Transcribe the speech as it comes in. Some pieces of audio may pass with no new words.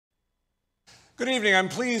Good evening. I'm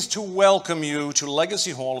pleased to welcome you to Legacy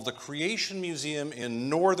Hall of the Creation Museum in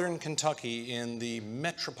Northern Kentucky in the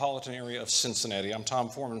metropolitan area of Cincinnati. I'm Tom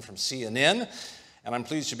Foreman from CNN, and I'm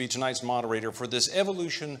pleased to be tonight's moderator for this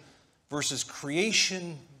evolution versus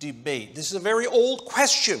creation debate. This is a very old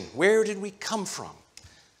question. Where did we come from?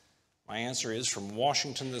 My answer is from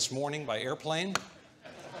Washington this morning by airplane.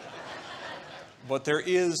 But there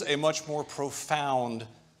is a much more profound,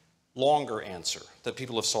 longer answer that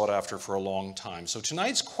people have sought after for a long time. So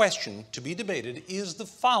tonight's question to be debated is the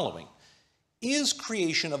following. Is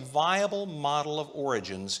creation a viable model of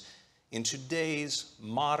origins in today's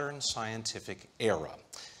modern scientific era?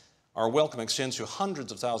 Our welcome extends to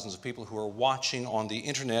hundreds of thousands of people who are watching on the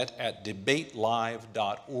internet at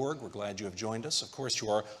debatelive.org. We're glad you have joined us. Of course, to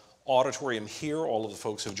our auditorium here, all of the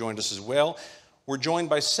folks have joined us as well. We're joined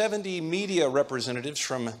by 70 media representatives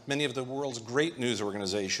from many of the world's great news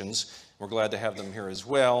organizations. We're glad to have them here as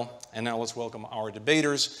well. And now let's welcome our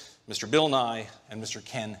debaters, Mr. Bill Nye and Mr.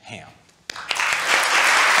 Ken Ham.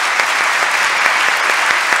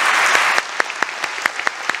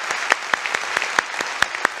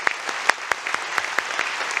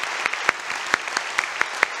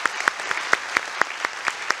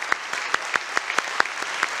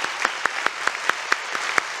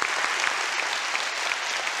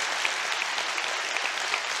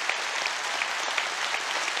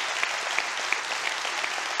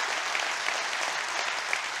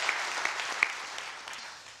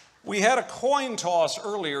 We had a coin toss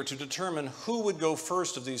earlier to determine who would go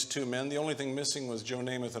first of these two men. The only thing missing was Joe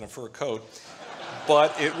Namath in a fur coat,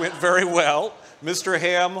 but it went very well. Mr.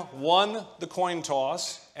 Ham won the coin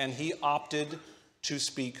toss, and he opted to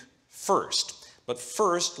speak first. But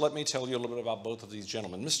first, let me tell you a little bit about both of these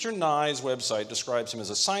gentlemen. Mr. Nye's website describes him as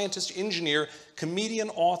a scientist, engineer, comedian,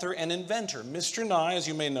 author, and inventor. Mr. Nye, as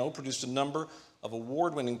you may know, produced a number of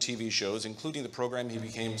award-winning TV shows, including the program he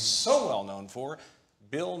became so well known for,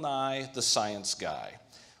 Bill Nye, the Science Guy.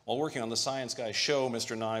 While working on the Science Guy show,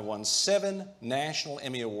 Mr. Nye won 7 National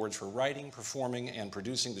Emmy Awards for writing, performing, and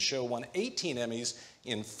producing the show, won 18 Emmys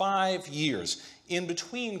in 5 years. In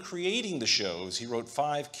between creating the shows, he wrote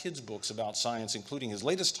 5 kids' books about science, including his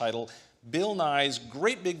latest title, Bill Nye's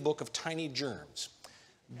Great Big Book of Tiny Germs.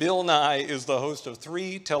 Bill Nye is the host of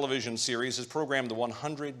 3 television series. His program, The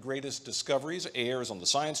 100 Greatest Discoveries, airs on the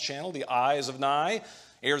Science Channel. The Eyes of Nye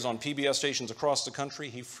airs on PBS stations across the country.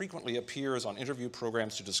 He frequently appears on interview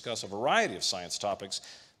programs to discuss a variety of science topics.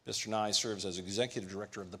 Mr. Nye serves as executive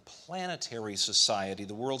director of the Planetary Society,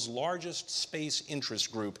 the world's largest space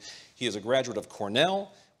interest group. He is a graduate of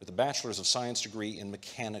Cornell with a Bachelor's of Science degree in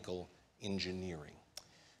mechanical engineering.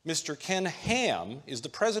 Mr. Ken Ham is the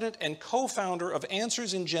president and co-founder of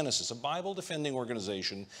Answers in Genesis, a Bible-defending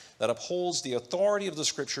organization that upholds the authority of the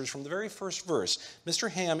scriptures from the very first verse. Mr.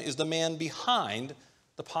 Ham is the man behind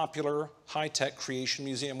the popular high-tech Creation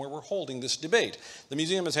Museum where we're holding this debate. The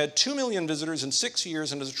museum has had 2 million visitors in 6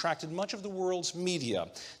 years and has attracted much of the world's media.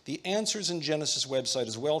 The Answers in Genesis website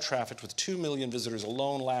is well-trafficked with 2 million visitors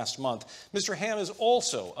alone last month. Mr. Ham is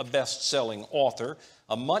also a best-selling author,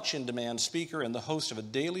 a much-in-demand speaker, and the host of a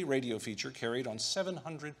daily radio feature carried on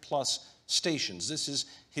 700-plus stations. This is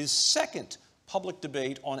his second public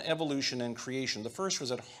debate on evolution and creation. The first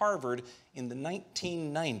was at Harvard in the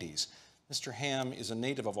 1990s. Mr. Ham is a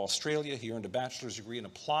native of Australia. He earned a bachelor's degree in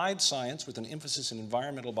applied science with an emphasis in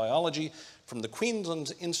environmental biology from the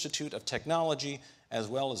Queensland Institute of Technology, as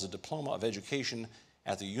well as a diploma of education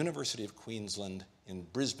at the University of Queensland in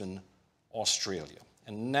Brisbane, Australia.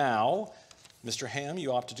 And now, Mr. Ham,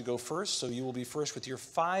 you opted to go first, so you will be first with your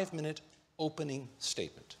 5-minute opening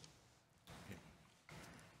statement.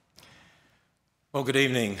 Well, good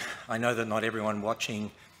evening. I know that not everyone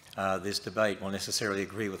watching this debate will necessarily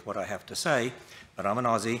agree with what I have to say, but I'm an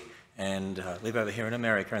Aussie and live over here in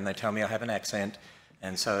America, and they tell me I have an accent,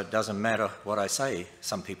 and so it doesn't matter what I say.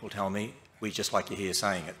 Some people tell me, we just like to hear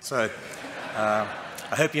saying it. So I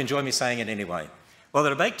hope you enjoy me saying it anyway. Well, the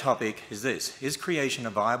debate topic is this: is creation a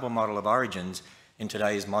viable model of origins in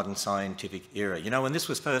today's modern scientific era? You know, when this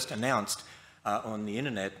was first announced on the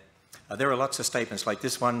internet, there are lots of statements like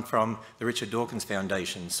this one from the Richard Dawkins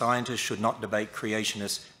Foundation: scientists should not debate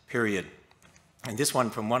creationists, period. And this one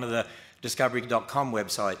from one of the Discovery.com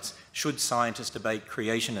websites: should scientists debate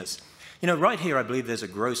creationists? You know, right here I believe there's a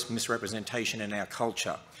gross misrepresentation in our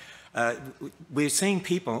culture. We're seeing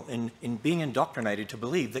people in being indoctrinated to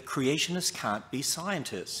believe that creationists can't be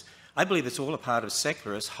scientists. I believe it's all a part of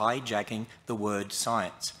secularists hijacking the word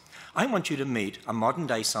science. I want you to meet a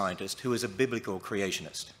modern-day scientist who is a biblical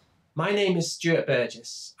creationist. My name is Stuart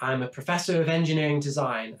Burgess. I'm a Professor of Engineering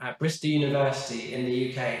Design at Bristol University in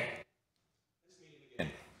the UK.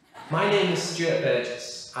 My name is Stuart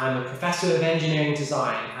Burgess. I'm a Professor of Engineering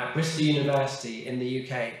Design at Bristol University in the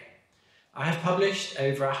UK. I have published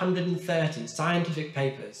over 130 scientific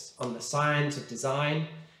papers on the science of design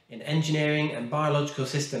in engineering and biological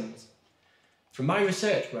systems. From my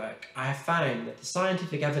research work, I have found that the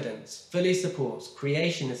scientific evidence fully supports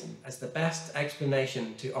creationism as the best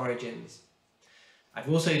explanation to origins. I've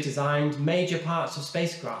also designed major parts of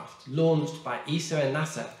spacecraft launched by ESA and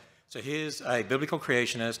NASA. So here's a biblical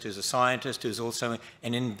creationist who's a scientist who's also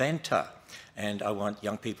an inventor. And I want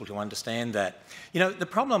young people to understand that. You know, the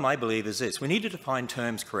problem, I believe, is this. We need to define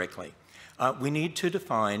terms correctly. We need to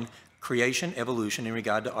define creation, evolution in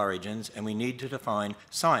regard to origins, and we need to define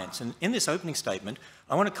science. And in this opening statement,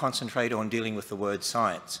 I want to concentrate on dealing with the word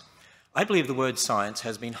science. I believe the word science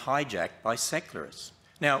has been hijacked by secularists.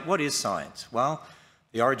 Now, what is science? Well,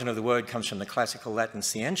 the origin of the word comes from the classical Latin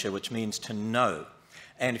scientia, which means to know.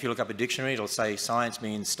 And if you look up a dictionary, it'll say science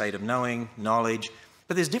means state of knowing, knowledge.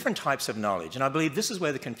 But there's different types of knowledge, and I believe this is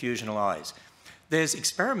where the confusion lies. There's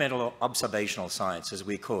experimental or observational science, as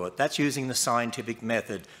we call it. That's using the scientific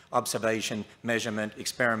method, observation, measurement,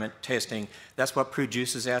 experiment, testing. That's what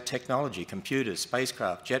produces our technology, computers,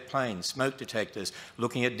 spacecraft, jet planes, smoke detectors,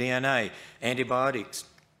 looking at DNA, antibiotics,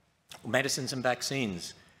 medicines and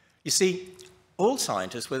vaccines. You see, all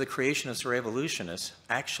scientists, whether creationists or evolutionists,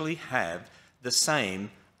 actually have the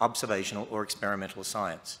same observational or experimental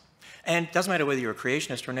science. And it doesn't matter whether you're a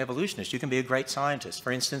creationist or an evolutionist, you can be a great scientist.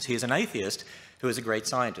 For instance, here's an atheist who is a great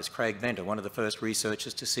scientist, Craig Venter, one of the first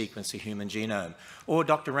researchers to sequence the human genome. Or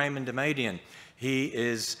Dr. Raymond Damadian. He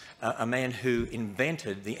is a man who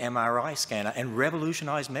invented the MRI scanner and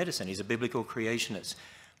revolutionized medicine. He's a biblical creationist.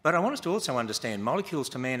 But I want us to also understand molecules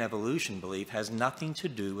to man evolution belief has nothing to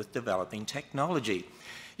do with developing technology.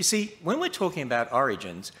 You see, when we're talking about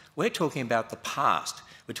origins, we're talking about the past.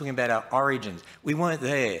 We're talking about our origins. We weren't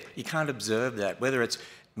there. You can't observe that, whether it's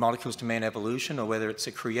molecules to man evolution or whether it's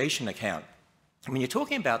a creation account. When you're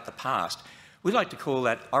talking about the past, we like to call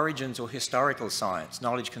that origins or historical science,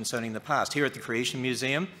 knowledge concerning the past. Here at the Creation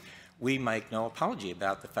Museum, we make no apology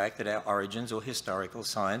about the fact that our origins or historical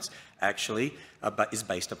science actually is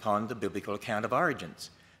based upon the biblical account of origins.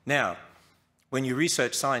 Now, when you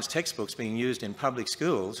research science textbooks being used in public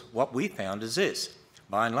schools, what we found is this.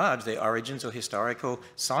 By and large, their origins or historical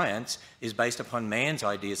science is based upon man's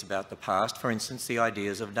ideas about the past, for instance, the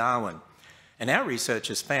ideas of Darwin. And our research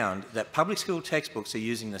has found that public school textbooks are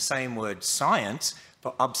using the same word science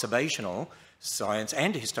for observational science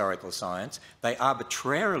and historical science. They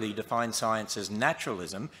arbitrarily define science as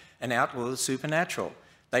naturalism and outlaw the supernatural.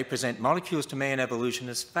 They present molecules to man evolution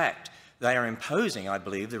as fact. They are imposing, I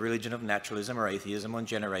believe, the religion of naturalism or atheism on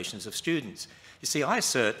generations of students. You see, I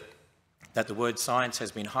assert that the word science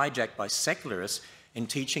has been hijacked by secularists in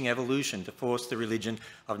teaching evolution to force the religion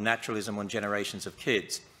of naturalism on generations of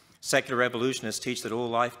kids. Secular evolutionists teach that all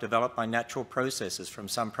life developed by natural processes from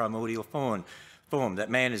some primordial form,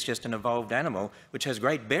 that man is just an evolved animal, which has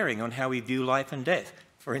great bearing on how we view life and death.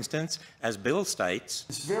 For instance, as Bill states,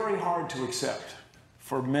 it's very hard to accept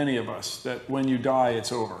for many of us that when you die,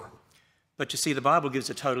 it's over. But you see, the Bible gives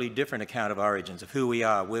a totally different account of origins, of who we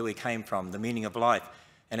are, where we came from, the meaning of life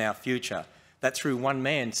and our future. That through one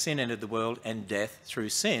man, sin entered the world and death through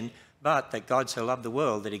sin, but that God so loved the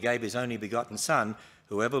world that he gave his only begotten Son,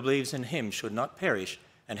 whoever believes in him should not perish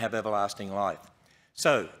and have everlasting life.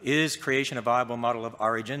 So, is creation a viable model of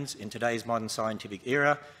origins in today's modern scientific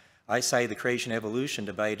era? I say the creation-evolution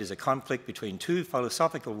debate is a conflict between two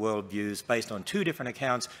philosophical worldviews based on two different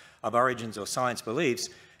accounts of origins or science beliefs,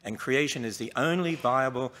 and creation is the only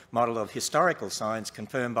viable model of historical science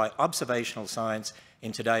confirmed by observational science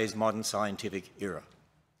in today's modern scientific era.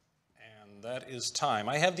 And that is time.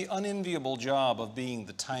 I have the unenviable job of being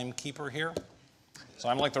the timekeeper here. So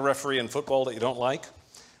I'm like the referee in football that you don't like.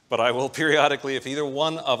 But I will periodically, if either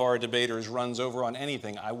one of our debaters runs over on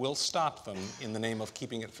anything, I will stop them in the name of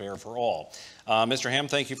keeping it fair for all. Mr. Ham,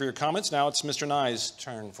 thank you for your comments. Now it's Mr. Nye's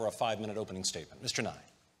turn for a 5-minute opening statement. Mr. Nye.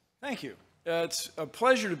 Thank you. It's a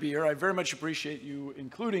pleasure to be here. I very much appreciate you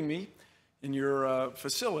including me in your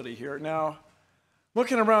facility here. Now,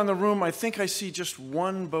 looking around the room, I think I see just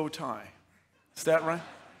one bow tie. Is that right?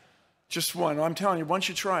 Just one. I'm telling you, one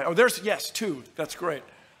should try. Oh, yes, two. That's great.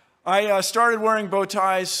 I started wearing bow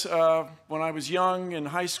ties when I was young in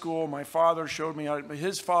high school. My father showed me,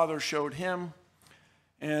 his father showed him.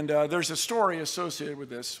 And there's a story associated with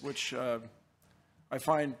this, which I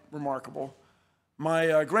find remarkable.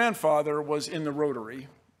 My grandfather was in the Rotary,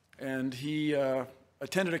 and he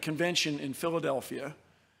attended a convention in Philadelphia.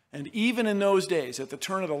 And even in those days, at the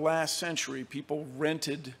turn of the last century, people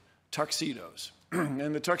rented tuxedos.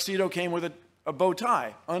 And the tuxedo came with a bow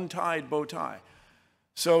tie, untied bow tie.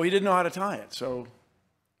 So he didn't know how to tie it, so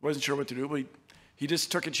wasn't sure what to do, but he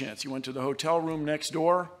just took a chance. He went to the hotel room next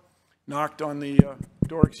door, knocked on the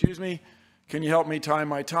door, excuse me, can you help me tie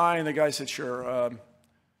my tie? And the guy said, sure,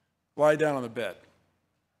 lie down on the bed.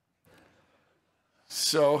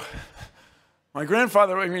 So my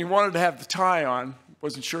grandfather, I mean, he wanted to have the tie on,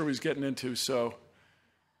 wasn't sure what he was getting into, so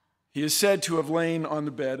he is said to have lain on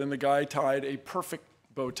the bed, and the guy tied a perfect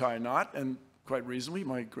bow tie knot, and quite reasonably,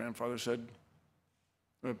 my grandfather said,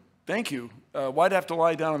 thank you. Why'd I have to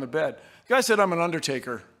lie down on the bed? The guy said, I'm an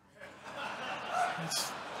undertaker.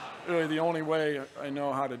 That's really the only way I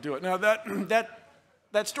know how to do it. Now,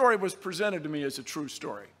 that story was presented to me as a true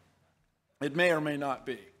story. It may or may not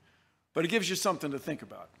be, but it gives you something to think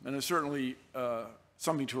about, and it's certainly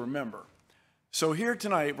something to remember. So here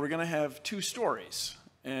tonight, we're going to have two stories,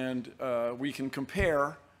 and we can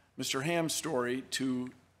compare Mr. Ham's story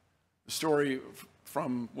to the story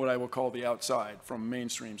from what I will call the outside, from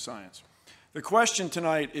mainstream science. The question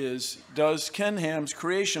tonight is, does Ken Ham's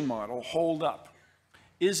creation model hold up?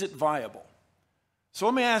 Is it viable? So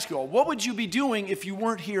let me ask you all, what would you be doing if you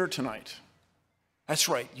weren't here tonight? That's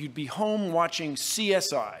right, you'd be home watching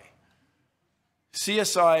CSI.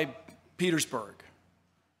 CSI Petersburg.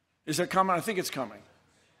 Is that coming? I think it's coming.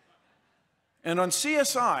 And on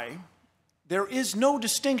CSI, there is no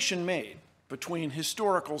distinction made between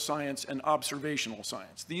historical science and observational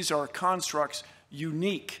science. These are constructs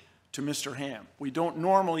unique to Mr. Ham. We don't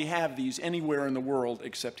normally have these anywhere in the world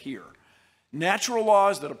except here. Natural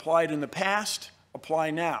laws that applied in the past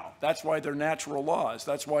apply now. That's why they're natural laws.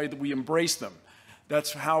 That's why we embrace them.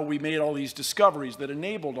 That's how we made all these discoveries that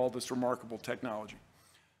enabled all this remarkable technology.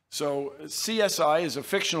 So CSI is a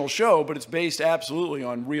fictional show, but it's based absolutely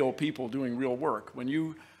on real people doing real work. When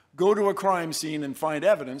you go to a crime scene and find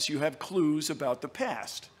evidence, you have clues about the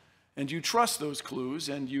past. And you trust those clues,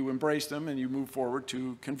 and you embrace them, and you move forward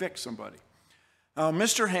to convict somebody.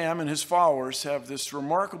 Mr. Ham and his followers have this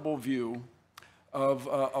remarkable view of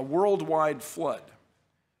a worldwide flood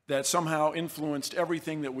that somehow influenced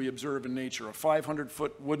everything that we observe in nature. A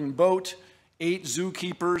 500-foot wooden boat, 8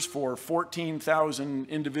 zookeepers for 14,000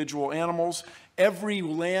 individual animals, every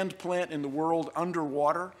land plant in the world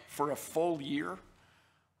underwater for a full year.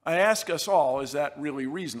 I ask us all, is that really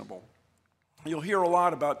reasonable? You'll hear a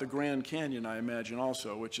lot about the Grand Canyon, I imagine,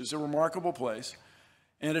 also, which is a remarkable place,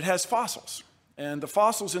 and it has fossils. And the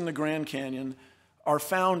fossils in the Grand Canyon are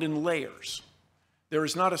found in layers. There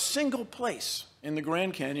is not a single place in the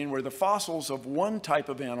Grand Canyon where the fossils of one type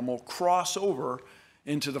of animal cross over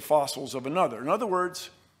into the fossils of another. In other words,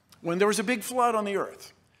 when there was a big flood on the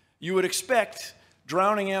earth, you would expect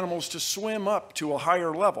drowning animals to swim up to a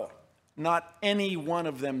higher level. Not any one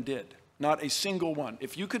of them did. Not a single one.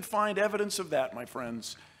 If you could find evidence of that, my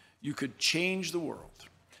friends, you could change the world.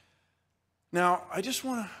 Now, I just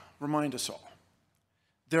want to remind us all,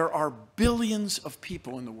 there are billions of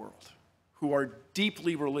people in the world who are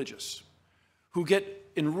deeply religious, who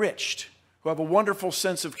get enriched, who have a wonderful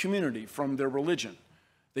sense of community from their religion.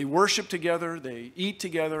 They worship together, they eat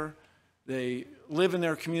together, they live in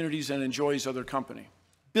their communities and enjoy each other's company.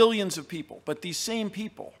 Billions of people, but these same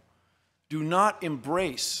people do not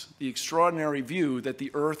embrace the extraordinary view that the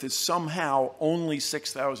earth is somehow only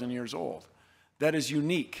 6,000 years old. That is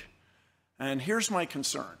unique. And here's my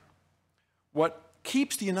concern. What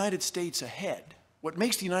keeps the United States ahead, what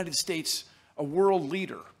makes the United States a world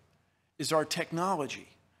leader, is our technology,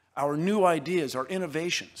 our new ideas, our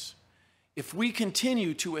innovations. If we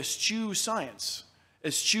continue to eschew science,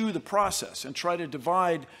 eschew the process, and try to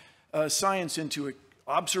divide science into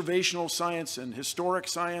observational science and historic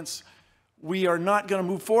science, we are not going to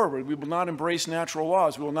move forward. We will not embrace natural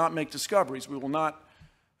laws. We will not make discoveries. We will not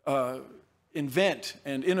invent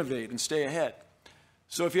and innovate and stay ahead.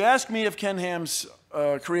 So if you ask me if Ken Ham's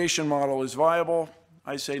creation model is viable,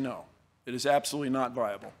 I say no. It is absolutely not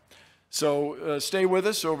viable. So stay with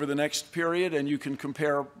us over the next period, and you can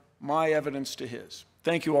compare my evidence to his.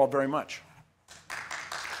 Thank you all very much.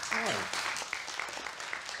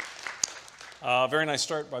 Very nice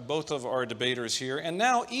start by both of our debaters here. And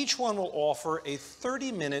now each one will offer a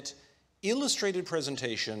 30-minute illustrated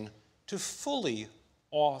presentation to fully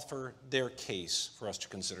offer their case for us to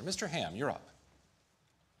consider. Mr. Ham, you're up.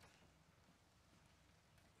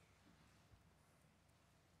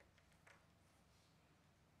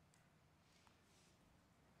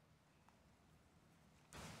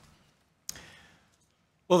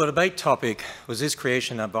 Well, the debate topic was, is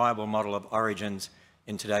creation a viable model of origins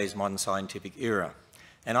in today's modern scientific era?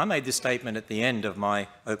 And I made this statement at the end of my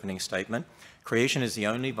opening statement. Creation is the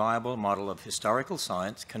only viable model of historical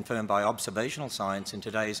science confirmed by observational science in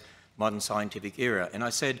today's modern scientific era. And I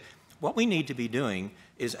said, what we need to be doing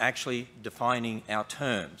is actually defining our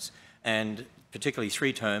terms, and particularly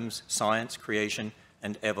three terms: science, creation,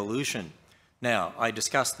 and evolution. Now, I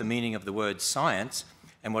discussed the meaning of the word science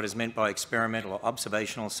and what is meant by experimental or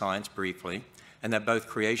observational science briefly, and that both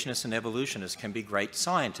creationists and evolutionists can be great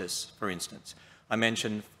scientists, for instance. I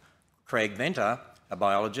mentioned Craig Venter, a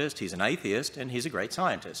biologist. He's an atheist, and he's a great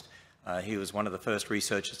scientist. He was one of the first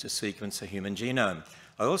researchers to sequence the human genome.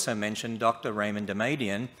 I also mentioned Dr. Raymond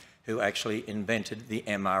Damadian, who actually invented the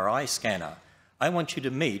MRI scanner. I want you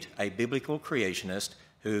to meet a biblical creationist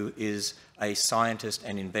who is a scientist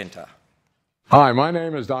and inventor. Hi, my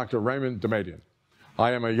name is Dr. Raymond Damadian.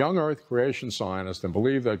 I am a young Earth creation scientist and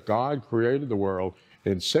believe that God created the world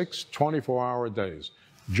in 6 24-hour days,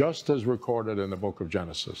 just as recorded in the book of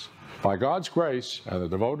Genesis. By God's grace and the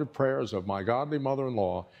devoted prayers of my godly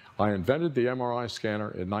mother-in-law, I invented the MRI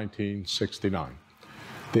scanner in 1969.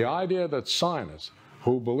 The idea that scientists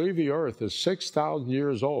who believe the Earth is 6,000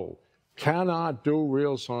 years old cannot do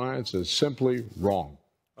real science is simply wrong.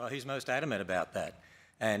 Well, he's most adamant about that.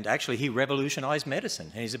 And actually, he revolutionized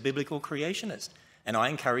medicine. He's a biblical creationist. And I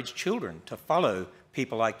encourage children to follow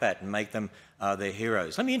people like that and make them their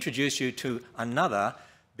heroes. Let me introduce you to another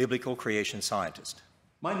biblical creation scientist.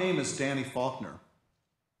 My name is Danny Faulkner.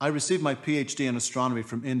 I received my PhD in astronomy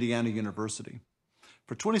from Indiana University.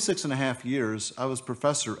 For 26 and a half years, I was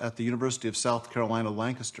professor at the University of South Carolina,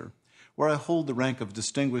 Lancaster, where I hold the rank of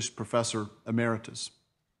Distinguished Professor Emeritus.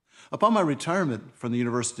 Upon my retirement from the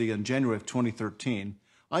university in January of 2013,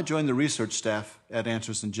 I joined the research staff at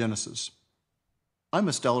Answers in Genesis. I'm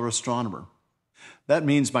a stellar astronomer. That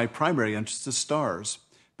means my primary interest is stars,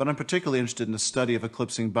 but I'm particularly interested in the study of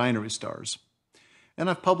eclipsing binary stars. And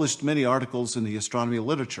I've published many articles in the astronomy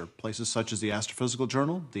literature, places such as the Astrophysical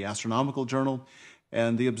Journal, the Astronomical Journal,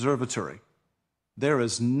 and the Observatory. There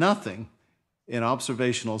is nothing in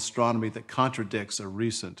observational astronomy that contradicts a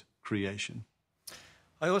recent creation.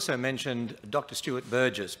 I also mentioned Dr. Stuart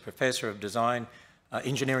Burgess, Professor of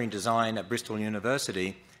Engineering Design at Bristol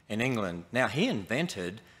University in England. Now, he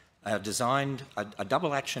designed a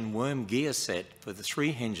double-action worm gear set for the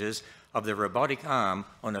 3 hinges of the robotic arm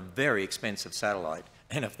on a very expensive satellite.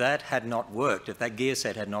 And if that had not worked, if that gear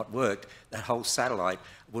set had not worked, that whole satellite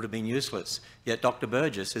would have been useless. Yet Dr.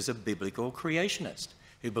 Burgess is a biblical creationist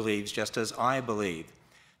who believes just as I believe.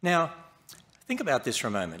 Now, think about this for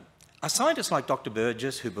a moment. Are scientists like Dr.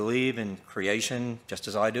 Burgess, who believe in creation, just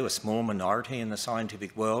as I do, a small minority in the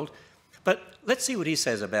scientific world? But let's see what he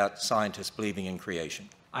says about scientists believing in creation.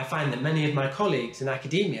 I find that many of my colleagues in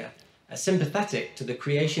academia are sympathetic to the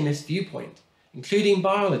creationist viewpoint, including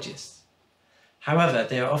biologists. However,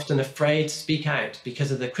 they are often afraid to speak out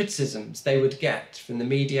because of the criticisms they would get from the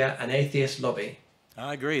media and atheist lobby.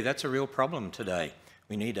 I agree, that's a real problem today.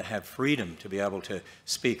 We need to have freedom to be able to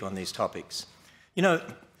speak on these topics. You know,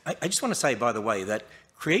 I just want to say, by the way, that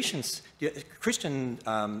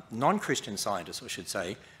non-Christian scientists, I should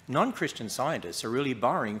say, non-Christian scientists are really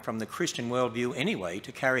borrowing from the Christian worldview anyway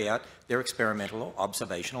to carry out their experimental or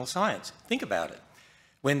observational science. Think about it.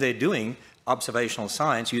 When they're doing observational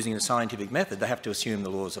science using the scientific method, they have to assume the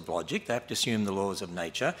laws of logic, they have to assume the laws of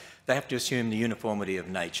nature, they have to assume the uniformity of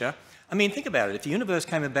nature. I mean, think about it. If the universe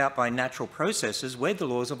came about by natural processes, where'd the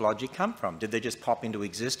laws of logic come from? Did they just pop into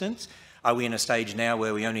existence? Are we in a stage now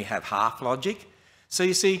where we only have half logic? So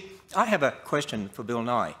you see, I have a question for Bill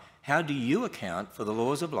Nye. How do you account for the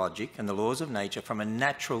laws of logic and the laws of nature from a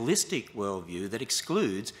naturalistic worldview that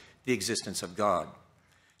excludes the existence of God?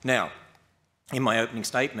 Now, in my opening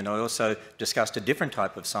statement, I also discussed a different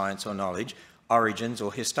type of science or knowledge, origins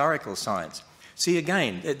or historical science. See,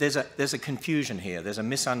 again, there's a confusion here, there's a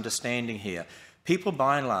misunderstanding here. People,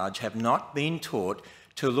 by and large, have not been taught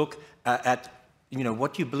to look at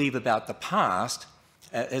what you believe about the past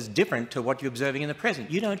as different to what you're observing in the present.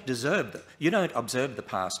 You don't observe the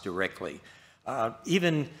past directly.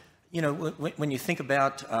 Even when you think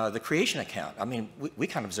about the creation account, I mean, we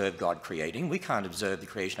can't observe God creating. We can't observe the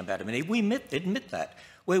creation of Adam and Eve. We admit that.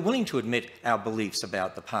 We're willing to admit our beliefs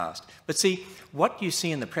about the past. But see, what you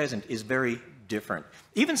see in the present is very different.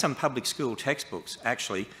 Even some public school textbooks,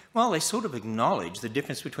 actually, well, they sort of acknowledge the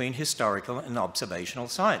difference between historical and observational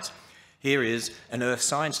science. Here is an earth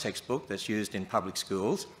science textbook that's used in public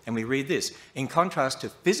schools, and we read this. In contrast to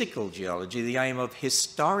physical geology, the aim of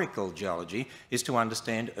historical geology is to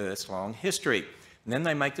understand Earth's long history. And then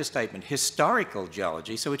they make the statement, historical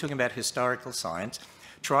geology, so we're talking about historical science,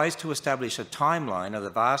 tries to establish a timeline of the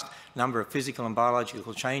vast number of physical and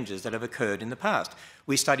biological changes that have occurred in the past.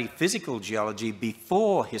 We study physical geology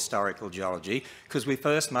before historical geology because we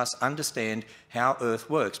first must understand how Earth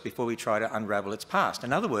works before we try to unravel its past.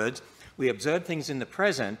 In other words, we observe things in the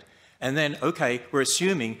present and then, okay, we're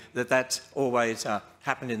assuming that that's always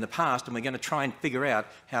happened in the past and we're going to try and figure out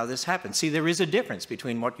how this happened. See, there is a difference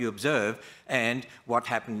between what you observe and what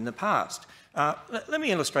happened in the past. Let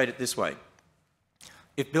me illustrate it this way.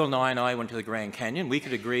 If Bill Nye and I went to the Grand Canyon, we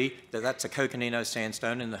could agree that that's a Coconino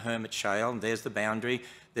sandstone in the Hermit Shale, and there's the boundary.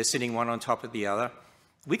 They're sitting one on top of the other.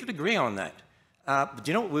 We could agree on that. But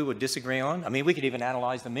do you know what we would disagree on? I mean, we could even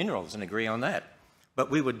analyse the minerals and agree on that.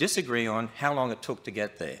 But we would disagree on how long it took to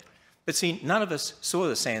get there. But see, none of us saw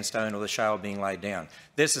the sandstone or the shale being laid down.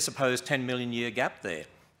 There's a supposed 10 million year gap there,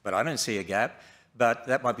 but I don't see a gap. But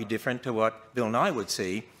that might be different to what Bill Nye would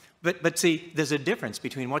see. But see, there's a difference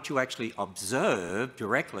between what you actually observe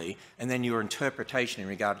directly and then your interpretation in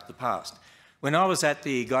regard to the past. When I was at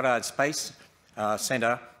the Goddard Space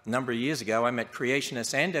Centre a number of years ago, I met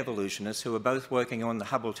creationists and evolutionists who were both working on the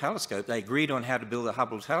Hubble telescope. They agreed on how to build the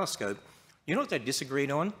Hubble telescope. You know what they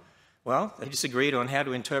disagreed on? Well, they disagreed on how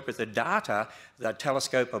to interpret the data that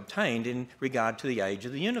telescope obtained in regard to the age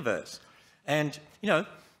of the universe. And, you know,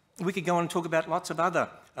 we could go on and talk about lots of other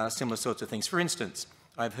similar sorts of things. For instance,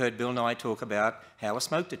 I've heard Bill Nye talk about how a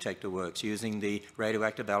smoke detector works using the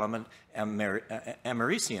radioactive element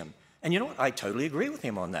americium. And you know what? I totally agree with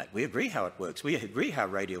him on that. We agree how it works. We agree how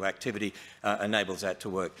radioactivity enables that to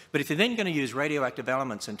work. But if you're then going to use radioactive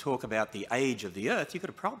elements and talk about the age of the Earth, you've got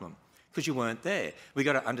a problem because you weren't there. We've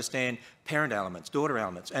got to understand parent elements, daughter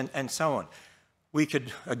elements, and so on. We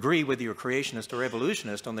could agree whether you're a creationist or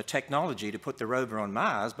evolutionist on the technology to put the rover on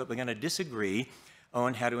Mars, but we're going to disagree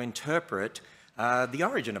on how to interpret the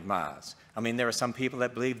origin of Mars. I mean, there are some people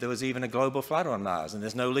that believe there was even a global flood on Mars and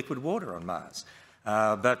there's no liquid water on Mars.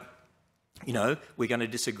 But, you know, we're going to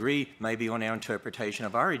disagree maybe on our interpretation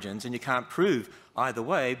of origins, and you can't prove either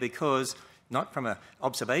way because, not from an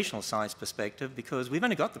observational science perspective, because we've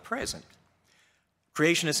only got the present.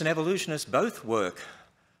 Creationists and evolutionists both work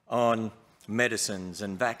on medicines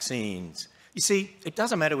and vaccines. You see, it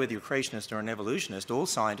doesn't matter whether you're a creationist or an evolutionist, all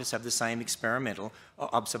scientists have the same experimental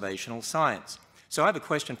or observational science. So I have a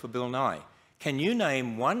question for Bill Nye. Can you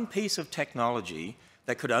name one piece of technology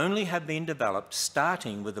that could only have been developed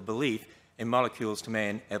starting with a belief in molecules to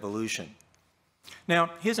man evolution?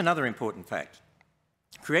 Now, here's another important fact.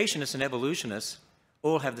 Creationists and evolutionists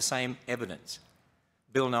all have the same evidence.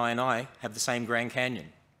 Bill Nye and I have the same Grand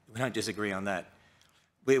Canyon. We don't disagree on that.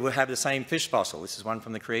 We will have the same fish fossil, this is one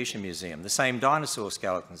from the Creation Museum, the same dinosaur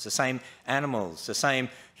skeletons, the same animals, the same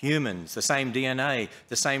humans, the same DNA,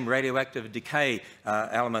 the same radioactive decay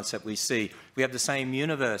elements that we see. We have the same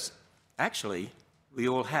universe. Actually, we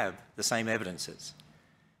all have the same evidences.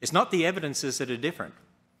 It's not the evidences that are different.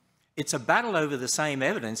 It's a battle over the same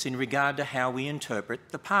evidence in regard to how we interpret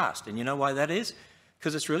the past. And you know why that is?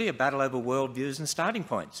 Because it's really a battle over worldviews and starting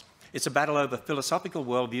points. It's a battle over philosophical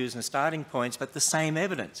worldviews and starting points, but the same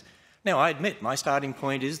evidence. Now, I admit my starting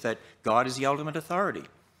point is that God is the ultimate authority.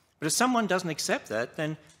 But if someone doesn't accept that,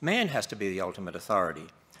 then man has to be the ultimate authority.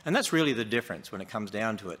 And that's really the difference when it comes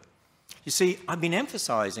down to it. You see, I've been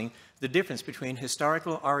emphasising the difference between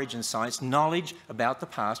historical origin science, knowledge about the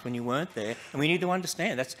past when you weren't there, and we need to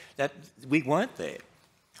understand that we weren't there,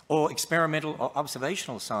 or experimental or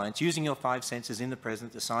observational science, using your five senses in the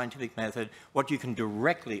present, the scientific method, what you can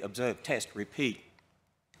directly observe, test, repeat.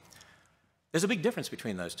 There's a big difference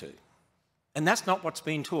between those two. And that's not what's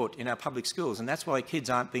being taught in our public schools, and that's why kids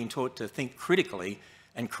aren't being taught to think critically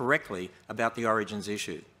and correctly about the origins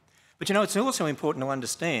issue. But you know, it's also important to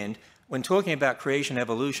understand, when talking about creation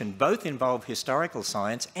evolution, both involve historical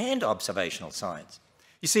science and observational science.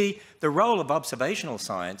 You see, the role of observational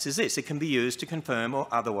science is this: it can be used to confirm or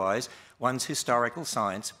otherwise one's historical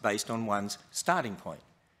science based on one's starting point.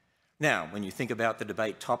 Now, when you think about the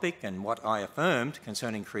debate topic and what I affirmed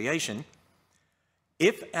concerning creation,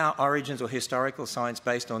 if our origins or historical science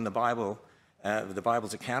based on the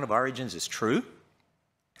Bible's account of origins is true,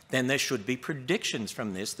 then there should be predictions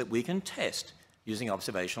from this that we can test using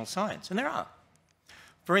observational science, and there are.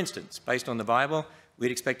 For instance, based on the Bible, we'd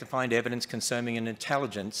expect to find evidence confirming an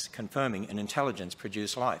intelligence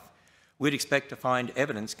produced life. We'd expect to find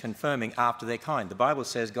evidence confirming after their kind. The Bible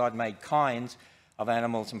says God made kinds of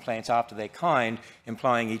animals and plants after their kind,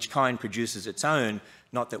 implying each kind produces its own,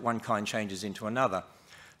 not that one kind changes into another.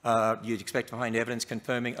 You'd expect to find evidence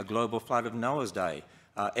confirming a global flood of Noah's day,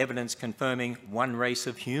 evidence confirming one race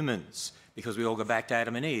of humans, because we all go back to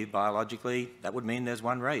Adam and Eve. Biologically, that would mean there's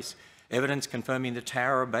one race. evidence confirming the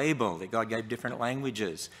Tower of Babel, that God gave different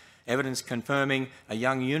languages, evidence confirming a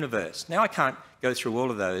young universe. Now, I can't go through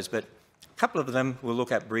all of those, but a couple of them we'll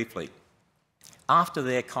look at briefly. After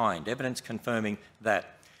their kind, evidence confirming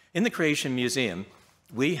that. In the Creation Museum,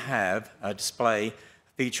 we have a display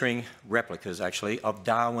featuring replicas, actually, of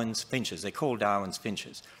Darwin's finches. They're called Darwin's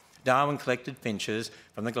finches. Darwin collected finches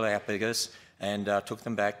from the Galapagos and took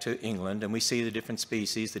them back to England, and we see the different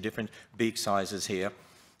species, the different beak sizes here.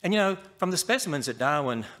 And you know, from the specimens that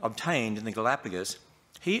Darwin obtained in the Galapagos,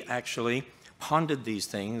 he actually pondered these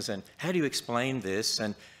things and how do you explain this?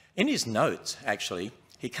 And in his notes, actually,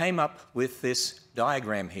 he came up with this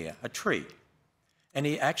diagram here, a tree. And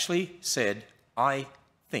he actually said, I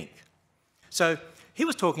think. So he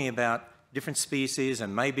was talking about different species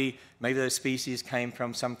and maybe those species came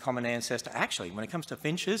from some common ancestor. Actually, when it comes to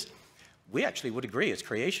finches, we actually would agree as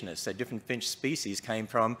creationists that different finch species came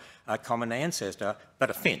from a common ancestor, but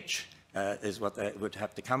a finch is what they would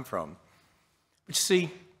have to come from. But you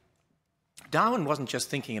see, Darwin wasn't just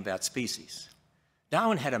thinking about species.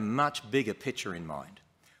 Darwin had a much bigger picture in mind.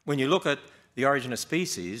 When you look at The Origin of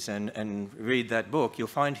Species and read that book, you'll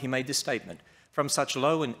find he made this statement: from such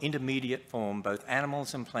low and intermediate form, both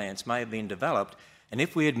animals and plants may have been developed, and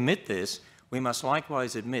if we admit this, we must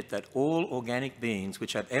likewise admit that all organic beings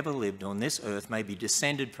which have ever lived on this earth may be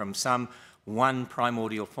descended from some one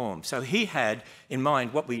primordial form. So he had in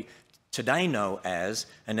mind what we today know as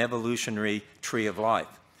an evolutionary tree of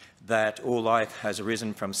life, that all life has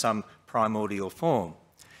arisen from some primordial form.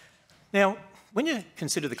 Now, when you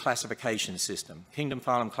consider the classification system, kingdom,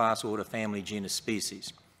 phylum, class, order, family, genus,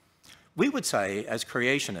 species, we would say, as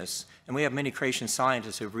creationists, and we have many creation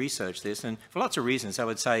scientists who have researched this, and for lots of reasons, I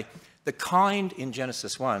would say the kind in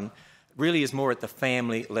Genesis 1 really is more at the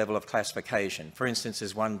family level of classification. For instance,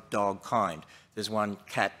 there's one dog kind, there's one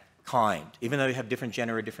cat kind, even though you have different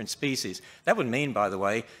genera, different species. That would mean, by the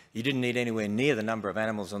way, you didn't need anywhere near the number of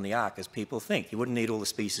animals on the ark as people think. You wouldn't need all the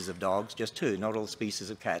species of dogs, just 2, not all the species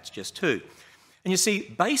of cats, just 2. And you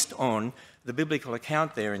see, based on the biblical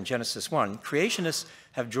account there in Genesis 1, creationists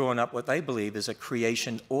have drawn up what they believe is a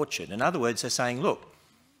creation orchard. In other words, they're saying, look,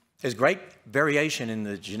 there's great variation in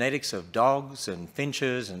the genetics of dogs and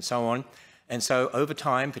finches and so on. And so over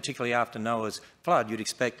time, particularly after Noah's flood, you'd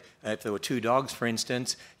expect if there were 2 dogs, for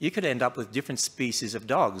instance, you could end up with different species of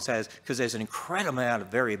dogs because there's an incredible amount of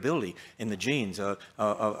variability in the genes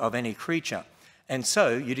of any creature. And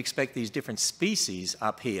so you'd expect these different species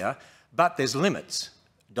up here, but there's limits.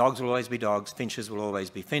 Dogs will always be dogs, finches will always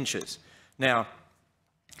be finches. Now,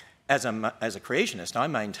 as a creationist, I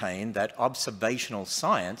maintain that observational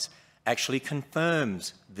science actually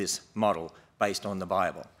confirms this model based on the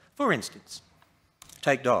Bible. For instance,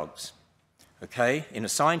 take dogs. Okay, in a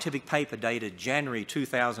scientific paper dated January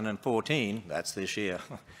 2014, that's this year,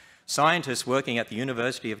 scientists working at the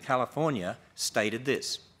University of California stated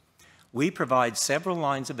this: we provide several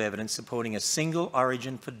lines of evidence supporting a single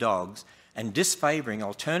origin for dogs and disfavouring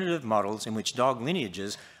alternative models in which dog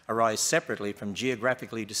lineages arise separately from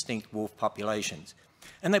geographically distinct wolf populations.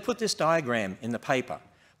 And they put this diagram in the paper.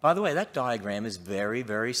 By the way, that diagram is very,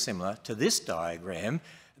 very similar to this diagram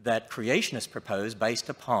that creationists propose based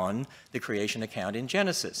upon the creation account in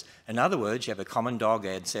Genesis. In other words, you have a common dog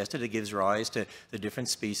ancestor that gives rise to the different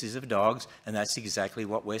species of dogs, and that's exactly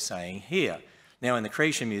what we're saying here. Now, in the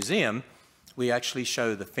Creation Museum, we actually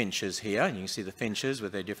show the finches here, and you can see the finches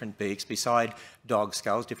with their different beaks beside dog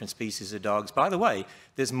skulls, different species of dogs. By the way,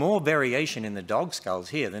 there's more variation in the dog skulls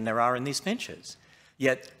here than there are in these finches.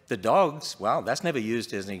 Yet the dogs, well, that's never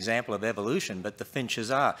used as an example of evolution, but the finches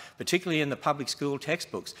are. Particularly in the public school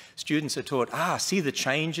textbooks, students are taught, see the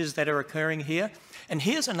changes that are occurring here? And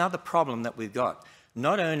here's another problem that we've got.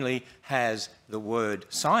 Not only has the word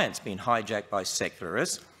science been hijacked by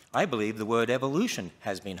secularists, I believe the word evolution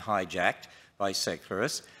has been hijacked by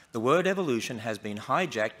secularists. The word evolution has been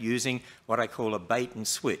hijacked using what I call a bait and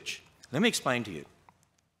switch. Let me explain to you.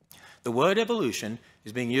 The word evolution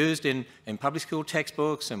is being used in public school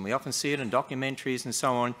textbooks, and we often see it in documentaries and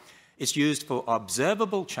so on. It's used for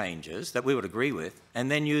observable changes that we would agree with, and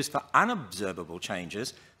then used for unobservable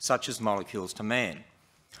changes, such as molecules to man.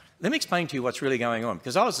 Let me explain to you what's really going on,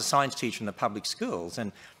 because I was a science teacher in the public schools,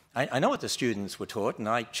 and I know what the students were taught, and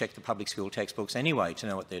I check the public school textbooks anyway to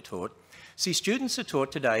know what they're taught. See, students are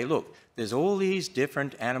taught today, look, there's all these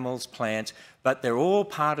different animals, plants, but they're all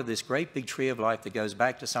part of this great big tree of life that goes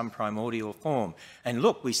back to some primordial form. And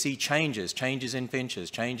look, we see changes in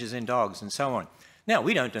finches, changes in dogs, and so on. Now,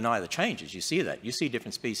 we don't deny the changes. You see that. You see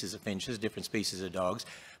different species of finches, different species of dogs.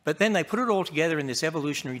 But then they put it all together in this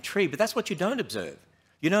evolutionary tree, but that's what you don't observe.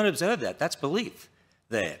 You don't observe that. That's belief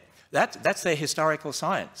there. That's their historical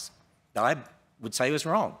science. that I would say was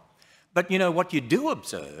wrong. But you know what you do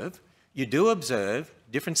observe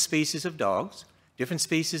different species of dogs, different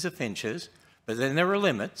species of finches, but then there are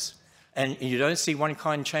limits, and you don't see one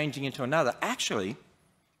kind changing into another. Actually,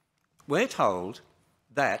 we're told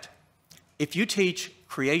that if you teach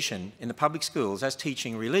creation in the public schools, that's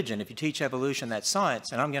teaching religion. If you teach evolution, that's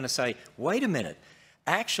science. And I'm going to say, wait a minute.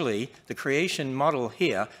 Actually, the creation model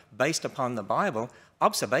here, based upon the Bible,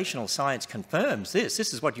 observational science confirms this.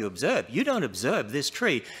 This is what you observe. You don't observe this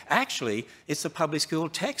tree. Actually, it's the public school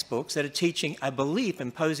textbooks that are teaching a belief,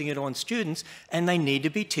 imposing it on students, and they need to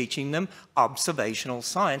be teaching them observational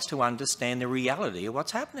science to understand the reality of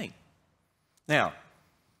what's happening. Now,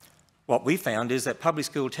 what we found is that public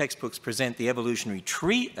school textbooks present the evolutionary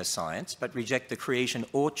tree as science, but reject the creation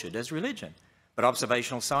orchard as religion. But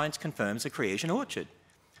observational science confirms the creation orchard.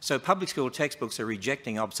 So public school textbooks are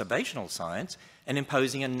rejecting observational science and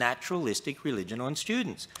imposing a naturalistic religion on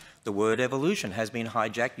students. The word evolution has been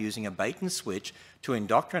hijacked using a bait and switch to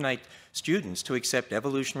indoctrinate students to accept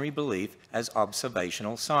evolutionary belief as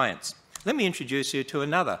observational science. Let me introduce you to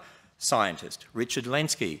another scientist, Richard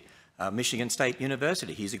Lenski, Michigan State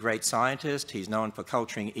University. He's a great scientist. He's known for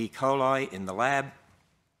culturing E. coli in the lab.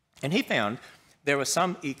 And he found there were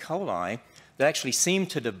some E. coli that actually seemed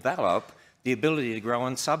to develop the ability to grow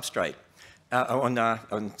on substrate,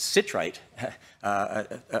 on citrate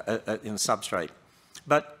in substrate.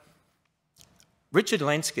 But Richard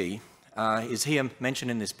Lenski is here mentioned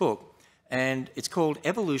in this book, and it's called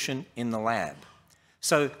Evolution in the Lab.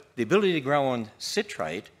 So the ability to grow on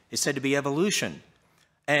citrate is said to be evolution.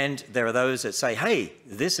 And there are those that say, hey,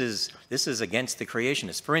 this is against the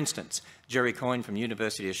creationists. For instance, Jerry Coyne from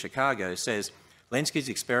University of Chicago says, Lenski's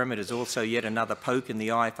experiment is also yet another poke in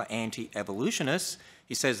the eye for anti-evolutionists.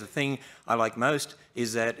 He says the thing I like most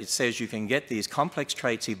is that it says you can get these complex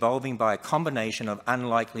traits evolving by a combination of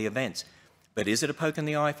unlikely events. But is it a poke in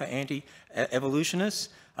the eye for anti-evolutionists?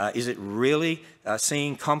 Is it really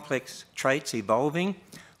seeing complex traits evolving?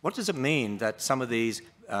 What does it mean that some of these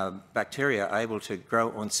bacteria are able to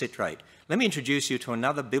grow on citrate? Let me introduce you to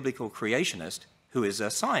another biblical creationist who is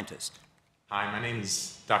a scientist. Hi, my name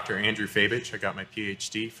is Dr. Andrew Fabich. I got my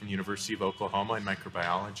PhD from the University of Oklahoma in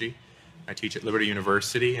microbiology. I teach at Liberty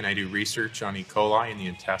University, and I do research on E. coli in the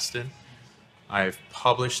intestine. I've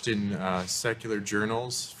published in secular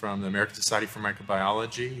journals from the American Society for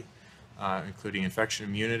Microbiology, including infection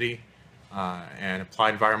immunity and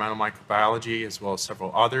applied environmental microbiology, as well as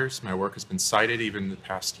several others. My work has been cited even the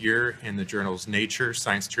past year in the journals Nature,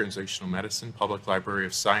 Science Translational Medicine, Public Library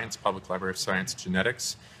of Science, Public Library of Science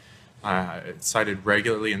Genetics. It's cited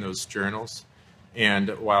regularly in those journals. And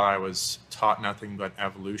while I was taught nothing but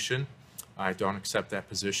evolution, I don't accept that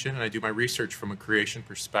position, and I do my research from a creation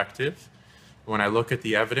perspective. When I look at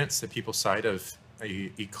the evidence that people cite of E.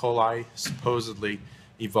 coli supposedly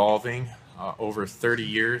evolving over 30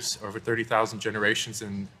 years, over 30,000 generations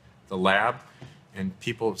in the lab, and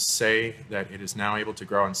people say that it is now able to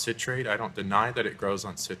grow on citrate, I don't deny that it grows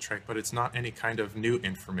on citrate, but it's not any kind of new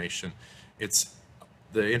information.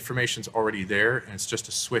 The information's already there, and it's just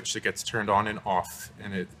a switch that gets turned on and off,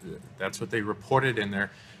 and that's what they reported in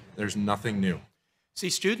there. There's nothing new. See,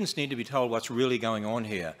 students need to be told what's really going on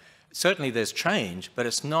here. Certainly there's change, but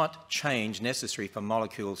it's not change necessary from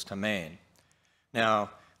molecules to man. Now,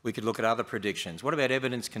 we could look at other predictions. What about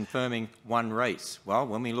evidence confirming one race? Well,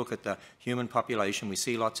 when we look at the human population, we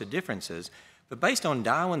see lots of differences. But based on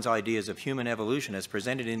Darwin's ideas of human evolution as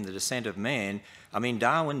presented in The Descent of Man, I mean,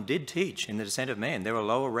 Darwin did teach in The Descent of Man there were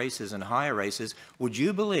lower races and higher races. Would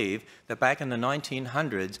you believe that back in the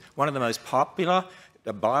 1900s, one of the most popular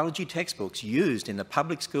biology textbooks used in the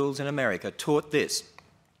public schools in America taught this?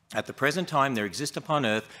 At the present time, there exist upon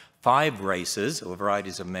Earth 5 races, or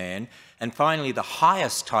varieties of man, and finally the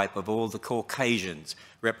highest type of all, the Caucasians,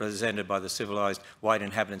 represented by the civilized white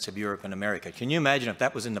inhabitants of Europe and America. Can you imagine if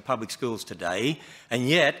that was in the public schools today? And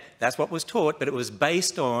yet, that's what was taught, but it was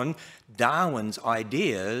based on Darwin's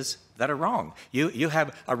ideas that are wrong. You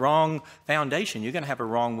have a wrong foundation, you're going to have a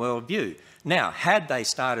wrong worldview. Now, had they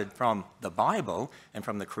started from the Bible and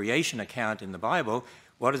from the creation account in the Bible,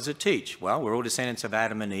 what does it teach? Well, we're all descendants of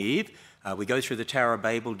Adam and Eve. We go through the Tower of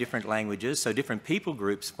Babel, different languages, so different people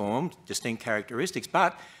groups formed, distinct characteristics,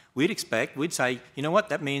 but we'd say, you know what,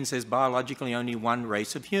 that means there's biologically only one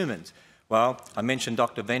race of humans. Well, I mentioned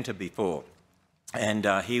Dr. Venter before, and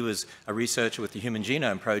he was a researcher with the Human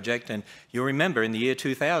Genome Project, and you'll remember in the year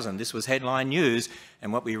 2000, this was headline news,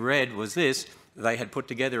 and what we read was this: they had put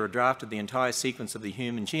together a draft of the entire sequence of the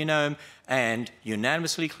human genome and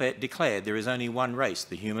unanimously declared there is only one race,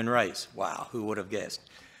 the human race. Wow, who would have guessed?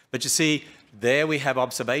 But you see, there we have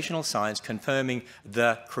observational science confirming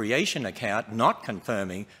the creation account, not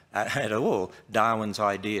confirming at all Darwin's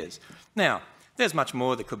ideas. Now, there's much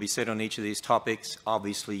more that could be said on each of these topics.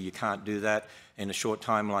 Obviously, you can't do that in a short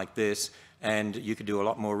time like this, and you could do a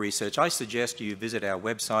lot more research. I suggest you visit our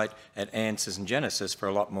website at Answers in Genesis for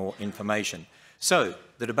a lot more information. So,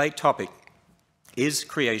 the debate topic, is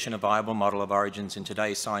creation a viable model of origins in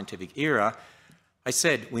today's scientific era? I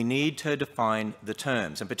said we need to define the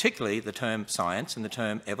terms, and particularly the term science and the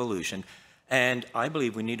term evolution, and I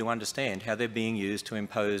believe we need to understand how they're being used to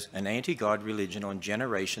impose an anti-God religion on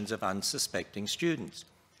generations of unsuspecting students.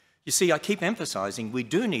 You see, I keep emphasizing we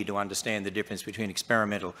do need to understand the difference between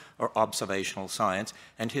experimental or observational science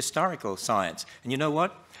and historical science. And you know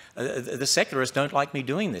what? The secularists don't like me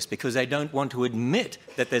doing this because they don't want to admit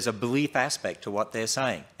that there's a belief aspect to what they're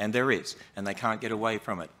saying, and there is, and they can't get away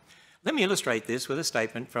from it. Let me illustrate this with a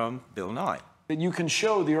statement from Bill Nye. You can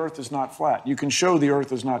show the Earth is not flat. You can show the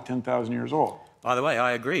Earth is not 10,000 years old. By the way,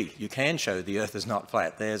 I agree. You can show the Earth is not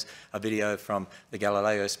flat. There's a video from the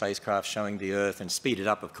Galileo spacecraft showing the Earth, and speeded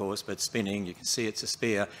up, of course, but spinning. You can see it's a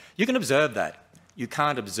sphere. You can observe that. You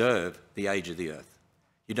can't observe the age of the Earth.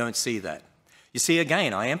 You don't see that. You see,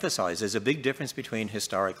 again, I emphasize there's a big difference between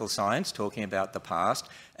historical science, talking about the past,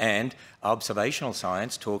 and observational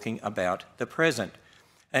science, talking about the present.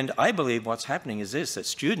 And I believe what's happening is this, that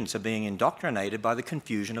students are being indoctrinated by the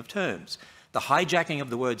confusion of terms, the hijacking of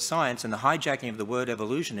the word science and the hijacking of the word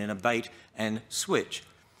evolution in a bait and switch.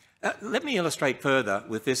 Let me illustrate further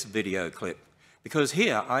with this video clip, because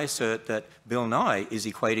here I assert that Bill Nye is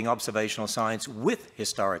equating observational science with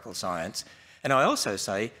historical science, and I also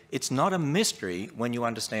say it's not a mystery when you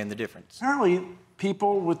understand the difference. Apparently,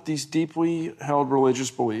 people with these deeply held religious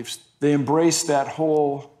beliefs, they embrace that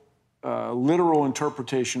whole literal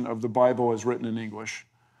interpretation of the Bible as written in English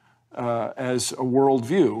as a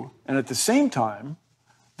worldview, and at the same time,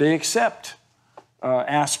 they accept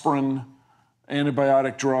aspirin,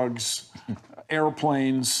 antibiotic drugs,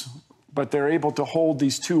 airplanes, but they're able to hold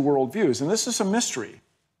these two worldviews, and this is a mystery.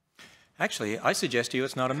 Actually, I suggest to you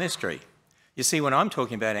it's not a mystery. You see, when I'm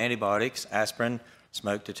talking about antibiotics, aspirin,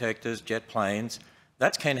 smoke detectors, jet planes,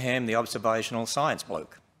 that's Ken Ham, the observational science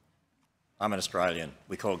bloke. I'm an Australian.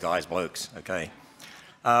 We call guys blokes, okay?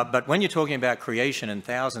 But when you're talking about creation in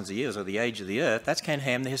thousands of years or the age of the Earth, that's Ken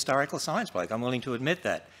Ham, the historical science bloke. I'm willing to admit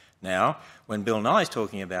that. Now, when Bill Nye's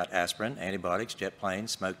talking about aspirin, antibiotics, jet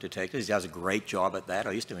planes, smoke detectors, he does a great job at that.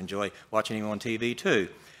 I used to enjoy watching him on TV too.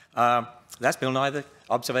 That's Bill Nye, the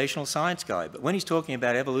observational science guy. But when he's talking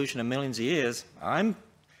about evolution of millions of years, I'm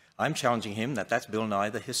challenging him that that's Bill Nye,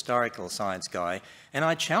 the historical science guy. And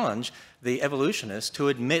I challenge the evolutionists to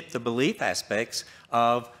admit the belief aspects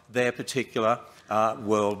of their particular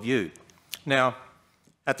worldview. Now,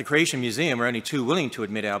 at the Creation Museum, we're only too willing to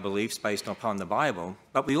admit our beliefs based upon the Bible,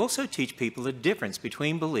 but we also teach people the difference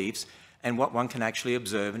between beliefs and what one can actually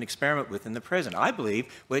observe and experiment with in the present. I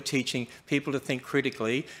believe we're teaching people to think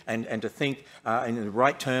critically and to think in the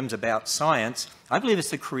right terms about science. I believe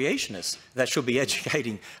it's the creationists that should be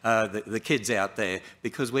educating the kids out there,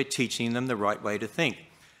 because we're teaching them the right way to think.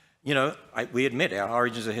 You know, we admit our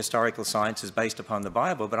origins of historical science is based upon the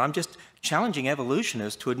Bible, but I'm just challenging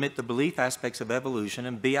evolutionists to admit the belief aspects of evolution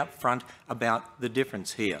and be upfront about the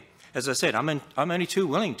difference here. As I said, I'm only too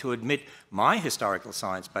willing to admit my historical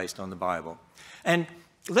science based on the Bible. And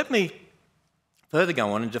let me further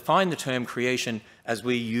go on and define the term creation as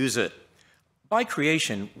we use it. By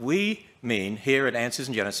creation, we mean, here at Answers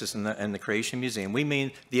in Genesis and the Creation Museum, we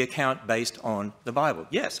mean the account based on the Bible.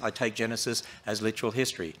 Yes, I take Genesis as literal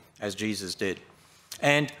history, as Jesus did.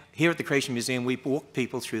 And here at the Creation Museum, we walk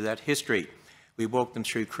people through that history. We walk them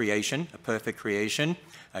through creation, a perfect creation.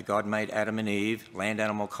 God made Adam and Eve, land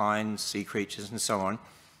animal kind, sea creatures, and so on.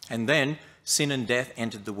 And then sin and death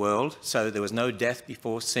entered the world, so there was no death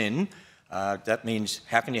before sin. That means,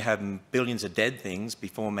 how can you have billions of dead things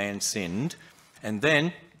before man sinned? And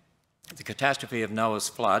then the catastrophe of Noah's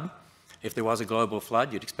flood. If there was a global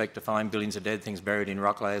flood, you'd expect to find billions of dead things buried in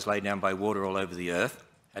rock layers laid down by water all over the earth.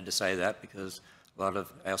 Had to say that because a lot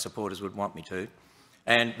of our supporters would want me to.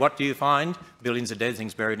 And what do you find? Billions of dead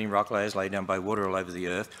things buried in rock layers laid down by water all over the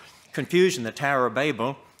earth. Confusion, the Tower of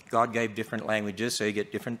Babel. God gave different languages, so you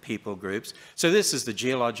get different people groups. So this is the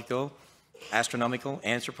geological, astronomical,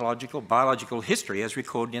 anthropological, biological history as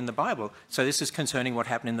recorded in the Bible. So this is concerning what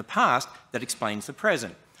happened in the past that explains the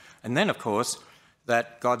present. And then, of course,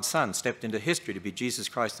 that God's Son stepped into history to be Jesus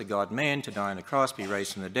Christ, the God-man, to die on the cross, be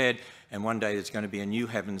raised from the dead, and one day there's going to be a new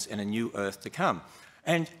heavens and a new earth to come.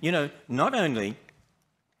 And, you know, not only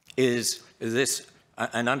is this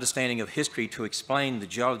an understanding of history to explain the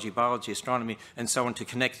geology, biology, astronomy, and so on, to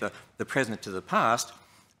connect the present to the past,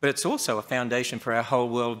 but it's also a foundation for our whole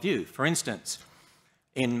worldview. For instance,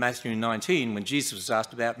 in Matthew 19, when Jesus was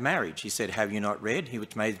asked about marriage, he said, "Have you not read? He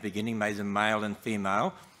which made the beginning made them male and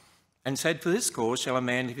female, and said, for this cause shall a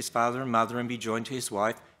man leave his father and mother and be joined to his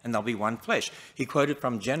wife, and they'll be one flesh." He quoted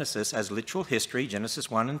from Genesis as literal history, Genesis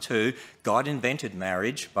 1 and 2. God invented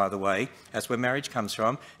marriage, by the way. That's where marriage comes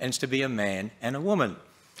from, and it's to be a man and a woman.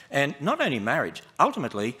 And not only marriage,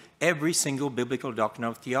 ultimately, every single biblical doctrine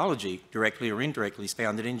of theology, directly or indirectly, is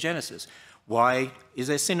founded in Genesis. Why is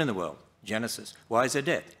there sin in the world? Genesis. Why is there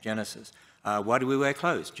death? Genesis. Why do we wear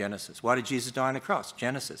clothes? Genesis. Why did Jesus die on a cross?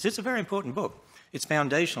 Genesis. It's a very important book. It's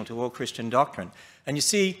foundational to all Christian doctrine. And you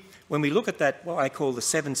see, when we look at that, what I call the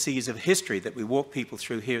 7 C's of history that we walk people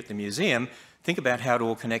through here at the museum, think about how it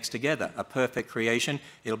all connects together. A perfect creation,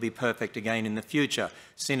 it'll be perfect again in the future.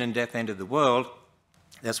 Sin and death entered the world.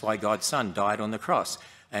 That's why God's Son died on the cross,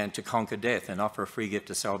 and to conquer death and offer a free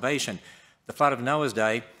gift of salvation. The flood of Noah's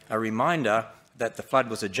day, a reminder that the flood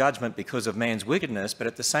was a judgment because of man's wickedness, but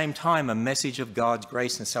at the same time a message of God's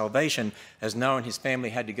grace and salvation, as Noah and his family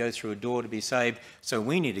had to go through a door to be saved, so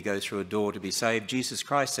we need to go through a door to be saved. Jesus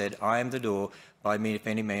Christ said, "I am the door, by me if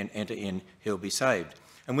any man enter in, he'll be saved."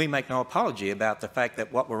 And we make no apology about the fact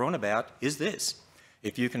that what we're on about is this: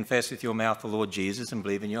 if you confess with your mouth the Lord Jesus and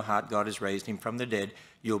believe in your heart God has raised him from the dead,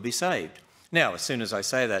 you'll be saved. Now, as soon as I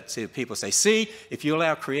say that, people say, see, if you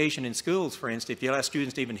allow creation in schools, for instance, if you allow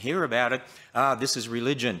students to even hear about it, this is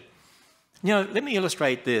religion. You know, let me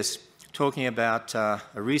illustrate this, talking about a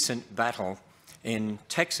recent battle in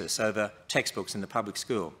Texas over textbooks in the public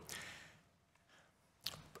school.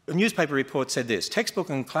 A newspaper report said this: textbook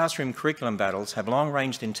and classroom curriculum battles have long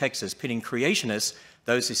ranged in Texas, pitting creationists,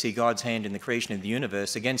 those who see God's hand in the creation of the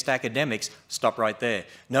universe, against academics. Stop right there.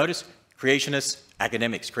 Notice, creationists,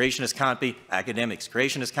 academics. Creationists can't be academics.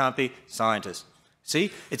 Creationists can't be scientists.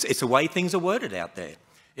 See, it's the way things are worded out there.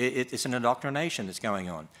 It's an indoctrination that's going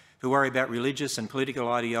on, who worry about religious and political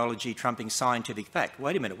ideology trumping scientific fact.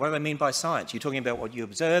 Wait a minute, what do they mean by science? You're talking about what you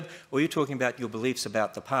observe, or you're talking about your beliefs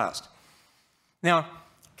about the past? Now,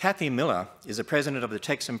 Kathy Miller is the president of the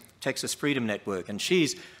Texas Freedom Network, and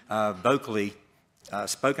she's vocally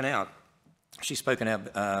spoken out. She's spoken out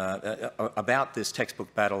about this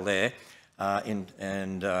textbook battle there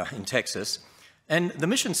in Texas. And the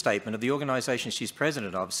mission statement of the organisation she's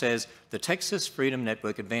president of says, the Texas Freedom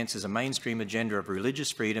Network advances a mainstream agenda of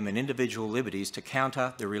religious freedom and individual liberties to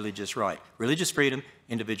counter the religious right. Religious freedom,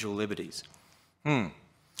 individual liberties. And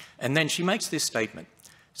then she makes this statement: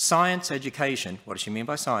 science education, what does she mean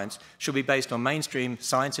by science, should be based on mainstream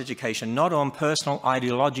science education, not on personal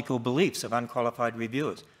ideological beliefs of unqualified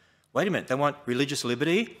reviewers. Wait a minute, they want religious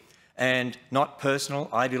liberty and not personal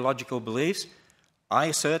ideological beliefs? I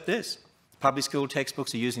assert this. Public school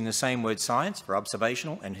textbooks are using the same word science for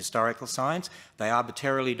observational and historical science. They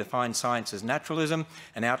arbitrarily define science as naturalism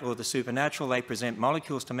and outlaw the supernatural. They present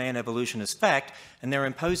molecules to man evolution as fact, and they're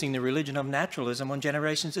imposing the religion of naturalism on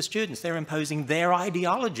generations of students. They're imposing their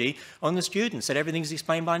ideology on the students, that everything's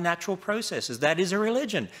explained by natural processes. That is a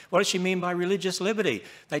religion. What does she mean by religious liberty?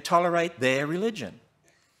 They tolerate their religion.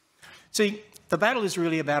 See, the battle is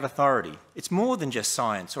really about authority. It's more than just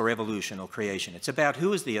science or evolution or creation. It's about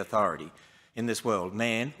who is the authority in this world,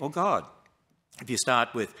 man or God. If you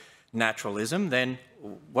start with naturalism, then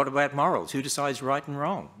what about morals? Who decides right and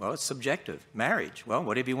wrong? Well, it's subjective. Marriage, well,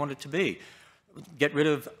 whatever you want it to be. Get rid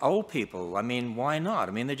of old people. I mean, why not?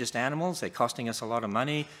 I mean, they're just animals. They're costing us a lot of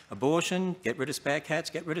money. Abortion, get rid of spare cats,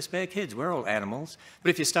 get rid of spare kids. We're all animals. But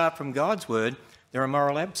if you start from God's word, there are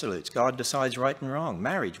moral absolutes. God decides right and wrong.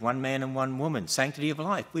 Marriage, one man and one woman. Sanctity of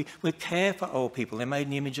life. We care for old people. They're made in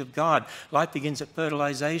the image of God. Life begins at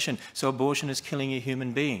fertilization, so abortion is killing a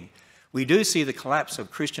human being. We do see the collapse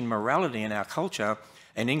of Christian morality in our culture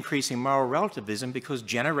and increasing moral relativism because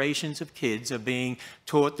generations of kids are being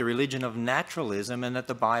taught the religion of naturalism and that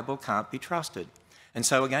the Bible can't be trusted. And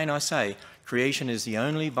so again I say, creation is the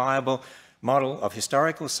only viable model of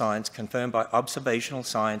historical science confirmed by observational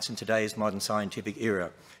science in today's modern scientific era.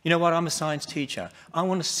 You know what? I'm a science teacher. I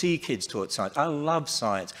want to see kids taught science. I love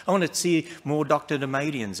science. I want to see more Dr.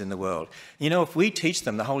 Demadians in the world. You know, if we teach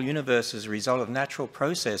them the whole universe is a result of natural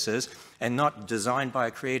processes and not designed by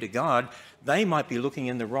a creator God, they might be looking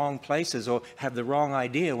in the wrong places or have the wrong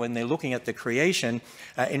idea when they're looking at the creation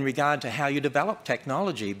in regard to how you develop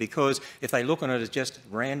technology, because if they look on it as just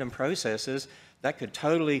random processes, that could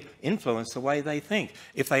totally influence the way they think.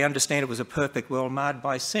 If they understand it was a perfect world marred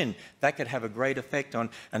by sin, that could have a great effect on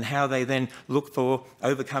how they then look for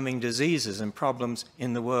overcoming diseases and problems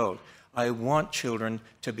in the world. I want children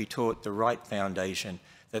to be taught the right foundation,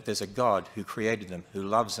 that there's a God who created them, who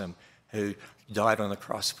loves them, who died on the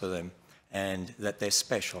cross for them, and that they're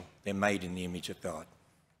special. They're made in the image of God.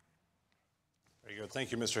 Very good.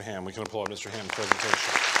 Thank you, Mr. Ham. We can applaud Mr. Ham's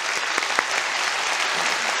presentation.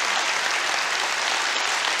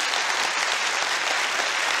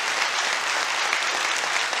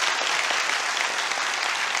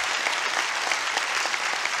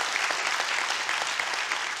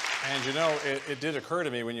 And you know, it did occur to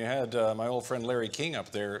me when you had my old friend Larry King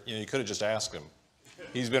up there, you could have just asked him.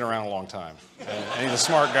 He's been around a long time, and he's a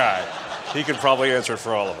smart guy. He could probably answer it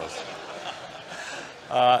for all of us.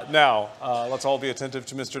 Now, let's all be attentive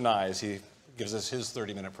to Mr. Nye as he gives us his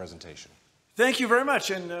 30-minute presentation. Thank you very much.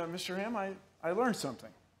 And Mr. Ham, I learned something.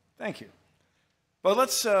 Thank you. But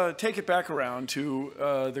let's take it back around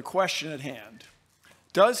to the question at hand.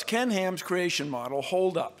 Does Ken Ham's creation model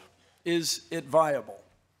hold up? Is it viable?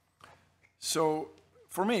 So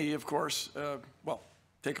for me, of course, well,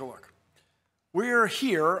 take a look. We're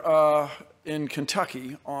here in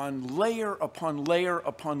Kentucky on layer upon layer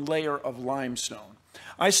upon layer of limestone.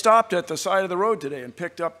 I stopped at the side of the road today and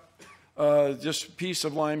picked up this piece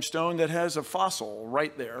of limestone that has a fossil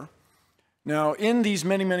right there. Now, in these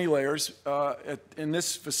many, many layers, in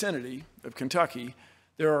this vicinity of Kentucky,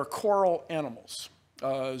 there are coral animals,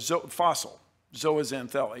 fossil,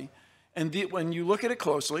 zooxanthellae. And when you look at it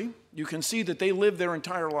closely, you can see that they live their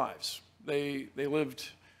entire lives. They lived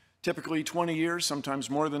typically 20 years, sometimes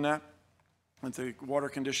more than that, if the water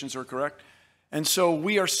conditions are correct. And so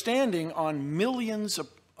we are standing on millions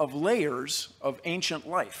of layers of ancient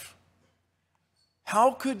life.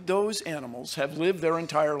 How could those animals have lived their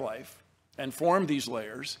entire life and formed these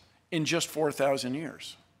layers in just 4,000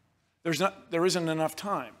 years? There isn't enough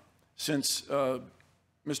time since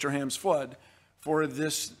Mr. Ham's flood for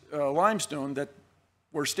this limestone that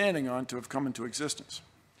we're standing on to have come into existence.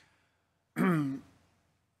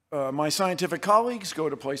 My scientific colleagues go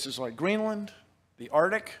to places like Greenland, the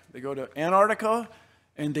Arctic, they go to Antarctica,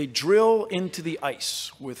 and they drill into the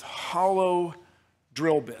ice with hollow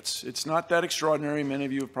drill bits. It's not that extraordinary. Many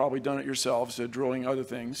of you have probably done it yourselves, drilling other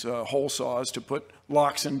things, hole saws to put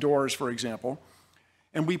locks in doors, for example.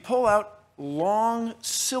 And we pull out long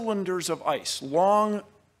cylinders of ice, long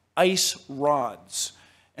ice rods.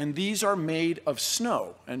 And these are made of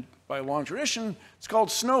snow. And by long tradition, it's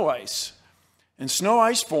called snow ice. And snow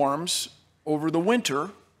ice forms over the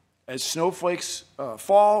winter as snowflakes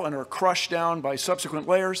fall and are crushed down by subsequent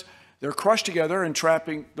layers. They're crushed together and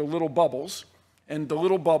trapping the little bubbles. And the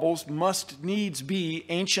little bubbles must needs be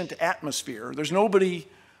ancient atmosphere. There's nobody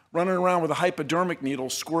running around with a hypodermic needle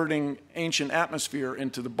squirting ancient atmosphere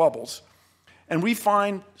into the bubbles. And we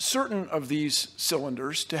find certain of these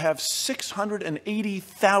cylinders to have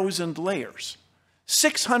 680,000 layers.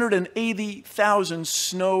 680,000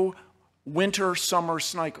 snow, winter, summer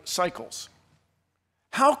cycles.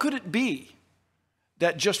 How could it be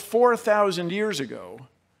that just 4,000 years ago,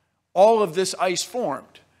 all of this ice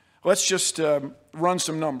formed? Let's just run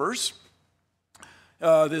some numbers.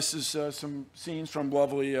 This is some scenes from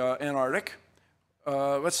lovely Antarctic.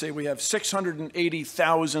 Let's say we have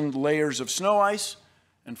 680,000 layers of snow ice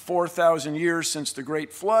and 4,000 years since the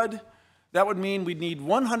Great Flood. That would mean we'd need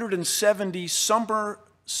 170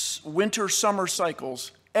 winter, summer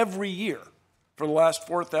cycles every year for the last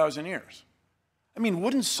 4,000 years. I mean,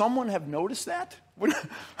 wouldn't someone have noticed that?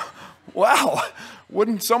 Wow,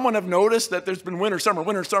 wouldn't someone have noticed that there's been winter, summer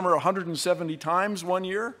 170 times one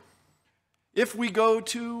year? If we go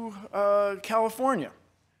to California,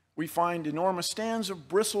 we find enormous stands of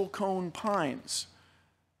bristlecone pines.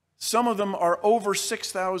 Some of them are over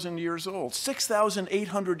 6,000 years old,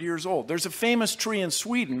 6,800 years old. There's a famous tree in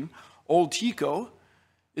Sweden, Old Tycho,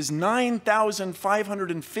 is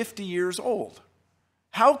 9,550 years old.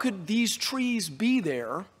 How could these trees be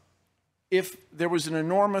there if there was an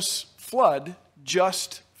enormous flood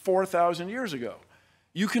just 4,000 years ago?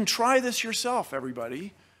 You can try this yourself,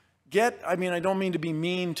 everybody. I mean, I don't mean to be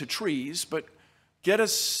mean to trees, but get a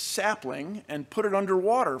sapling and put it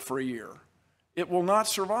underwater for a year. It will not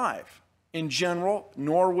survive in general,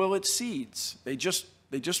 nor will its seeds. They just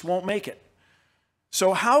won't make it.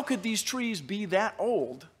 So how could these trees be that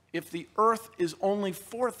old if the earth is only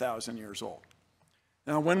 4,000 years old?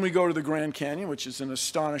 Now, when we go to the Grand Canyon, which is an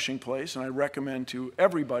astonishing place, and I recommend to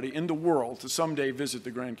everybody in the world to someday visit the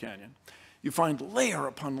Grand Canyon, you find layer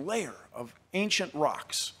upon layer of ancient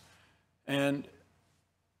rocks. And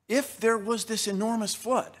if there was this enormous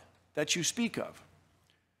flood that you speak of,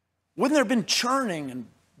 wouldn't there have been churning and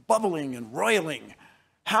bubbling and roiling?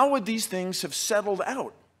 How would these things have settled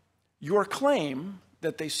out? Your claim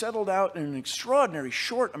that they settled out in an extraordinary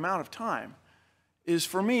short amount of time is,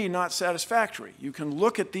 for me, not satisfactory. You can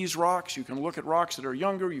look at these rocks, you can look at rocks that are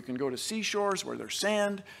younger, you can go to seashores where there's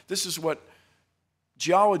sand. This is what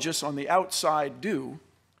geologists on the outside do,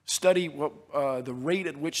 study the rate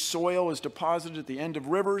at which soil is deposited at the end of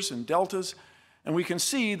rivers and deltas, and we can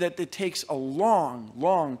see that it takes a long,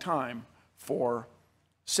 long time for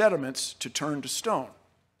sediments to turn to stone.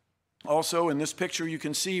 Also, in this picture, you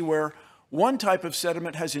can see where one type of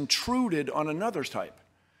sediment has intruded on another type.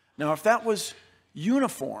 Now, if that was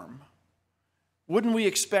uniform, wouldn't we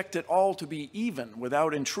expect it all to be even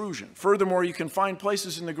without intrusion? Furthermore, you can find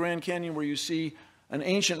places in the Grand Canyon where you see an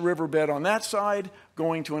ancient riverbed on that side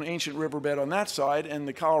going to an ancient riverbed on that side, and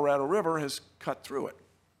the Colorado River has cut through it.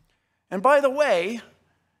 And by the way,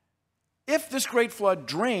 if this great flood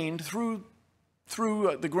drained through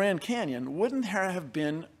the Grand Canyon, wouldn't there have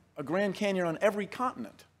been a Grand Canyon on every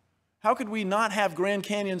continent? How could we not have Grand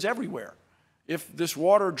Canyons everywhere if this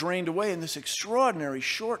water drained away in this extraordinary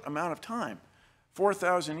short amount of time,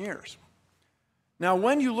 4,000 years? Now,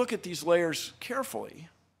 when you look at these layers carefully,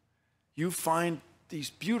 you find these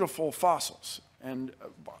beautiful fossils. And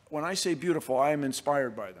when I say beautiful, I am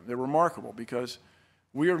inspired by them. They're remarkable because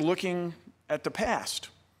we are looking at the past.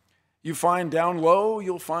 You find down low,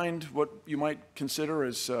 you'll find what you might consider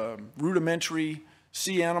as rudimentary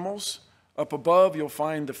sea animals. Up above, you'll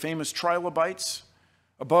find the famous trilobites.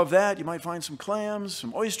 Above that, you might find some clams,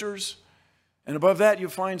 some oysters. And above that, you'll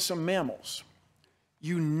find some mammals.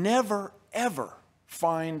 You never, ever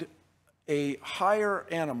find a higher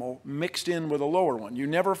animal mixed in with a lower one. You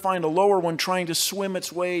never find a lower one trying to swim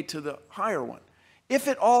its way to the higher one. If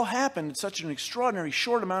it all happened in such an extraordinary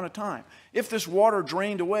short amount of time, if this water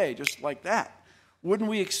drained away just like that, wouldn't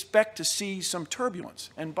we expect to see some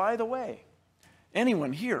turbulence? And by the way,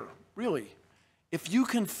 anyone here, really, if you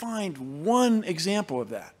can find one example of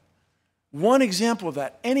that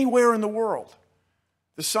anywhere in the world,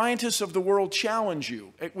 the scientists of the world challenge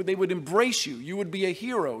you. They would embrace you. You would be a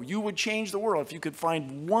hero. You would change the world if you could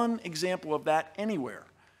find one example of that anywhere.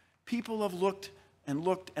 People have looked and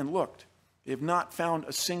looked and looked. They have not found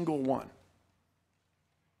a single one.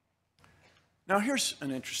 Now, here's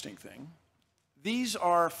an interesting thing. These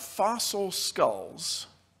are fossil skulls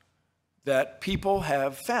that people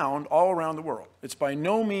have found all around the world. It's by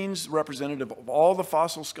no means representative of all the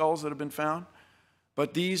fossil skulls that have been found,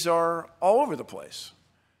 but these are all over the place.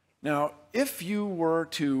 Now, if you were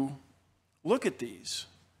to look at these,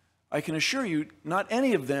 I can assure you not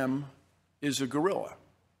any of them is a gorilla,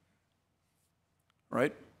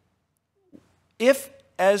 right? If,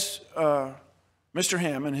 as Mr.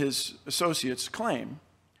 Ham and his associates claim,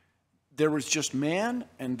 there was just man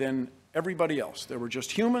and then everybody else, there were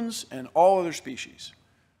just humans and all other species,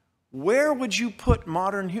 where would you put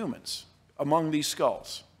modern humans among these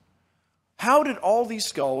skulls? How did all these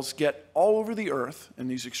skulls get all over the earth in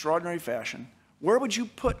these extraordinary fashion? Where would you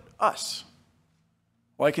put us?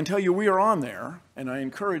 Well, I can tell you we are on there, and I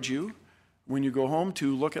encourage you, when you go home,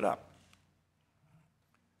 to look it up.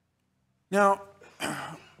 Now,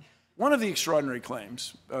 one of the extraordinary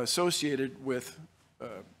claims associated with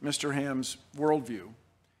Mr. Ham's worldview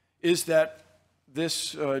is that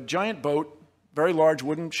this giant boat, very large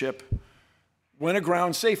wooden ship, went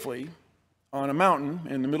aground safely on a mountain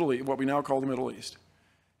in the Middle East, what we now call the Middle East.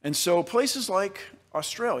 And so places like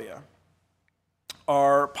Australia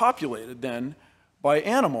are populated then by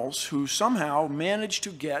animals who somehow managed to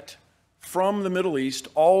get from the Middle East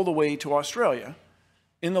all the way to Australia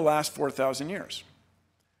in the last 4,000 years.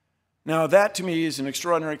 Now, that to me is an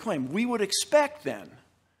extraordinary claim. We would expect then,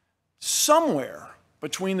 somewhere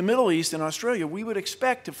between the Middle East and Australia, we would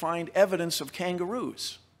expect to find evidence of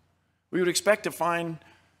kangaroos. We would expect to find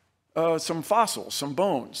some fossils, some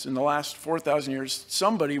bones. In the last 4,000 years,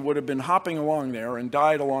 somebody would have been hopping along there and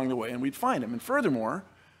died along the way, and we'd find them. And furthermore,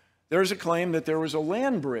 there's a claim that there was a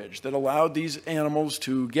land bridge that allowed these animals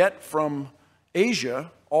to get from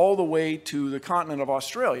Asia all the way to the continent of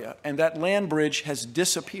Australia, and that land bridge has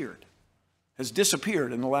disappeared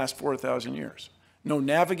in the last 4,000 years. No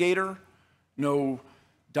navigator, no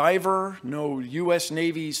diver, no U.S.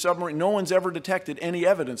 Navy submarine, no one's ever detected any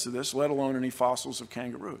evidence of this, let alone any fossils of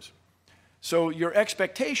kangaroos. So your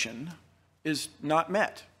expectation is not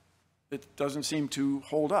met. It doesn't seem to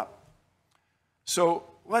hold up. So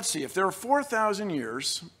let's see, if there are 4,000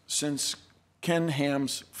 years since Ken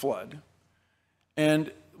Ham's flood,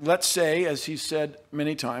 and let's say, as he said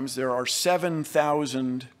many times, there are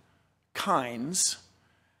 7,000 kinds.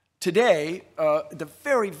 Today, the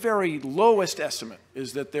very, very lowest estimate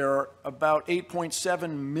is that there are about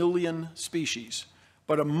 8.7 million species.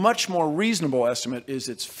 But a much more reasonable estimate is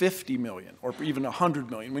it's 50 million or even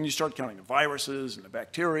 100 million when you start counting the viruses and the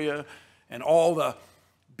bacteria and all the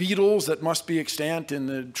beetles that must be extant in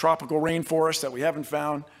the tropical rainforest that we haven't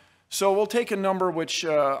found. So we'll take a number which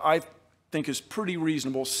I think is pretty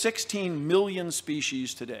reasonable, 16 million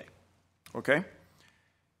species today, okay?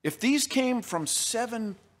 If these came from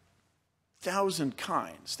 7,000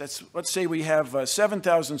 kinds, that's, let's say we have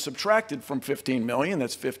 7,000 subtracted from 15 million,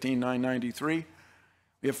 that's 15,993.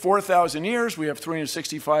 We have 4,000 years, we have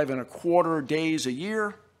 365.25 days a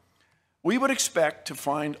year. We would expect to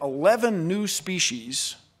find 11 new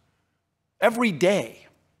species every day.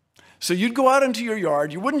 So you'd go out into your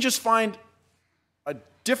yard, you wouldn't just find a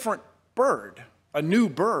different bird, a new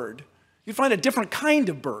bird, you'd find a different kind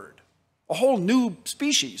of bird, a whole new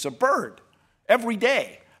species of bird every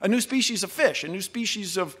day, a new species of fish, a new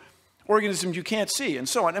species of organisms you can't see, and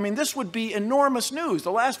so on. I mean, this would be enormous news.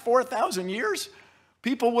 The last 4,000 years,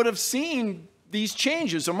 people would have seen these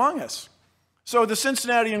changes among us. So the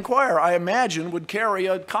Cincinnati Enquirer, I imagine, would carry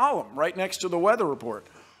a column right next to the weather report.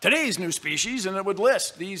 Today's new species, and it would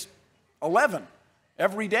list these 11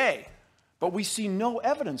 every day. But we see no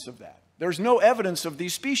evidence of that. There's no evidence of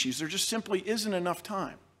these species. There just simply isn't enough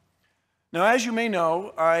time. Now, as you may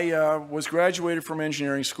know, I was graduated from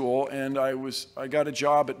engineering school, and I got a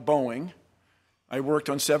job at Boeing. I worked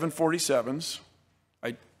on 747s.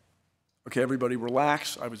 Okay, everybody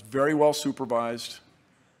relax. I was very well supervised.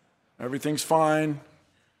 Everything's fine.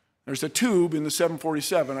 There's a tube in the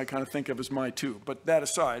 747 I kind of think of as my tube. But that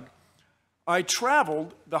aside, I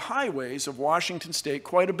traveled the highways of Washington State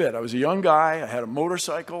quite a bit. I was a young guy. I had a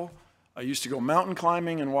motorcycle. I used to go mountain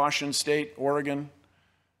climbing in Washington State, Oregon.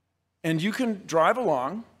 And you can drive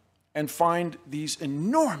along and find these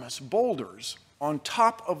enormous boulders on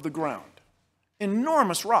top of the ground.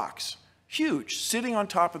 Enormous rocks, huge, sitting on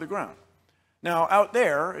top of the ground. Now, out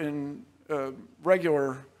there in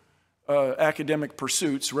regular academic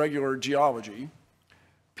pursuits, regular geology,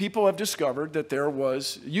 people have discovered that there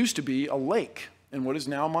used to be a lake in what is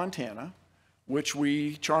now Montana, which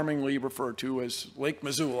we charmingly refer to as Lake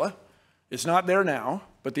Missoula. It's not there now,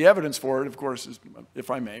 but the evidence for it, of course, is,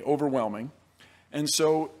 if I may, overwhelming. And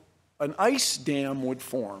so an ice dam would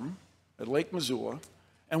form at Lake Missoula,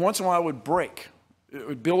 and once in a while it would break. It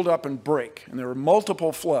would build up and break, and there were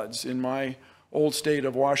multiple floods in my old state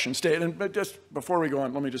of Washington State. And just before we go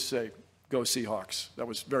on, let me just say, go Seahawks. That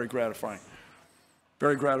was very gratifying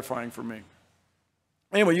for me.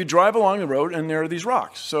 Anyway, you drive along the road, and there are these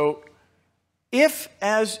rocks. So if,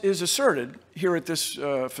 as is asserted here at this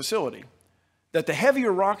facility, that the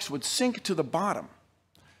heavier rocks would sink to the bottom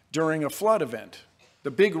during a flood event,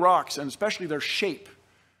 the big rocks, and especially their shape,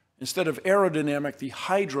 instead of aerodynamic, the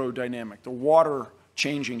hydrodynamic, the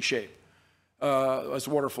water-changing shape, as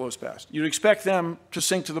water flows past. You'd expect them to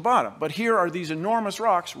sink to the bottom. But here are these enormous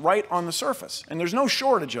rocks right on the surface, and there's no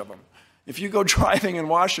shortage of them. If you go driving in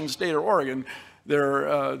Washington State or Oregon,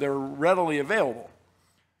 they're readily available.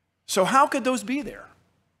 So how could those be there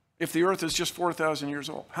if the Earth is just 4,000 years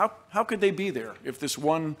old? How could they be there if this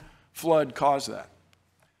one flood caused that?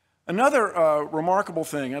 Another remarkable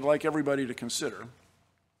thing I'd like everybody to consider,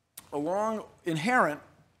 inherent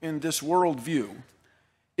in this worldview,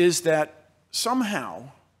 is that somehow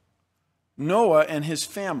Noah and his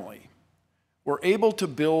family were able to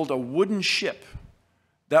build a wooden ship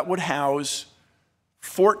that would house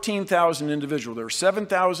 14,000 individuals. There were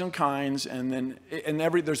 7,000 kinds, and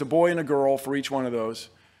there's a boy and a girl for each one of those.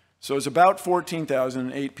 So it's about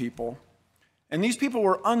 14,008 people. And these people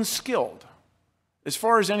were unskilled. As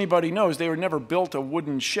far as anybody knows, they had never built a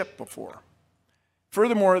wooden ship before.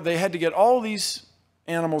 Furthermore, they had to get all these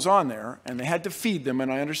animals on there, and they had to feed them,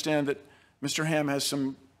 and I understand that Mr. Ham has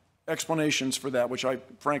some explanations for that, which I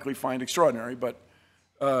frankly find extraordinary, but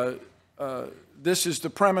this is the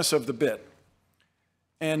premise of the bit.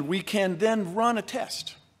 And we can then run a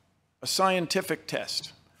test, a scientific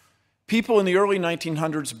test. People in the early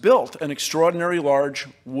 1900s built an extraordinarily large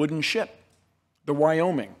wooden ship, the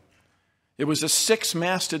Wyoming. It was a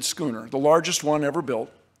 6-masted schooner, the largest one ever built.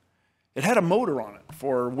 It had a motor on it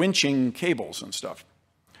for winching cables and stuff.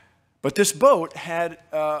 But this boat had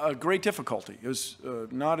a great difficulty. It was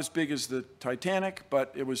not as big as the Titanic,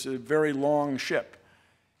 but it was a very long ship.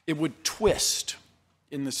 It would twist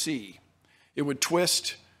in the sea. It would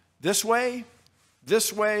twist this way,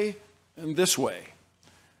 and this way.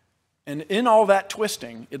 And in all that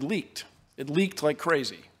twisting, it leaked. It leaked like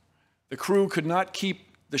crazy. The crew could not keep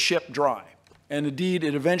the ship dry. And indeed,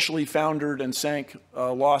 it eventually foundered and sank,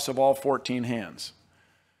 loss of all 14 hands.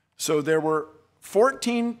 So there were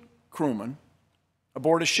 14 crewmen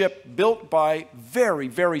aboard a ship built by very,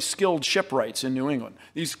 very skilled shipwrights in New England.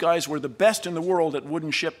 These guys were the best in the world at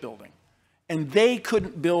wooden shipbuilding. And they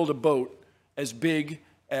couldn't build a boat as big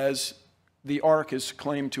as the Ark is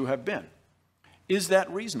claimed to have been. Is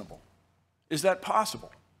that reasonable? Is that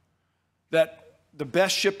possible? That the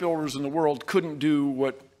best shipbuilders in the world couldn't do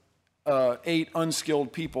what 8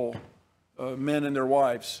 unskilled people, men and their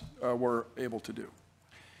wives, were able to do.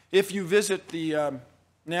 If you visit the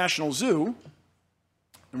National Zoo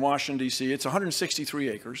in Washington, D.C., it's 163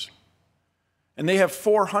 acres, and they have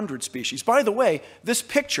 400 species. By the way, this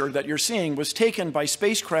picture that you're seeing was taken by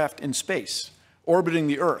spacecraft in space, orbiting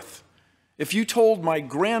the Earth. If you told my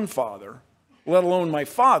grandfather, let alone my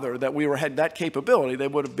father, that we had that capability, they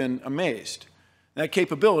would have been amazed. That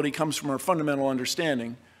capability comes from our fundamental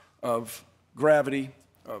understanding of gravity,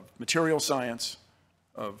 of material science,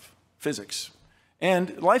 of physics,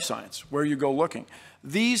 and life science, where you go looking.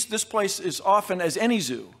 This place is often, as any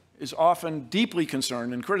zoo, is often deeply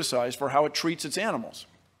concerned and criticized for how it treats its animals.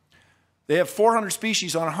 They have 400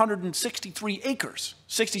 species on 163 acres,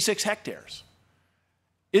 66 hectares.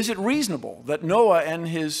 Is it reasonable that Noah and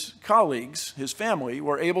his colleagues, his family,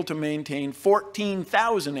 were able to maintain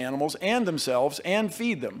 14,000 animals and themselves and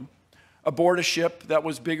feed them aboard a ship that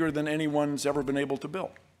was bigger than anyone's ever been able to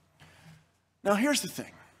build? Now, here's the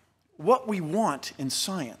thing. What we want in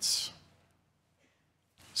science,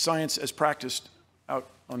 science as practiced out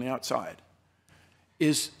on the outside,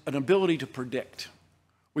 is an ability to predict.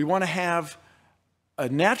 We want to have a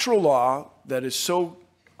natural law that is so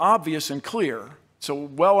obvious and clear, so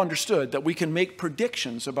well understood, that we can make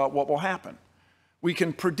predictions about what will happen. We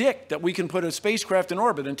can predict that we can put a spacecraft in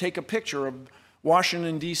orbit and take a picture of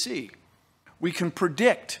Washington, D.C. We can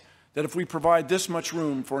predict that if we provide this much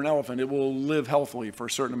room for an elephant, it will live healthily for a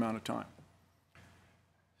certain amount of time.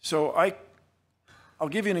 So I'll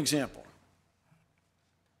give you an example.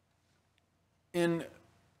 In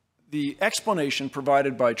the explanation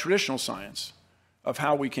provided by traditional science of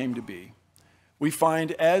how we came to be, we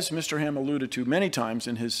find, as Mr. Ham alluded to many times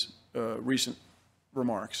in his recent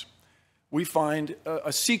remarks, we find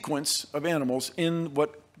a sequence of animals in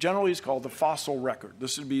what generally is called the fossil record.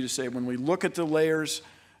 This would be to say, when we look at the layers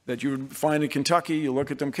that you would find in Kentucky, you look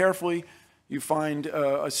at them carefully, you find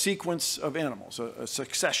a sequence of animals, a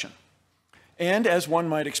succession. And as one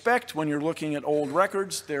might expect, when you're looking at old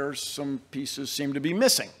records, there's some pieces seem to be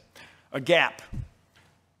missing, a gap.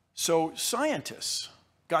 So scientists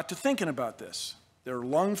got to thinking about this. There are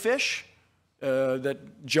lungfish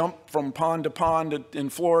that jump from pond to pond in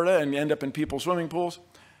Florida and end up in people's swimming pools.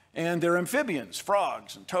 And there are amphibians,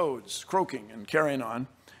 frogs and toads, croaking and carrying on.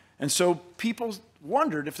 And so people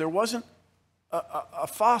wondered if there wasn't a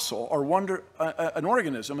fossil or an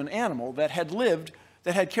organism, an animal that had lived,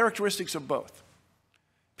 that had characteristics of both.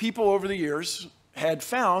 People over the years had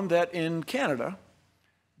found that in Canada,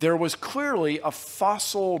 there was clearly a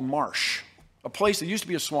fossil marsh, a place that used to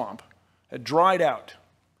be a swamp, had dried out.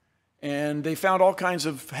 And they found all kinds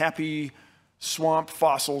of happy swamp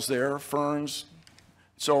fossils there, ferns,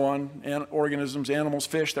 so on, and organisms, animals,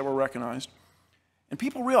 fish that were recognized. And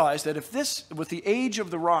people realized that if this, with the age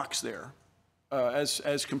of the rocks there,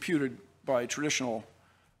 as computed by traditional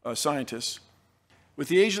scientists, with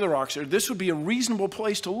the age of the rocks there, this would be a reasonable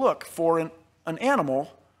place to look for an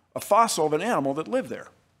animal, a fossil of an animal that lived there.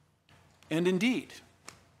 And indeed,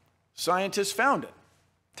 scientists found it,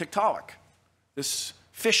 Tiktaalik, this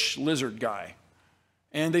fish lizard guy.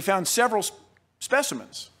 And they found several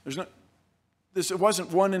specimens. It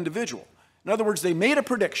wasn't one individual. In other words, they made a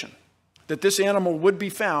prediction that this animal would be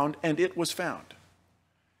found, and it was found.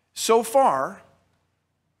 So far,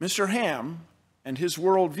 Mr. Ham and his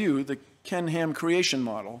worldview, the Ken Ham creation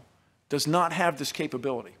model, does not have this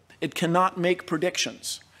capability. It cannot make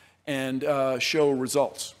predictions and show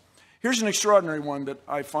results. Here's an extraordinary one that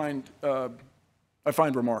I find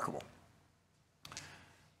remarkable.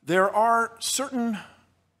 There are certain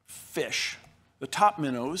fish, the top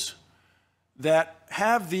minnows, that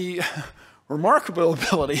have the remarkable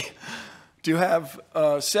ability to have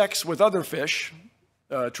sex with other fish,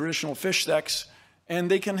 traditional fish sex, and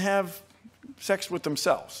they can have sex with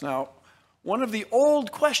themselves. Now, one of the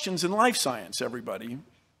old questions in life science, everybody,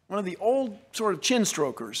 one of the old sort of chin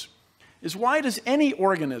strokers, is why does any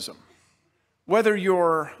organism, whether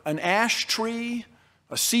you're an ash tree,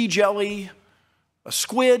 a sea jelly, a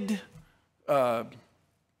squid, a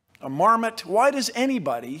marmot, why does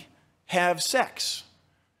anybody have sex?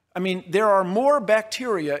 I mean, there are more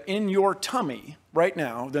bacteria in your tummy right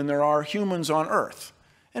now than there are humans on Earth.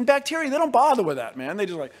 And bacteria, they don't bother with that, man. They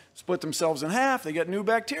just like split themselves in half. They get new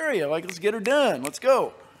bacteria. Like, let's get her done. Let's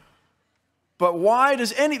go. But why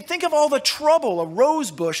does think of all the trouble a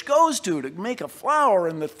rose bush goes to make a flower,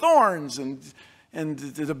 and the thorns and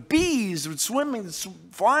the bees swimming,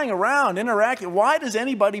 flying around, interacting. Why does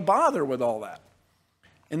anybody bother with all that?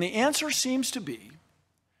 And the answer seems to be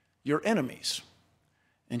your enemies.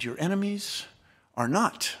 And your enemies are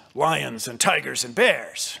not lions and tigers and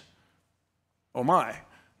bears. Oh my,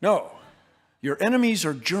 no. Your enemies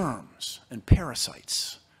are germs and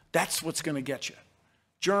parasites. That's what's going to get you.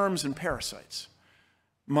 Germs and parasites.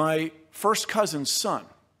 My first cousin's son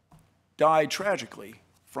died tragically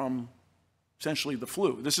from essentially the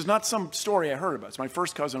flu. This is not some story I heard about. It's my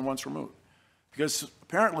first cousin once removed. Because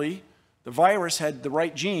apparently the virus had the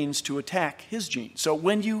right genes to attack his genes. So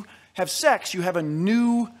when you have sex, you have a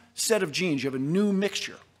new set of genes. You have a new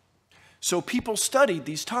mixture. So people studied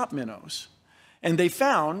these top minnows, and they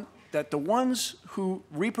found that the ones who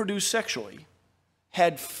reproduced sexually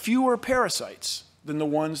had fewer parasites than the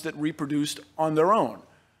ones that reproduced on their own.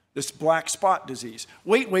 This black spot disease.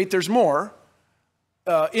 Wait, there's more.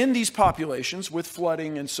 In these populations, with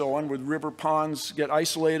flooding and so on, with river ponds get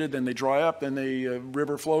isolated, then they dry up, then the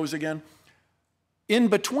river flows again. In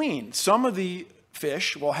between, some of the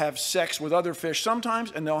fish will have sex with other fish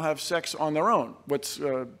sometimes, and they'll have sex on their own, what's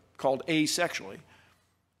called asexually.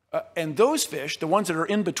 And those fish, the ones that are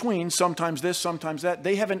in between, sometimes this, sometimes that,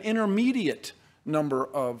 they have an intermediate number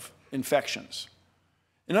of infections.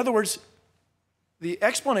 In other words, the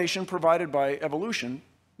explanation provided by evolution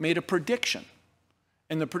made a prediction.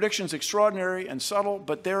 And the prediction's extraordinary and subtle,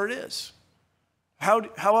 but there it is. How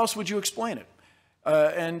else would you explain it?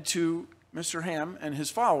 And to Mr. Ham and his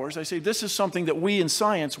followers, I say this is something that we in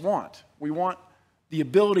science want. We want the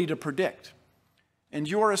ability to predict. And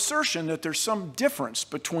your assertion that there's some difference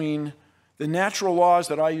between the natural laws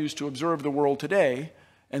that I use to observe the world today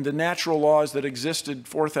and the natural laws that existed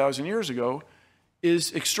 4,000 years ago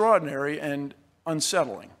is extraordinary and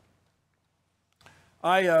unsettling.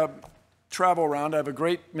 I travel around. I have a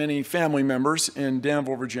great many family members in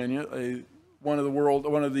Danville, Virginia, one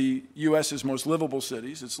of the U.S.'s most livable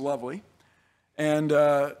cities. It's lovely. And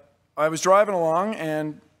I was driving along,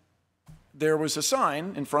 and there was a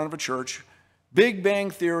sign in front of a church, Big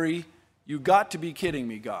Bang Theory, you got to be kidding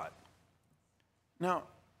me, God. Now,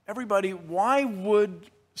 everybody, why would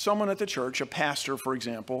someone at the church, a pastor, for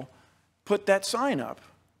example, put that sign up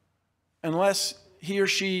unless he or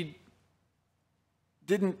she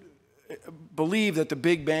didn't believe that the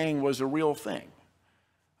Big Bang was a real thing?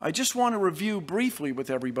 I just want to review briefly with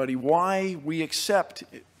everybody why we accept,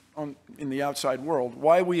 in the outside world,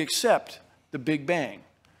 why we accept the Big Bang.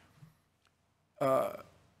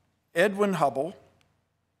 Edwin Hubble,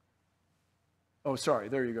 oh, sorry,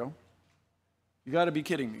 there you go. You got to be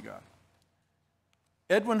kidding me, God.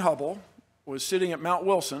 Edwin Hubble was sitting at Mount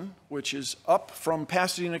Wilson, which is up from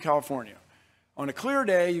Pasadena, California. On a clear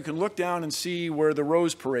day, you can look down and see where the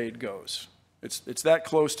Rose Parade goes. It's that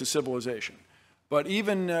close to civilization. But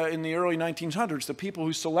even in the early 1900s, the people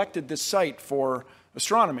who selected this site for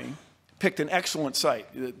astronomy picked an excellent site.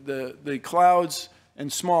 The clouds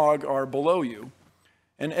and smog are below you.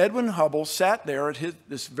 And Edwin Hubble sat there at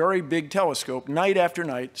this very big telescope night after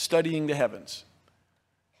night studying the heavens.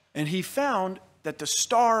 And he found that the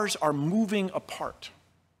stars are moving apart.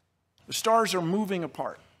 The stars are moving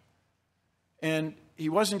apart. And he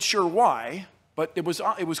wasn't sure why, but it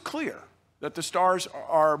was clear that the stars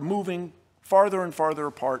are moving farther and farther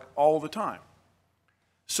apart all the time.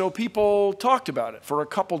 So people talked about it for a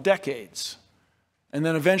couple decades. And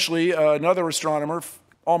then eventually another astronomer,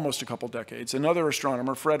 almost a couple decades, another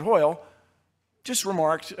astronomer, Fred Hoyle, just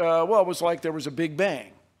remarked, well, it was like there was a Big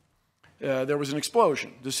Bang. There was an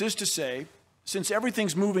explosion. This is to say, since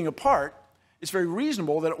everything's moving apart, it's very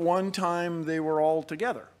reasonable that at one time they were all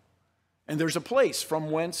together. And there's a place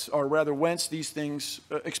from whence these things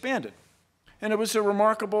expanded. And it was a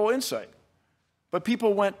remarkable insight. But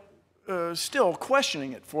people went still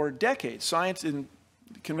questioning it for decades. Science and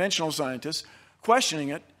conventional scientists questioning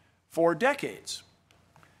it for decades.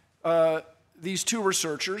 These two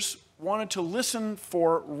researchers wanted to listen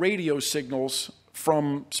for radio signals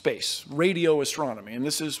from space, radio astronomy. And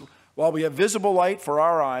this is, while we have visible light for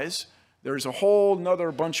our eyes, there's a whole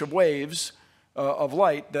nother bunch of waves of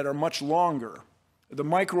light that are much longer. The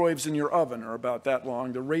microwaves in your oven are about that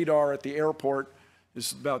long. The radar at the airport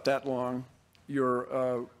is about that long.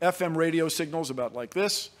 Your FM radio signals about like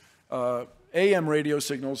this. AM radio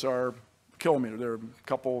signals are a kilometer. They're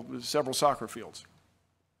several soccer fields.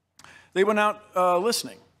 They went out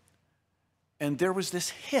listening, and there was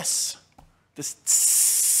this hiss, this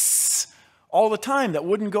tss, all the time that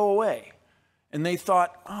wouldn't go away. And they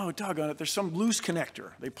thought, oh, doggone it, there's some loose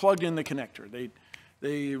connector. They plugged in the connector. They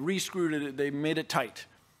They re-screwed it, they made it tight.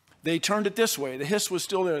 They turned it this way, the hiss was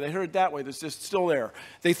still there. They heard it that way, it's just still there.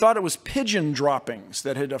 They thought it was pigeon droppings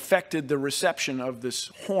that had affected the reception of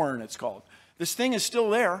this horn, it's called. This thing is still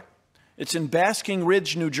there. It's in Basking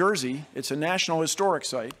Ridge, New Jersey. It's a National Historic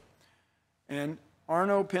Site. And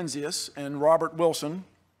Arno Penzias and Robert Wilson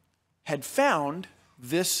had found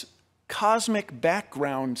this cosmic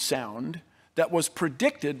background sound that was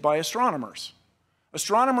predicted by astronomers.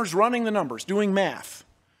 Astronomers running the numbers, doing math,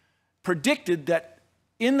 predicted that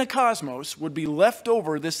in the cosmos would be left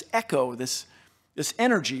over this echo, this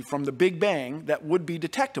energy from the Big Bang that would be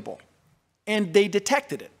detectable. And they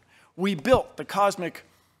detected it. We built the Cosmic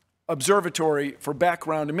Observatory for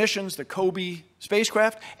Background Emissions, the COBE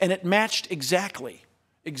spacecraft, and it matched exactly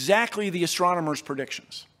the astronomers'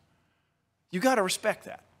 predictions. You got to respect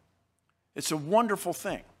that. It's a wonderful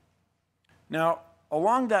thing. Now,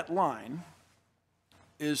 along that line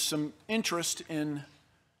is some interest in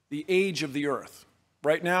the age of the Earth.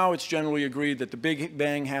 Right now, it's generally agreed that the Big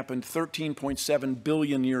Bang happened 13.7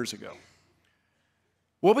 billion years ago.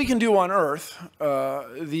 What we can do on Earth,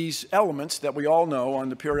 these elements that we all know on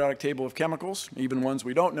the periodic table of chemicals, even ones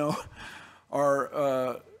we don't know,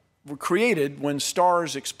 were created when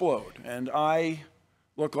stars explode. And I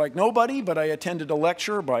look like nobody, but I attended a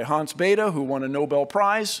lecture by Hans Bethe, who won a Nobel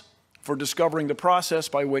Prize for discovering the process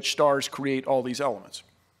by which stars create all these elements.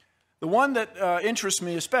 The one that interests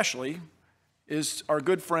me especially is our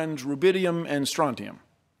good friends rubidium and strontium.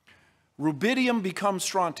 Rubidium becomes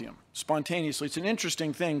strontium spontaneously. It's an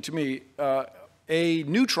interesting thing to me. A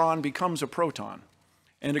neutron becomes a proton,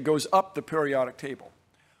 and it goes up the periodic table.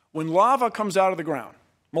 When lava comes out of the ground,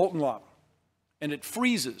 molten lava, and it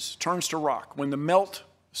freezes, turns to rock, when the melt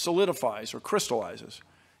solidifies or crystallizes,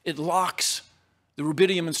 it locks the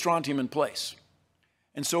rubidium and strontium in place.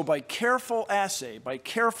 And so by careful assay, by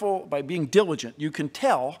being diligent, you can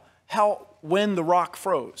tell when the rock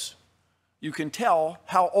froze. You can tell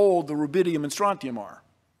how old the rubidium and strontium are,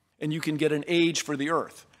 and you can get an age for the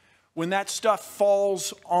Earth. When that stuff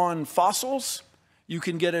falls on fossils, you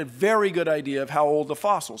can get a very good idea of how old the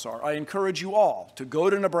fossils are. I encourage you all to go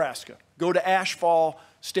to Nebraska, go to Ashfall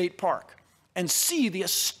State Park, and see the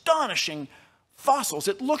astonishing fossils.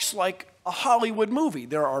 It looks like a Hollywood movie.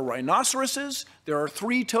 There are rhinoceroses, there are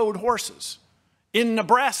three-toed horses in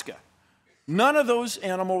Nebraska. None of those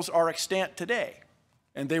animals are extant today,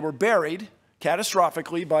 and they were buried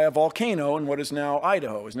catastrophically by a volcano in what is now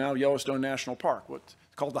Idaho, is now Yellowstone National Park. It's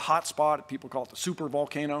called the hot spot. People call it the super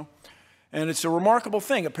volcano. And it's a remarkable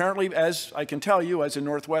thing. Apparently, as I can tell you, as a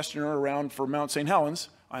Northwesterner around for Mount St. Helens,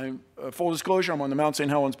 full disclosure, I'm on the Mount St.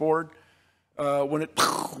 Helens board. When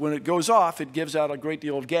it goes off, it gives out a great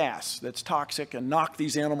deal of gas that's toxic and knocks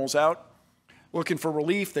these animals out. Looking for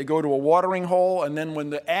relief, they go to a watering hole, and then when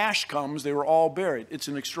the ash comes, they were all buried. It's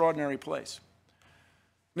an extraordinary place.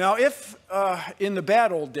 Now, if in the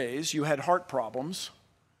bad old days you had heart problems,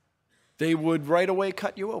 they would right away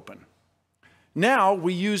cut you open. Now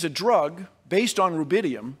we use a drug based on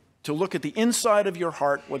rubidium to look at the inside of your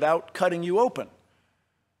heart without cutting you open.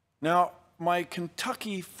 Now, my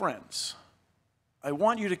Kentucky friends, I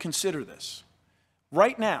want you to consider this.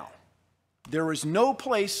 Right now, there is no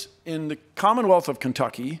place in the Commonwealth of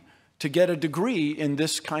Kentucky to get a degree in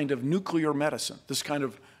this kind of nuclear medicine, this kind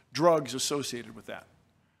of drugs associated with that.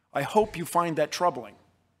 I hope you find that troubling.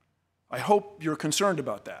 I hope you're concerned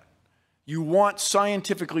about that. You want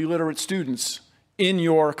scientifically literate students in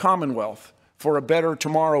your Commonwealth for a better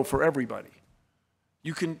tomorrow for everybody.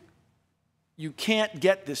 You can't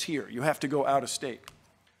get this here. You have to go out of state.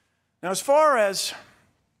 Now, as far as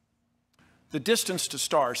the distance to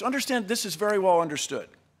stars, understand this is very well understood.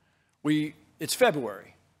 It's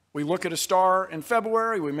February. We look at a star in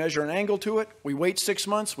February, we measure an angle to it, we wait 6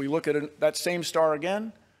 months, we look at that same star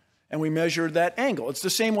again, and we measure that angle. It's the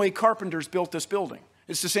same way carpenters built this building.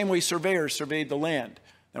 It's the same way surveyors surveyed the land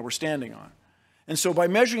that we're standing on. And so by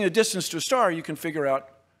measuring the distance to a star, you can figure out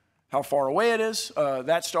how far away it is,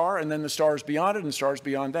 that star, and then the stars beyond it and the stars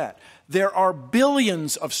beyond that. There are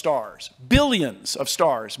billions of stars,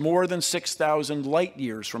 more than 6,000 light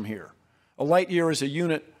years from here. A light year is a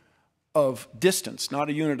unit of distance, not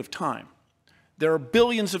a unit of time. There are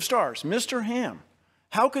billions of stars. Mr. Ham,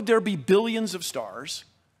 how could there be billions of stars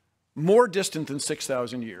more distant than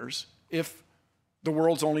 6,000 years if the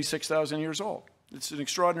world's only 6,000 years old? It's an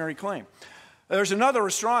extraordinary claim. There's another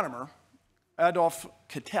astronomer, Adolf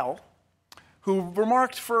Kittel, who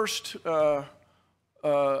remarked first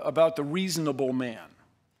about the reasonable man.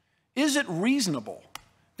 Is it reasonable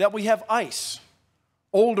that we have ice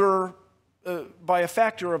older by a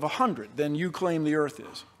factor of 100 than you claim the Earth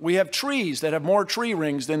is. We have trees that have more tree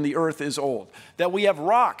rings than the Earth is old. That we have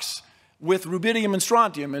rocks with rubidium and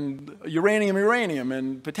strontium and uranium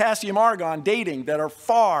and potassium argon dating that are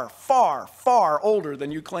far, far, far older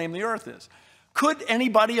than you claim the Earth is. Could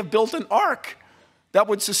anybody have built an ark that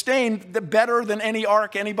would sustain better than any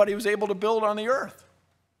ark anybody was able to build on the Earth?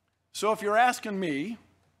 So if you're asking me,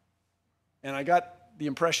 and I got the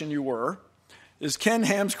impression you were, is Ken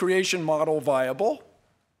Ham's creation model viable?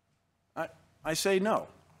 I say no,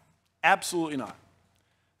 absolutely not.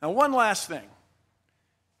 Now, one last thing.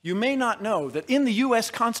 You may not know that in the US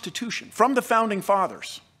Constitution, from the Founding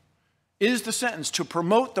Fathers, is the sentence to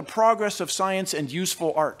promote the progress of science and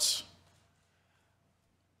useful arts.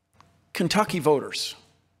 Kentucky voters,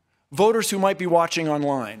 voters who might be watching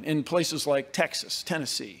online in places like Texas,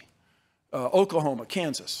 Tennessee, Oklahoma,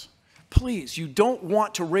 Kansas, please, you don't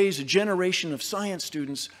want to raise a generation of science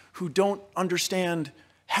students who don't understand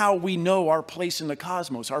how we know our place in the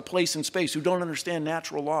cosmos, our place in space, who don't understand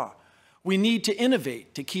natural law. We need to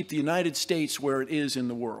innovate to keep the United States where it is in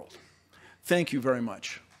the world. Thank you very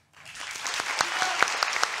much.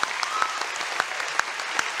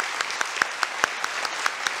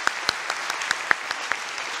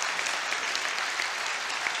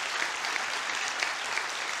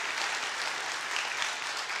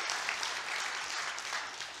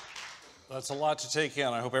 That's a lot to take in.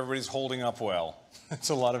 I hope everybody's holding up well. It's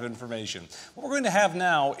a lot of information. What we're going to have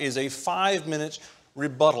now is a 5-minute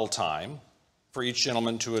rebuttal time for each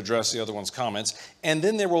gentleman to address the other one's comments, and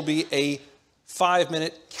then there will be a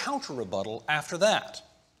 5-minute counter-rebuttal after that.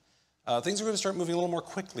 Things are going to start moving a little more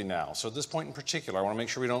quickly now, so at this point in particular, I want to make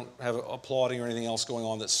sure we don't have applauding or anything else going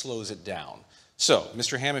on that slows it down. So,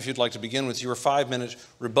 Mr. Ham, if you'd like to begin with your 5-minute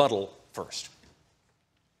rebuttal first.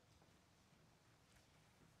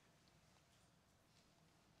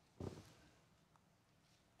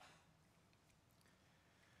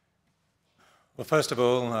 Well, first of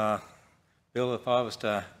all, Bill, if I was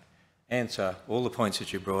to answer all the points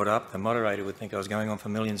that you brought up, the moderator would think I was going on for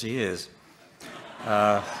millions of years.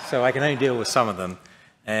 So I can only deal with some of them.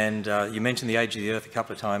 And you mentioned the age of the Earth a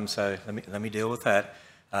couple of times, so let me deal with that.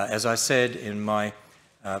 As I said in my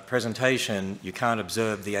presentation, you can't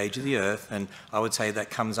observe the age of the Earth, and I would say that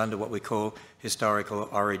comes under what we call historical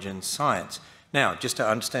origin science. Now, just to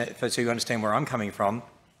understand, so you understand where I'm coming from,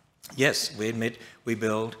 yes, we admit we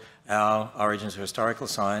build our origins of historical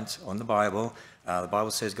science on the Bible. The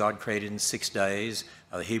Bible says God created in 6 days.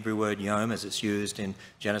 The Hebrew word yom, as it's used in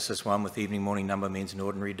Genesis 1 with the evening morning number, means an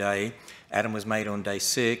ordinary day. Adam was made on day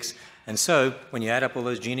 6. And so when you add up all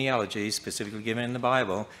those genealogies specifically given in the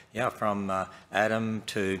Bible, yeah, from Adam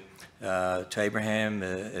to Abraham,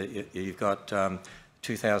 you've got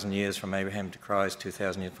 2,000 years from Abraham to Christ,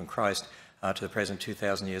 2,000 years from Christ to the present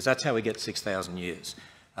 2,000 years. That's how we get 6,000 years.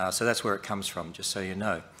 So that's where it comes from, just so you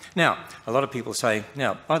know. Now, a lot of people say,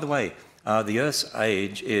 now, by the way, the Earth's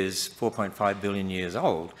age is 4.5 billion years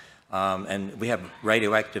old, and we have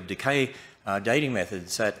radioactive decay dating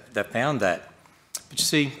methods that found that. But you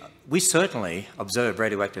see, we certainly observe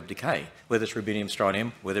radioactive decay, whether it's rubidium,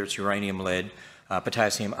 strontium, whether it's uranium, lead,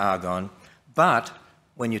 potassium, argon. But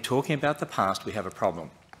when you're talking about the past, we have a problem.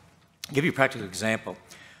 I'll give you a practical example.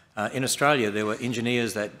 In Australia, there were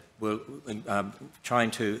engineers that were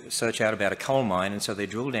trying to search out about a coal mine, and so they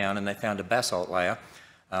drilled down and they found a basalt layer,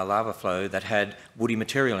 lava flow, that had woody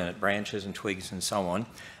material in it, branches and twigs and so on.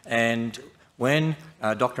 And when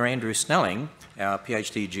Dr. Andrew Snelling, our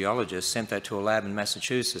PhD geologist, sent that to a lab in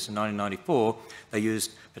Massachusetts in 1994, they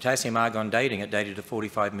used potassium argon dating. It dated to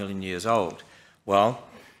 45 million years old. Well,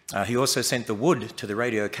 he also sent the wood to the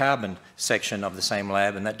radiocarbon section of the same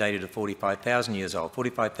lab, and that dated to 45,000 years old.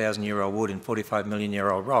 45,000-year-old wood and 45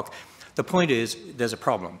 million-year-old rock. The point is, there's a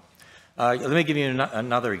problem. Let me give you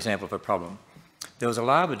another example of a problem. There was a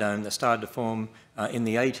lava dome that started to form in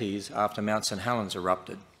the 80s after Mount St. Helens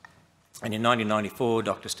erupted. And in 1994,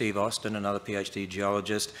 Dr. Steve Austin, another PhD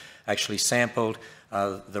geologist, actually sampled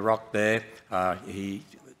the rock there. He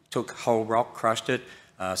took whole rock, crushed it,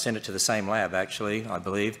 sent it to the same lab, actually, I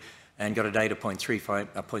believe, and got a date of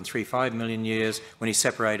 0.35 million years. When he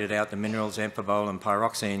separated out the minerals, amphibole and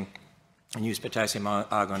pyroxene, and used potassium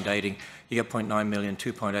argon dating, you get 0.9 million,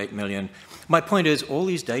 2.8 million. My point is, all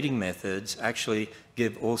these dating methods actually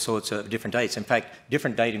give all sorts of different dates. In fact,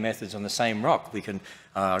 different dating methods on the same rock we can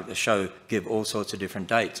give all sorts of different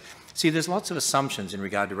dates. See, there's lots of assumptions in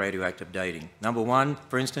regard to radioactive dating. Number one,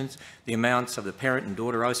 for instance, the amounts of the parent and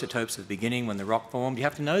daughter isotopes at the beginning when the rock formed. You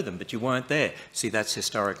have to know them, but you weren't there. See, that's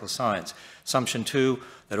historical science. Assumption two,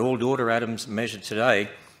 that all daughter atoms measured today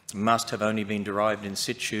must have only been derived in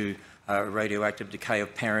situ radioactive decay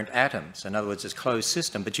of parent atoms. In other words, it's a closed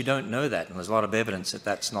system, but you don't know that, and there's a lot of evidence that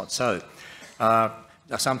that's not so.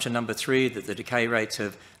 Assumption number 3, that the decay rates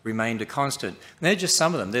have remained a constant. And they're just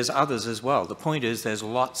some of them. There's others as well. The point is there's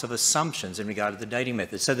lots of assumptions in regard to the dating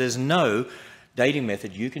method. So there's no dating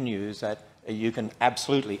method you can use that you can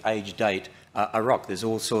absolutely age date a rock. There's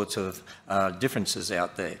all sorts of differences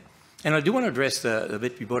out there. And I do want to address the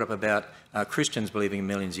bit you brought up about Christians believing in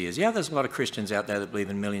millions of years. Yeah, there's a lot of Christians out there that believe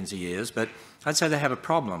in millions of years, but I'd say they have a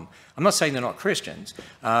problem. I'm not saying they're not Christians,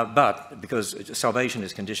 but because salvation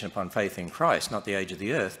is conditioned upon faith in Christ, not the age of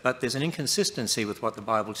the earth, but there's an inconsistency with what the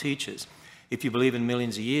Bible teaches. If you believe in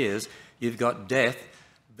millions of years, you've got death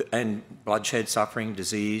and bloodshed, suffering,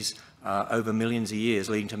 disease, over millions of years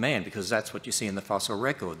leading to man, because that's what you see in the fossil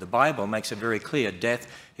record. The Bible makes it very clear death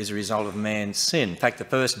is a result of man's sin. In fact, the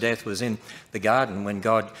first death was in the garden when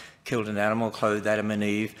God killed an animal, clothed Adam and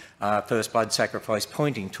Eve, first blood sacrifice,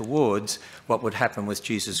 pointing towards what would happen with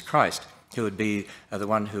Jesus Christ, who would be the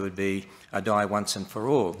one who would be die once and for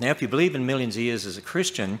all. Now, if you believe in millions of years as a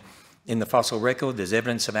Christian, in the fossil record, there's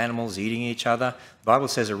evidence of animals eating each other. The Bible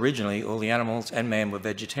says originally all the animals and man were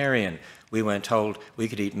vegetarian. We weren't told we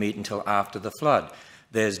could eat meat until after the flood.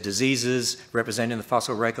 There's diseases represented in the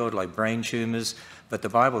fossil record, like brain tumours, but the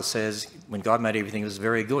Bible says when God made everything, it was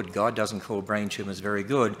very good. God doesn't call brain tumours very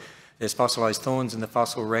good. There's fossilised thorns in the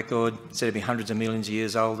fossil record. Said to be hundreds of millions of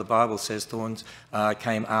years old. The Bible says thorns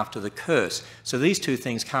came after the curse. So these two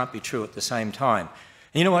things can't be true at the same time.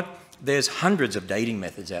 And you know what? There's hundreds of dating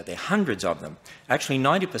methods out there, hundreds of them. Actually,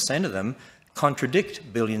 90% of them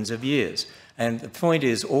contradict billions of years. And the point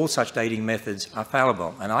is, all such dating methods are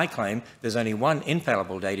fallible. And I claim there's only one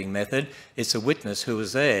infallible dating method. It's a witness who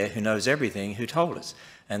was there, who knows everything, who told us.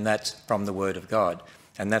 And that's from the Word of God.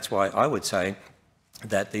 And that's why I would say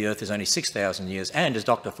that the Earth is only 6,000 years. And as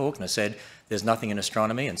Dr. Faulkner said, there's nothing in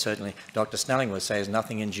astronomy, and certainly Dr. Snelling would say there's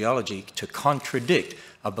nothing in geology to contradict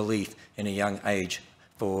a belief in a young age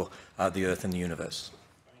for the Earth and the universe.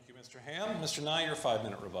 Thank you, Mr. Ham. Mr. Nye, your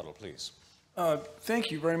 5-minute rebuttal, please.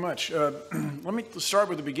 Thank you very much. Let me start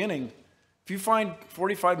with the beginning. If you find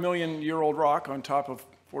 45 million year old rock on top of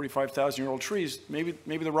 45,000 year old trees, maybe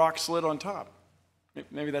the rock slid on top.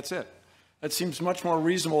 Maybe that's it. That seems much more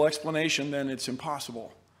reasonable explanation than it's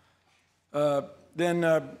impossible. As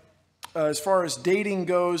far as dating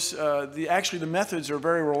goes, actually the methods are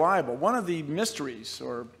very reliable. One of the mysteries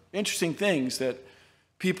or interesting things that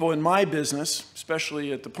people in my business,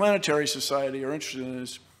 especially at the Planetary Society, are interested in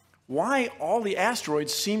is why all the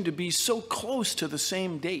asteroids seem to be so close to the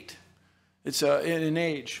same date. It's in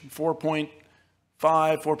age, 4.5,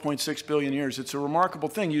 4.6 billion years. It's a remarkable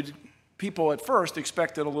thing. People at first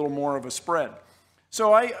expected a little more of a spread.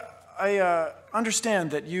 So I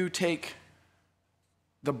understand that you take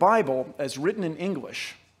the Bible as written in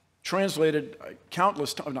English, translated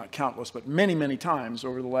not countless, but many, many times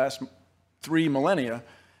over the last 3 millennia,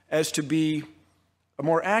 as to be a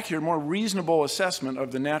more accurate, more reasonable assessment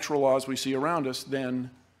of the natural laws we see around us than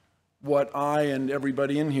what I and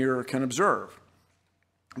everybody in here can observe.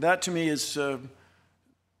 That to me is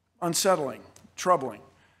unsettling, troubling.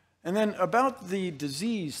 And then about the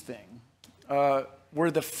disease thing, are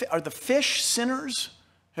the fish sinners?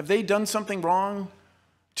 Have they done something wrong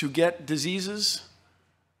to get diseases?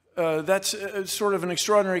 That's sort of an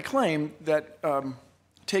extraordinary claim that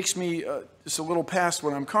takes me just a little past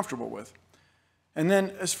what I'm comfortable with. And then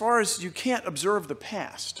as far as you can't observe the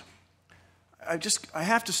past, I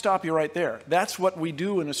have to stop you right there. That's what we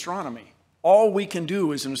do in astronomy. All we can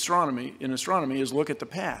do is in astronomy is look at the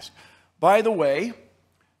past. By the way,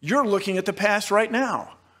 you're looking at the past right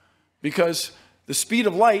now because the speed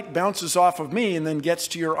of light bounces off of me and then gets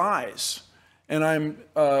to your eyes. And I'm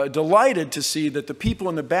delighted to see that the people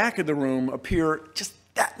in the back of the room appear just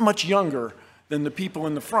that much younger than the people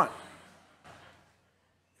in the front.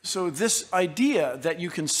 So this idea that you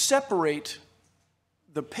can separate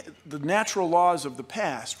the natural laws of the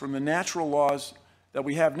past from the natural laws that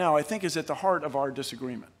we have now, I think is at the heart of our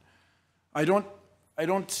disagreement. I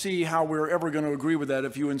don't see how we're ever going to agree with that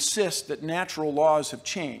if you insist that natural laws have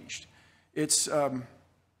changed. It's,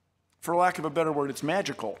 for lack of a better word, it's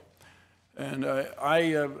magical. And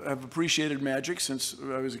I have appreciated magic since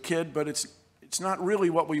I was a kid, but it's not really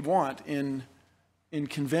what we want in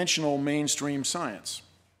conventional mainstream science.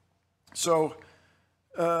 So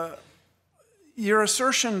your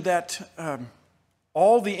assertion that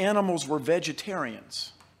all the animals were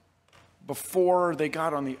vegetarians before they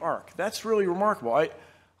got on the ark, that's really remarkable.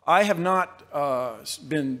 I have not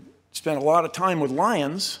spent a lot of time with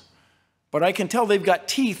lions, but I can tell they've got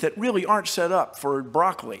teeth that really aren't set up for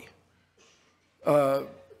broccoli.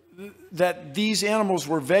 that these animals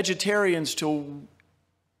were vegetarians till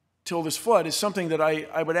this flood is something that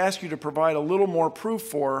I would ask you to provide a little more proof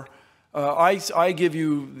for. I give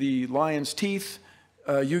you the lion's teeth.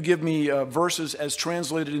 You give me verses as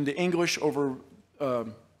translated into English over,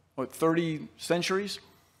 30 centuries?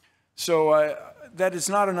 So that is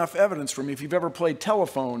not enough evidence for me. If you've ever played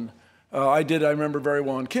telephone, I remember very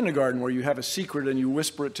well in kindergarten, where you have a secret and you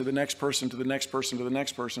whisper it to the next person, to the next person, to the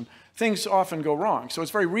next person. Things often go wrong. So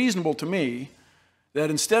it's very reasonable to me that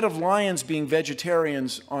instead of lions being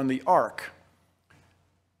vegetarians on the ark,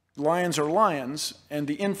 lions are lions, and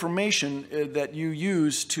the information that you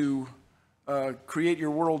use to create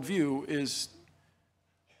your worldview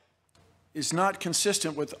is not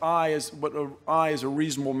consistent with what I as a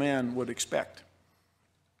reasonable man would expect.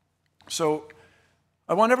 So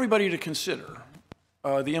I want everybody to consider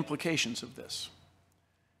the implications of this.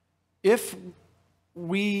 If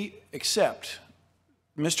we accept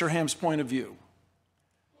Mr. Ham's point of view,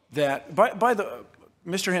 that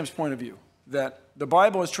Mr. Ham's point of view, that the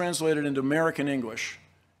Bible as translated into American English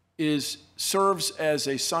serves as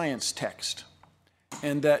a science text,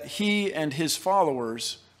 and that he and his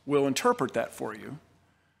followers will interpret that for you,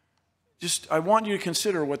 I want you to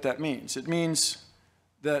consider what that means. It means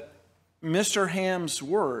that Mr. Ham's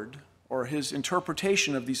word, or his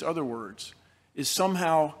interpretation of these other words, is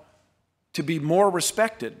somehow to be more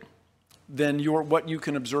respected than what you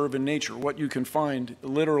can observe in nature, what you can find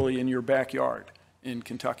literally in your backyard in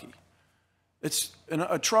Kentucky. It's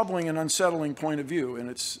a troubling and unsettling point of view, and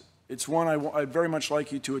it's one I'd very much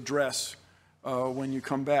like you to address when you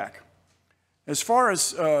come back. As far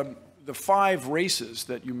as the 5 races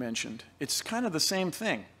that you mentioned, it's kind of the same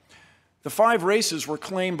thing. The 5 races were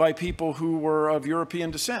claimed by people who were of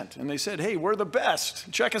European descent, and they said, hey, we're the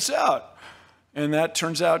best, check us out. And that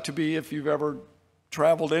turns out to be, if you've ever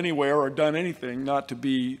traveled anywhere or done anything, not to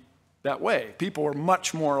be that way. People are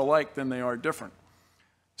much more alike than they are different.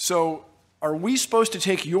 So are we supposed to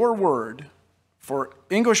take your word for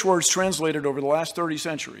English words translated over the last 30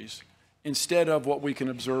 centuries instead of what we can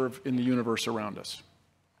observe in the universe around us?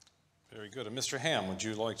 Very good. And Mr. Ham, would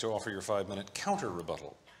you like to offer your 5-minute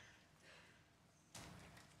counter-rebuttal?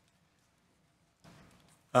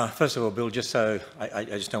 First of all, Bill, just so I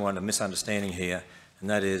just don't want a misunderstanding here, and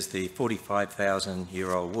that is the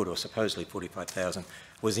 45,000-year-old wood, or supposedly 45,000,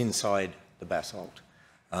 was inside the basalt.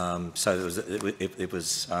 So it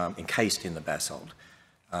was encased in the basalt,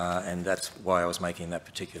 and that's why I was making that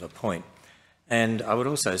particular point. And I would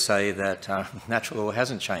also say that natural law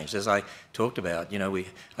hasn't changed. As I talked about,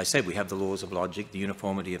 I said we have the laws of logic, the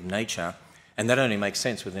uniformity of nature, and that only makes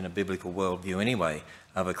sense within a biblical worldview anyway,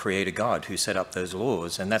 of a creator God who set up those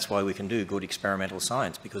laws, and that's why we can do good experimental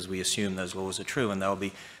science, because we assume those laws are true, and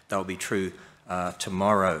they'll be true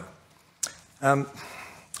tomorrow.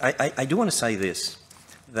 I do want to say this,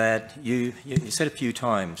 that you said a few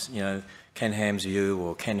times, Ken Ham's view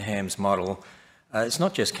or Ken Ham's model. It's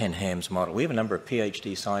not just Ken Ham's model. We have a number of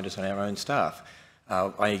PhD scientists on our own staff.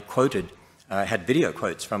 I had video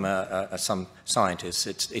quotes from some scientists.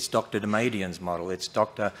 It's Dr. Demadian's model. It's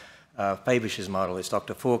Dr. Fabish's model. It's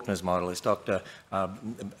Dr. Faulkner's model. It's Dr.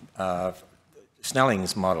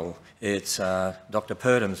 Snelling's model. It's Dr.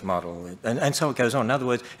 Purdham's model. And so it goes on. In other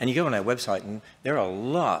words, and you go on our website, and there are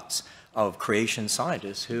lots of creation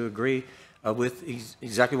scientists who agree with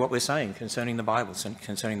exactly what we're saying concerning the Bible,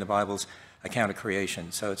 concerning the Bible's account of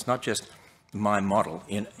creation. So it's not just my model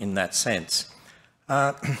in that sense.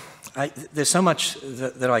 There's so much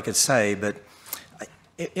that I could say, but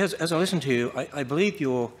as I listen to you, I believe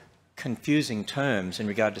you're confusing terms in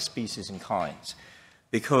regard to species and kinds,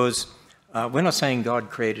 because we're not saying God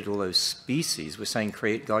created all those species, we're saying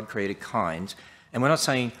God created kinds, and we're not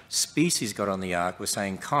saying species got on the ark, we're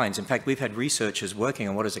saying kinds. In fact, we've had researchers working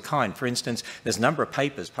on what is a kind. For instance, there's a number of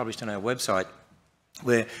papers published on our website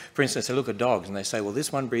where, for instance, they look at dogs and they say, well,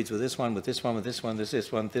 this one breeds with this one, with this one, with this one,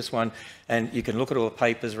 this one, and you can look at all the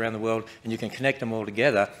papers around the world and you can connect them all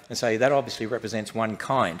together and say that obviously represents one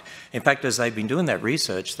kind. In fact, as they've been doing that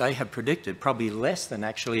research, they have predicted probably less than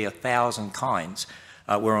actually 1,000 kinds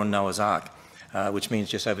were on Noah's Ark, which means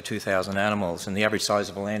just over 2,000 animals, and the average size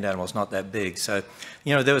of a land animal is not that big. So,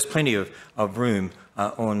 there was plenty of room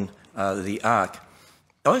on the Ark.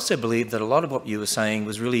 I also believe that a lot of what you were saying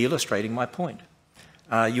was really illustrating my point.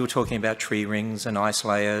 You were talking about tree rings and ice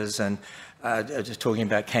layers, and just talking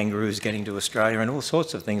about kangaroos getting to Australia and all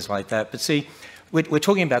sorts of things like that. But see, we're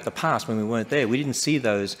talking about the past when we weren't there. We didn't see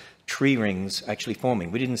those tree rings actually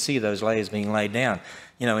forming. We didn't see those layers being laid down.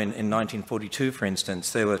 In 1942, for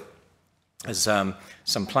instance, there were some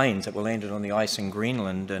planes that were landed on the ice in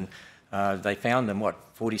Greenland, and They found them,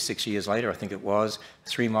 46 years later, I think it was,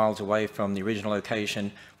 3 miles away from the original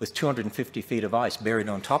location with 250 feet of ice buried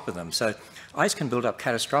on top of them. So ice can build up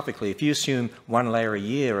catastrophically. If you assume 1 layer a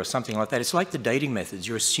year or something like that, it's like the dating methods.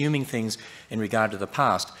 You're assuming things in regard to the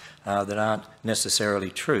past that aren't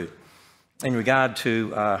necessarily true. In regard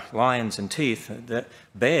to lions and teeth,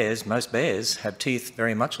 most bears have teeth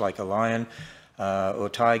very much like a lion or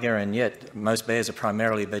tiger, and yet most bears are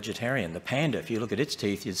primarily vegetarian. The panda, if you look at its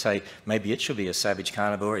teeth, you'd say maybe it should be a savage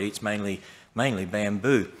carnivore. It eats mainly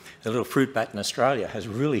bamboo. The little fruit bat in Australia has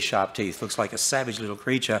really sharp teeth, looks like a savage little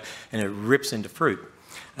creature, and it rips into fruit.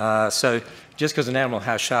 So just because an animal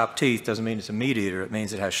has sharp teeth doesn't mean it's a meat eater, it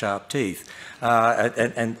means it has sharp teeth.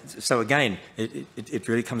 And so again, it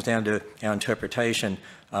really comes down to our interpretation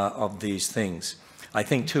of these things. I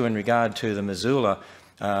think too, in regard to the Missoula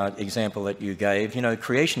example that you gave, you know,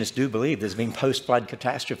 creationists do believe there's been post-flood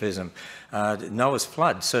catastrophism. Noah's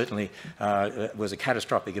flood certainly was a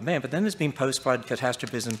catastrophic event, but then there's been post-flood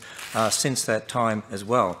catastrophism since that time as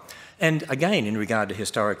well. And again, in regard to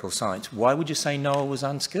historical science, why would you say Noah was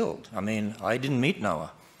unskilled? I mean, I didn't meet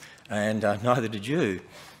Noah, and neither did you.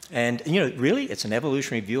 And, you know, really, it's an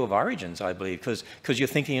evolutionary view of origins, I believe, because you're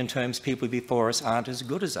thinking in terms people before us aren't as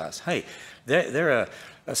good as us. Hey, there are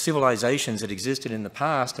civilizations that existed in the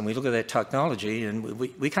past, and we look at their technology, and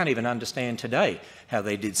we can't even understand today how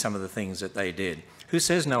they did some of the things that they did. Who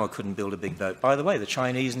says Noah couldn't build a big boat? By the way, the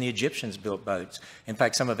Chinese and the Egyptians built boats. In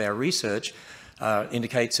fact, some of our research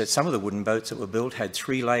indicates that some of the wooden boats that were built had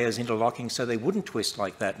 3 layers interlocking so they wouldn't twist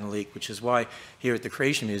like that and leak, which is why here at the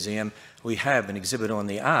Creation Museum we have an exhibit on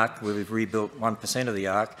the Ark where we've rebuilt 1% of the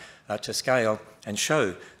Ark to scale and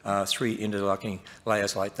show 3 interlocking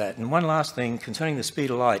layers like that. And one last thing concerning the speed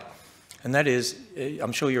of light, and that is,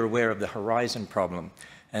 I'm sure you're aware of the horizon problem,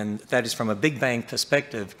 and that is from a Big Bang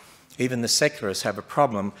perspective, even the secularists have a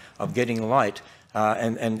problem of getting light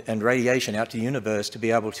and radiation out to the universe to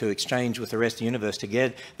be able to exchange with the rest of the universe to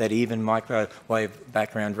get that even microwave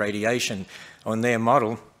background radiation. On their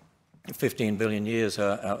model, 15 billion years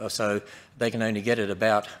or so, they can only get it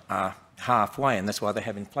about halfway, and that's why they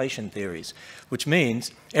have inflation theories, which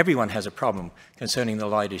means everyone has a problem concerning the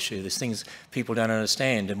light issue. There's things people don't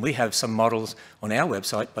understand, and we have some models on our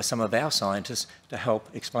website by some of our scientists to help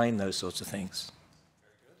explain those sorts of things.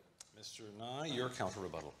 Very good. Mr. Nye, your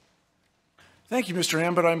counter-rebuttal. Thank you, Mr.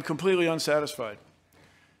 Ham, but I'm completely unsatisfied.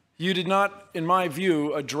 You did not, in my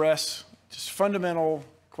view, address just fundamental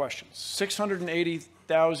questions.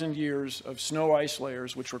 680,000 years of snow ice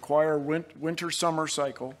layers, which require winter-summer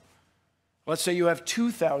cycle. Let's say you have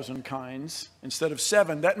 2,000 kinds instead of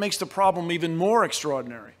 7. That makes the problem even more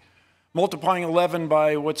extraordinary. Multiplying 11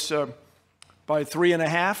 by by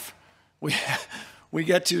 3.5, we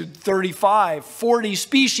get to 35, 40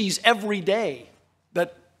 species every day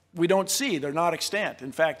that we don't see. They're not extant.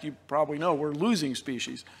 In fact, you probably know we're losing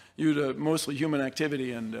species due to mostly human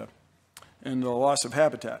activity and the loss of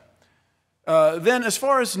habitat. Then as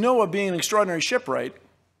far as Noah being an extraordinary shipwright,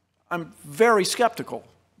 I'm very skeptical.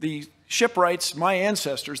 The shipwrights, my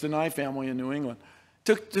ancestors, the Nye family in New England,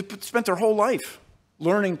 spent their whole life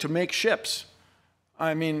learning to make ships.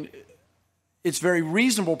 I mean, it's very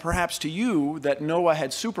reasonable perhaps to you that Noah had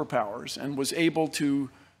superpowers and was able to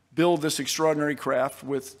build this extraordinary craft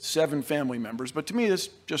with 7 family members, but to me it's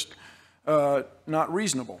just not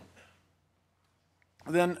reasonable.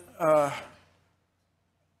 Then, by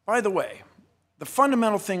the way, the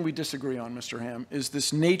fundamental thing we disagree on, Mr. Ham, is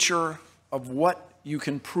this nature of what you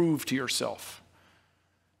can prove to yourself.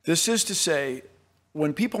 This is to say,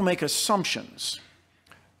 when people make assumptions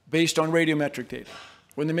based on radiometric data,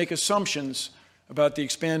 when they make assumptions about the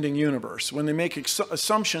expanding universe, when they make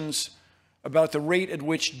assumptions about the rate at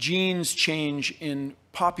which genes change in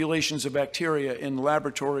populations of bacteria in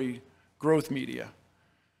laboratory growth media,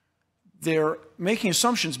 they're making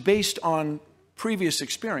assumptions based on previous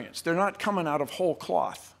experience. They're not coming out of whole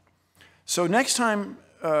cloth. So next time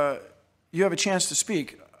you have a chance to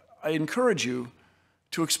speak, I encourage you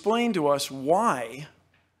to explain to us why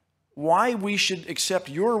we should accept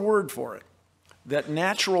your word for it, that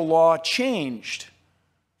natural law changed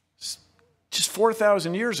just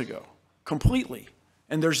 4,000 years ago, completely,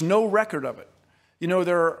 and there's no record of it. You know,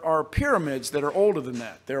 there are pyramids that are older than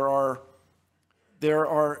that. There are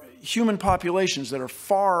human populations that are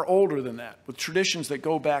far older than that, with traditions that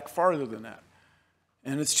go back farther than that.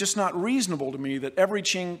 And it's just not reasonable to me that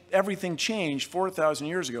everything changed 4,000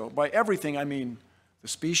 years ago. By everything, I mean the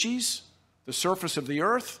species, the surface of the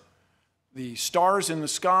earth, the stars in the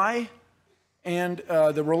sky, and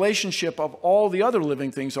the relationship of all the other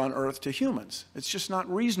living things on earth to humans. It's just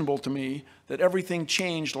not reasonable to me that everything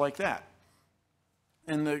changed like that.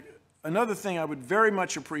 And another thing I would very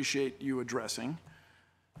much appreciate you addressing,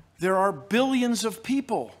 there are billions of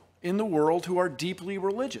people in the world who are deeply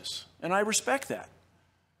religious, and I respect that.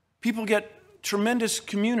 People get tremendous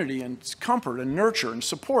community and comfort and nurture and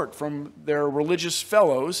support from their religious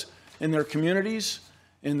fellows in their communities,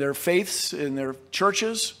 in their faiths, in their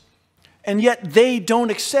churches, and yet they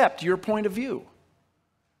don't accept your point of view.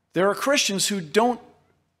 There are Christians who don't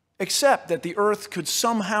accept that the earth could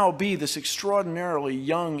somehow be this extraordinarily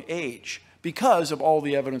young age because of all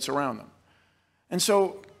the evidence around them. And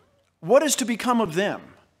so, what is to become of them,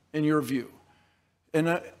 in your view?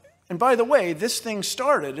 And by the way, this thing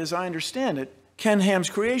started, as I understand it, Ken Ham's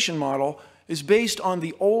creation model is based on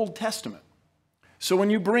the Old Testament. So when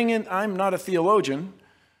you bring in, I'm not a theologian,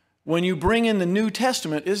 when you bring in the New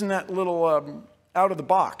Testament, isn't that a little out of the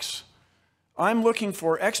box? I'm looking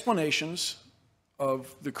for explanations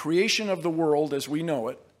of the creation of the world as we know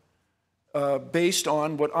it, based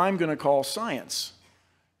on what I'm going to call science.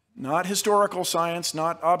 Not historical science,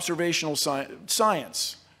 not observational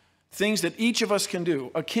science. Things that each of us can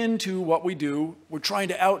do, akin to what we do. We're trying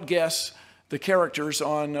to outguess the characters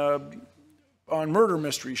on murder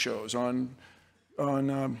mystery shows, on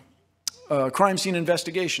crime scene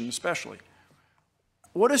investigation especially.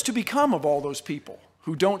 What is to become of all those people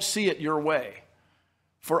who don't see it your way?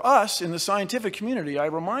 For us in the scientific community, I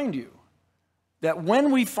remind you that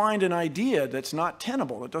when we find an idea that's not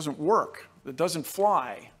tenable, that doesn't work, that doesn't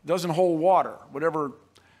fly, doesn't hold water, whatever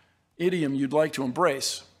idiom you'd like to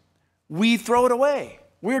embrace, we throw it away.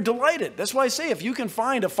 We're delighted. That's why I say if you can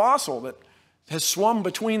find a fossil that has swum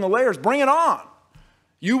between the layers, bring it on.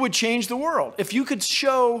 You would change the world. If you could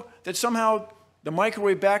show that somehow the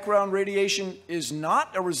microwave background radiation is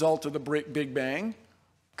not a result of the Big Bang,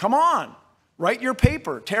 come on. Write your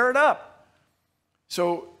paper. Tear it up.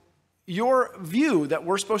 So your view that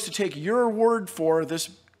we're supposed to take your word for this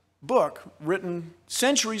book written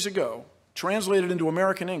centuries ago, translated into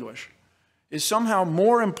American English, is somehow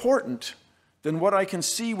more important than what I can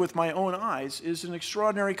see with my own eyes is an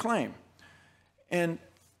extraordinary claim. And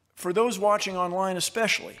for those watching online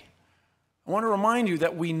especially, I want to remind you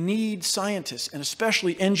that we need scientists and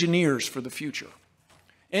especially engineers for the future.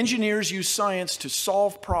 Engineers use science to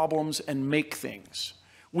solve problems and make things.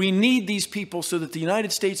 We need these people so that the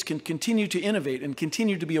United States can continue to innovate and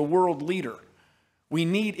continue to be a world leader. We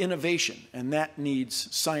need innovation, and that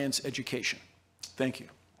needs science education. Thank you.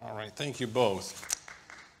 All right, thank you both.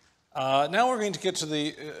 Now we're going to get to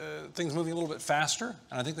the things moving a little bit faster,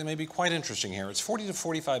 and I think they may be quite interesting here. It's 40 to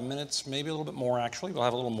 45 minutes, maybe a little bit more actually, we'll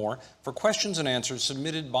have a little more, for questions and answers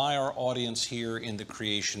submitted by our audience here in the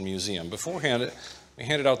Creation Museum. Beforehand, we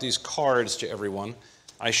handed out these cards to everyone.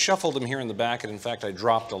 I shuffled them here in the back, and in fact I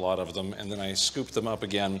dropped a lot of them, and then I scooped them up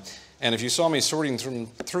again. And if you saw me sorting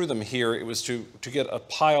through them here, it was to get a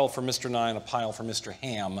pile for Mr. Nye and a pile for Mr.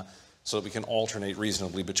 Ham, so that we can alternate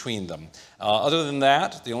reasonably between them. Other than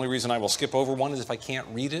that, the only reason I will skip over one is if I can't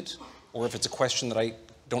read it, or if it's a question that I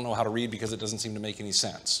don't know how to read because it doesn't seem to make any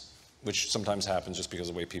sense, which sometimes happens just because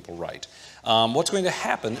of the way people write. What's going to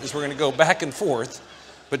happen is we're going to go back and forth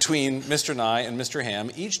between Mr. Nye and Mr. Ham.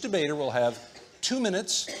 Each debater will have 2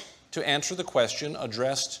 minutes to answer the question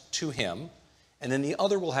addressed to him, and then the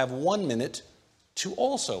other will have 1 minute to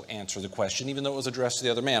also answer the question, even though it was addressed to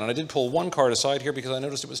the other man. And I did pull one card aside here because I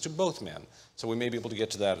noticed it was to both men, so we may be able to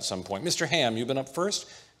get to that at some point. Mr. Ham, you've been up first.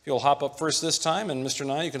 If you'll hop up first this time, and Mr.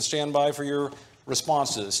 Nye, you can stand by for your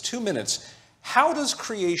responses. 2 minutes. How does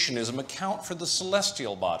creationism account for the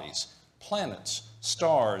celestial bodies, planets,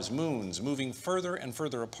 stars, moons, moving further and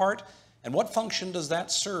further apart, and what function does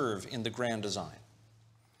that serve in the grand design?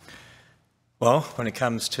 Well, when it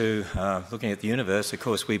comes to looking at the universe, of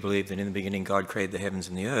course, we believe that in the beginning God created the heavens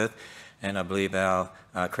and the earth, and I believe our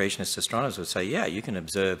creationist astronomers would say, yeah, you can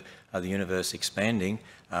observe the universe expanding.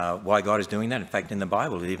 Why God is doing that? In fact, in the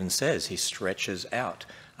Bible, it even says he stretches out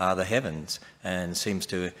the heavens and seems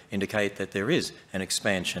to indicate that there is an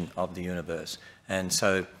expansion of the universe. And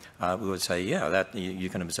so we would say, yeah, that you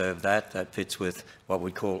can observe that. That fits with what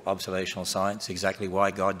we'd call observational science, exactly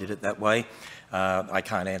why God did it that way. I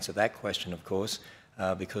can't answer that question, of course,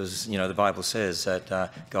 because, you know, the Bible says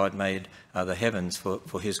that God made the heavens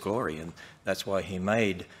for his glory, and that's why he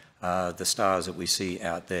made the stars that we see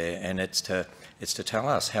out there, and it's to tell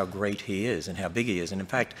us how great he is and how big he is. And in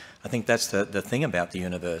fact, I think that's the thing about the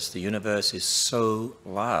universe. The universe is so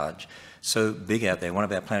large, so big out there. One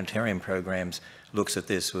of our planetarium programs looks at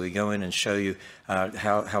this, where we go in and show you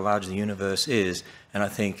how large the universe is, and I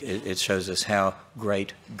think it shows us how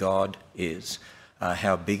great God is,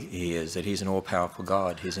 how big he is, that he's an all-powerful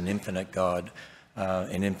God, he's an infinite God,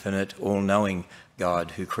 an infinite, all-knowing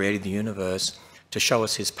God who created the universe to show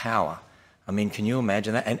us his power. I mean, can you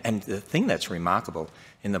imagine that? And the thing that's remarkable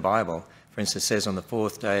in the Bible, for instance, says on the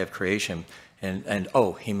fourth day of creation, and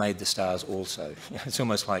oh, he made the stars also. It's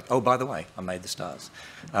almost like, oh, by the way, I made the stars.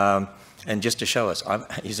 And just to show us,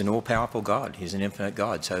 he's an all-powerful God. He's an infinite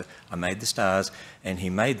God. So I made the stars, and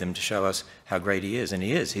he made them to show us how great he is. And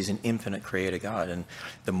he is. He's an infinite creator God. And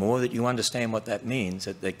the more that you understand what that means,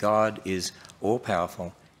 that God is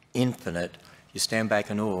all-powerful, infinite, you stand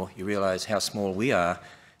back in awe, you realize how small we are,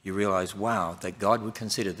 you realize, wow, that God would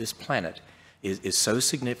consider this planet is so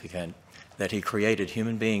significant that he created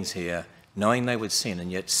human beings here, knowing they would sin,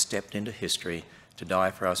 and yet stepped into history to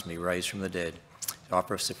die for us and be raised from the dead, to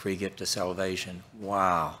offer us the free gift of salvation.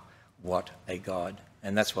 Wow, what a God.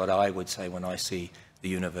 And that's what I would say when I see the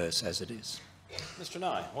universe as it is. Mr.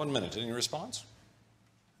 Nye, 1 minute. Any response?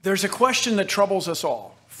 There's a question that troubles us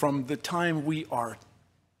all from the time we are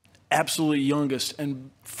absolutely youngest and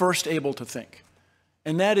first able to think.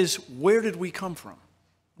 And that is, where did we come from?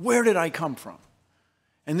 Where did I come from?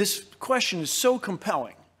 And this question is so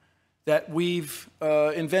compelling that we've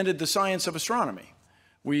invented the science of astronomy.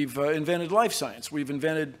 We've invented life science. We've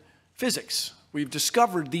invented physics. We've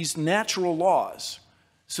discovered these natural laws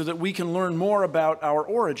so that we can learn more about our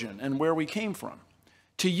origin and where we came from.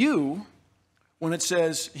 To you, when it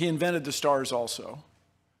says he invented the stars also,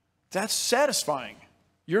 that's satisfying.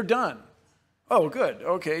 You're done. Oh, good.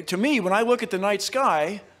 Okay. To me, when I look at the night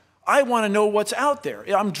sky, I want to know what's out there.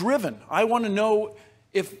 I'm driven. I want to know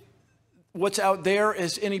if what's out there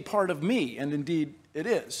is any part of me, and indeed it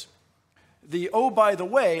is. The oh, by the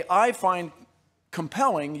way, I find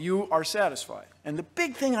compelling, you are satisfied. And the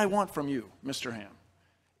big thing I want from you, Mr. Ham,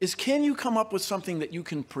 is can you come up with something that you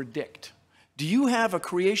can predict? Do you have a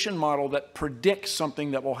creation model that predicts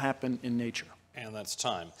something that will happen in nature? And that's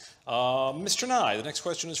time. Mr. Nye, the next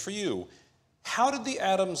question is for you. How did the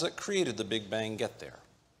atoms that created the Big Bang get there?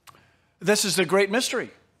 This is the great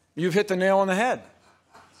mystery. You've hit the nail on the head.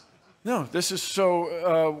 No, this is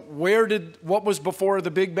so, what was before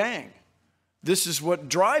the Big Bang? This is what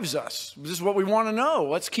drives us. This is what we want to know.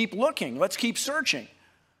 Let's keep looking. Let's keep searching.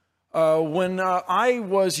 When I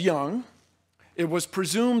was young, it was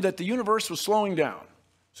presumed that the universe was slowing down.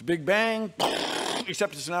 It's a Big Bang,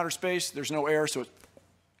 except it's in outer space. There's no air, so it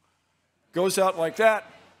goes out like that.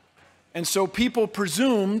 And so people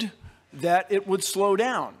presumed that it would slow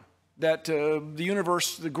down, that the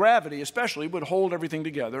universe, the gravity especially, would hold everything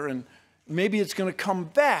together, and maybe it's going to come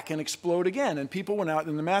back and explode again. And people went out,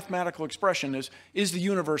 and the mathematical expression is the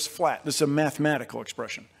universe flat? This is a mathematical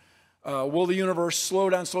expression. Will the universe slow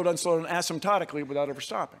down asymptotically without ever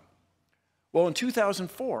stopping? Well, in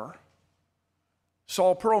 2004,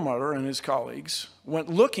 Saul Perlmutter and his colleagues went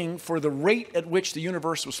looking for the rate at which the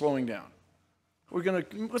universe was slowing down.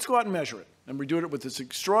 Let's go out and measure it. And we do it with this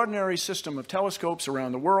extraordinary system of telescopes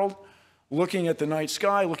around the world, looking at the night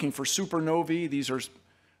sky, looking for supernovae. These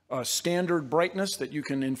are standard brightness that you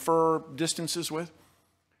can infer distances with.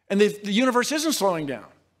 And the universe isn't slowing down.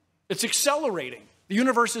 It's accelerating. The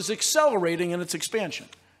universe is accelerating in its expansion.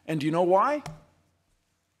 And do you know why?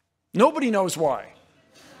 Nobody knows why.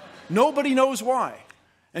 Nobody knows why.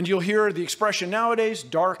 And you'll hear the expression nowadays,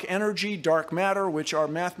 dark energy, dark matter, which are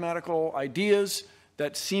mathematical ideas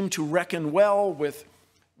that seem to reckon well with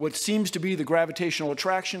what seems to be the gravitational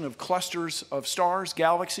attraction of clusters of stars,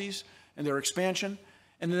 galaxies, and their expansion.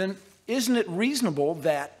 And then isn't it reasonable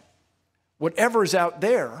that whatever is out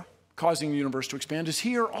there causing the universe to expand is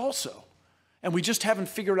here also? And we just haven't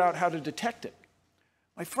figured out how to detect it.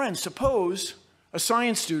 My friends, suppose a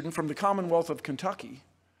science student from the Commonwealth of Kentucky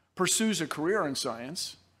pursues a career in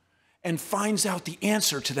science and finds out the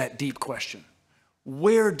answer to that deep question.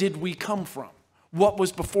 Where did we come from? What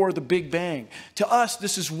was before the Big Bang? To us,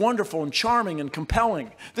 this is wonderful and charming and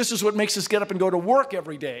compelling. This is what makes us get up and go to work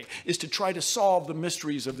every day, is to try to solve the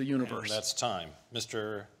mysteries of the universe. And that's time.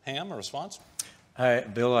 Mr. Ham, a response?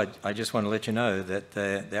 Bill, I just want to let you know that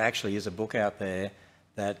there actually is a book out there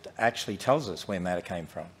that actually tells us where matter came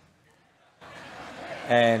from.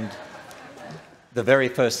 And the very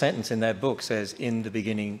first sentence in that book says, "In the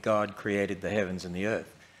beginning, God created the heavens and the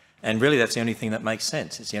earth." And really, that's the only thing that makes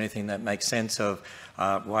sense. It's the only thing that makes sense of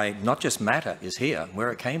why not just matter is here,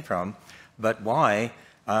 where it came from, but why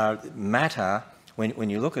matter, when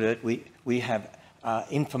you look at it, we have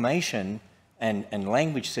information and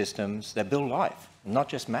language systems that build life, not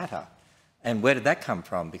just matter. And where did that come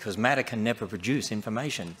from? Because matter can never produce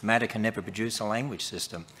information. Matter can never produce a language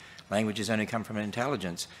system. Languages only come from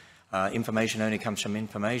intelligence. Information only comes from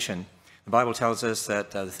information. The Bible tells us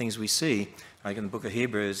that the things we see, like in the book of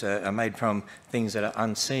Hebrews, are made from things that are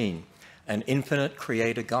unseen. An infinite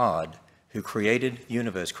creator God who created the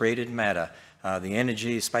universe, created matter, the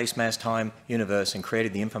energy, space, mass, time, universe, and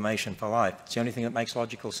created the information for life. It's the only thing that makes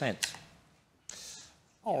logical sense.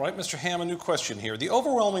 All right, Mr. Ham, a new question here. The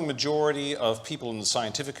overwhelming majority of people in the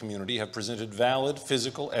scientific community have presented valid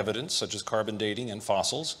physical evidence, such as carbon dating and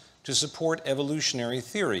fossils, to support evolutionary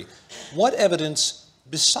theory. What evidence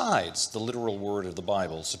besides the literal word of the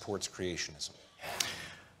Bible supports creationism?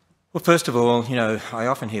 Well, first of all, you know, I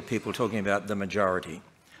often hear people talking about the majority.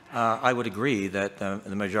 I would agree that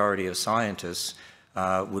the majority of scientists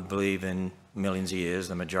would believe in millions of years.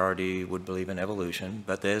 The majority would believe in evolution,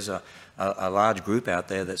 but there's a large group out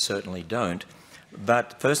there that certainly don't.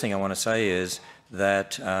 But first thing I want to say is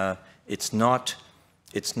that it's not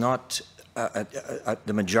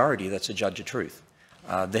the majority that's a judge of truth.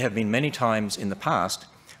 There have been many times in the past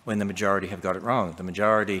when the majority have got it wrong. The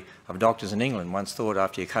majority of doctors in England once thought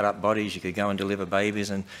after you cut up bodies you could go and deliver babies,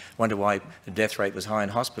 and wonder why the death rate was high in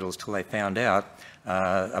hospitals till they found out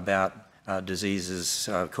about diseases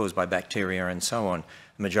caused by bacteria and so on.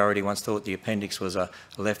 The majority once thought the appendix was a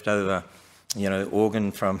leftover, you know,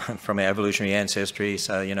 organ from our evolutionary ancestry.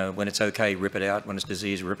 So, you know, when it's okay, rip it out. When it's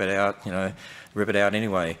disease, rip it out. You know, rip it out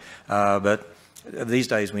anyway. But these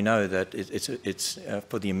days we know that it's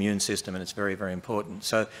for the immune system, and it's very, very important.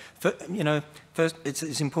 So, you know, first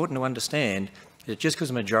it's important to understand that just because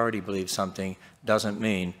a majority believes something doesn't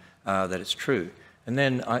mean that it's true. And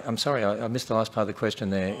then, I'm sorry, I missed the last part of the question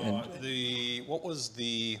there. What was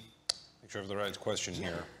the, make sure I have the right question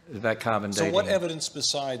here. About carbon dating. So what evidence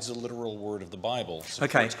besides the literal word of the Bible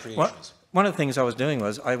supports creationism? Well, one of the things I was doing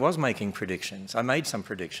was I was making predictions. I made some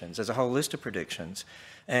predictions. There's a whole list of predictions.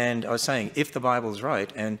 And I was saying, if the Bible's right,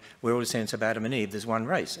 and we're all descendants of Adam and Eve, there's one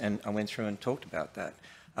race. And I went through and talked about that.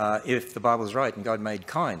 If the Bible's right and God made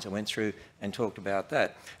kinds, I went through and talked about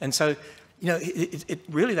that. And so, you know,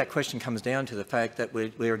 really that question comes down to the fact that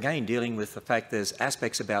we're again dealing with the fact there's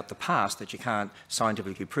aspects about the past that you can't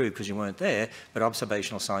scientifically prove because you weren't there, but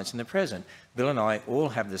observational science in the present. Bill and I all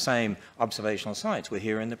have the same observational science. We're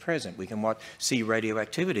here in the present. We can see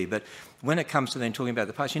radioactivity. But when it comes to then talking about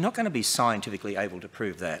the past, you're not going to be scientifically able to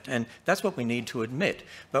prove that. And that's what we need to admit.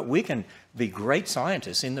 But we can be great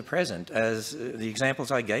scientists in the present, as the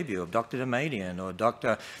examples I gave you of Dr. Debate or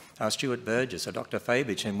Dr. Stuart Burgess or Dr.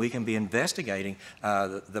 Fabich, and we can be investigating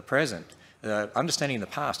the present. Understanding the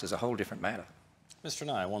past is a whole different matter. Mr.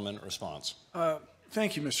 Nye, 1 minute response.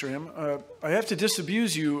 Thank you, Mr. Ham. I have to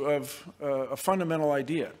disabuse you of a fundamental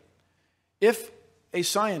idea. If a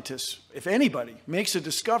scientist, if anybody, makes a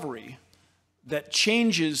discovery that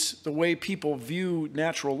changes the way people view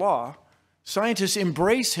natural law, scientists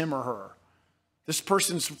embrace him or her. This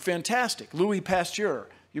person's fantastic. Louis Pasteur,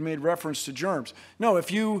 you made reference to germs. No, if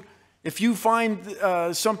you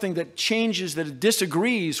find something that changes, that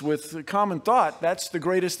disagrees with common thought, that's the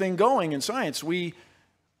greatest thing going in science. We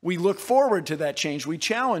look forward to that change. We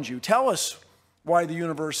challenge you. Tell us why the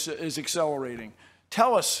universe is accelerating.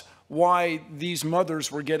 Tell us why these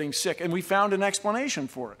mothers were getting sick. And we found an explanation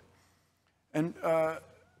for it. And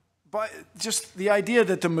but just the idea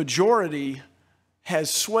that the majority has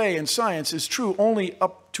sway in science is true only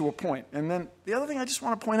up to a point. And then the other thing I just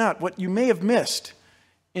want to point out, what you may have missed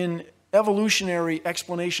in evolutionary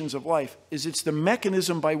explanations of life is it's the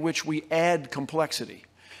mechanism by which we add complexity.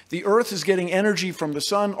 The Earth is getting energy from the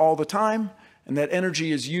sun all the time, and that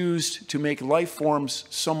energy is used to make life forms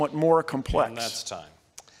somewhat more complex. And that's time.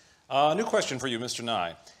 New question for you, Mr.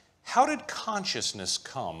 Nye. How did consciousness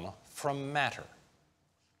come from matter?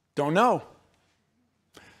 Don't know.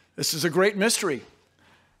 This is a great mystery.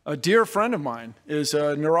 A dear friend of mine is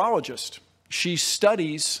a neurologist. She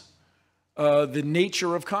studies the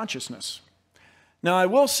nature of consciousness. Now, I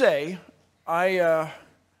will say, I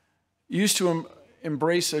used to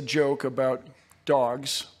embrace a joke about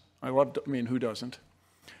dogs. I mean, who doesn't?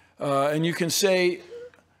 And you can say,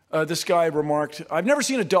 this guy remarked, I've never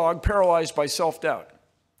seen a dog paralyzed by self-doubt.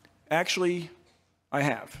 Actually, I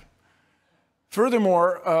have.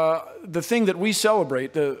 Furthermore, the thing that we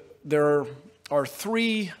celebrate, there are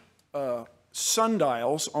 3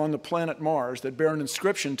 sundials on the planet Mars that bear an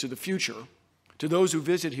inscription to the future. To those who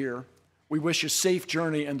visit here, we wish a safe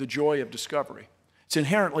journey and the joy of discovery. It's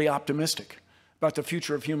inherently optimistic about the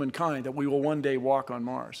future of humankind, that we will one day walk on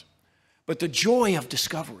Mars. But the joy of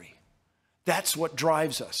discovery, that's what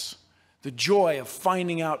drives us. The joy of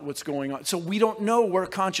finding out what's going on. So we don't know where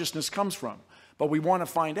consciousness comes from, but we want to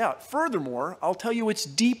find out. Furthermore, I'll tell you it's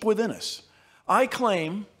deep within us. I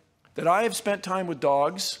claim that I have spent time with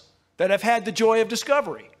dogs that have had the joy of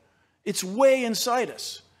discovery. It's way inside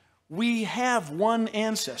us. We have one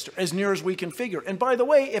ancestor, as near as we can figure. And by the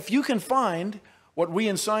way, if you can find what we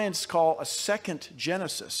in science call a second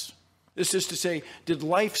Genesis, This is to say, did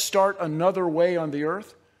life start another way on the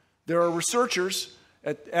Earth? There are researchers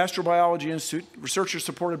at Astrobiology Institute, researchers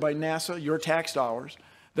supported by NASA, your tax dollars,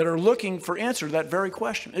 that are looking for answer to that very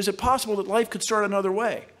question. Is it possible that life could start another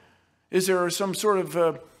way? Is there some sort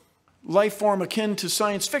of life form akin to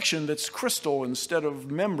science fiction that's crystal instead of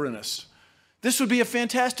membranous? This would be a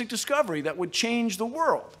fantastic discovery that would change the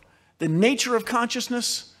world. The nature of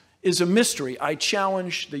consciousness is a mystery. I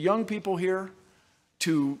challenge the young people here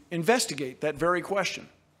to investigate that very question.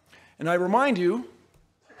 And I remind you,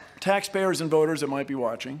 taxpayers and voters that might be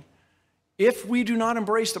watching, if we do not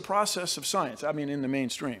embrace the process of science, I mean in the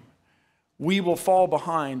mainstream, we will fall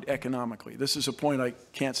behind economically. This is a point I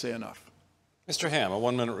can't say enough. Mr. Ham, a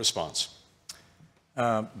 1-minute response.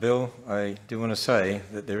 Bill, I do want to say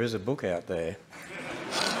that there is a book out there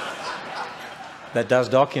that does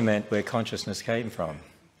document where consciousness came from.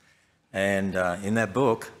 And in that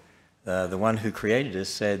book, the one who created us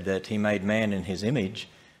said that he made man in his image,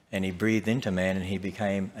 and he breathed into man, and he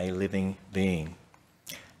became a living being.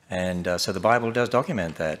 And so the Bible does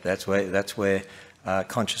document that. That's where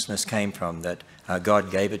consciousness came from, that God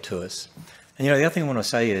gave it to us. And the other thing I want to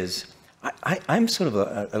say is, I'm sort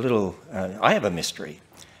of I have a mystery.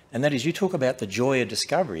 And that is, you talk about the joy of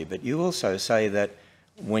discovery, but you also say that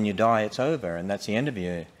when you die, it's over, and that's the end of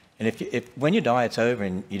you. And if when you die, it's over,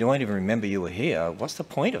 and you don't even remember you were here, what's the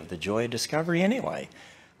point of the joy of discovery anyway?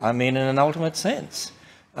 I mean, in an ultimate sense.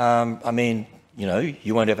 I mean,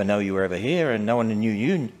 you won't ever know you were ever here, and no one who knew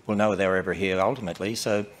you will know they were ever here ultimately,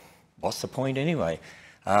 so what's the point anyway?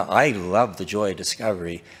 I love the joy of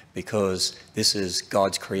discovery because this is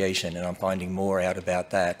God's creation, and I'm finding more out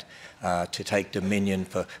about that to take dominion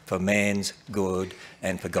for man's good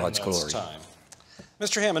and for God's glory. Time.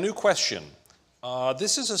 Mr. Ham, a new question.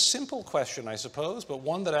 This is a simple question, I suppose, but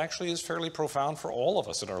one that actually is fairly profound for all of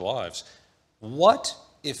us in our lives. What,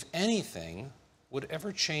 if anything, would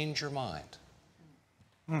ever change your mind?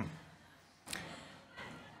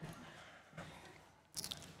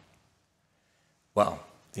 Well,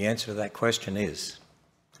 the answer to that question is,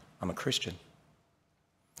 I'm a Christian.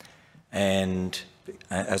 And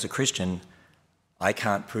as a Christian, I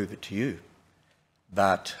can't prove it to you,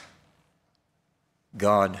 but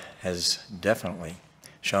God has definitely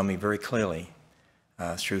shown me very clearly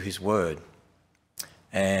through his word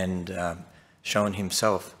and shown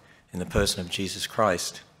himself in the person of Jesus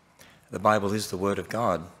Christ. The Bible is the word of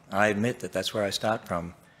God. I admit that that's where I start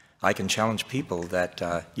from. I can challenge people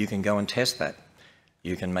that you can go and test that.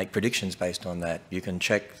 You can make predictions based on that. You can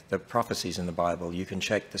check the prophecies in the Bible. You can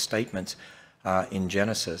check the statements in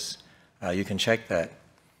Genesis. You can check that.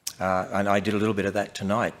 And I did a little bit of that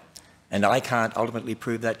tonight. And I can't ultimately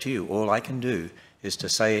prove that to you. All I can do is to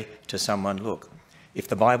say to someone, look, if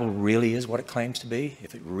the Bible really is what it claims to be,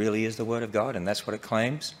 if it really is the Word of God and that's what it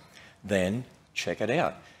claims, then check it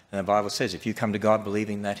out. And the Bible says if you come to God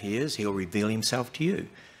believing that he is, he'll reveal himself to you.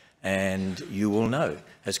 And you will know.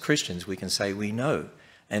 As Christians, we can say we know.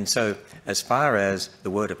 And so as far as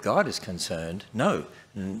the Word of God is concerned, no.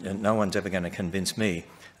 No one's ever going to convince me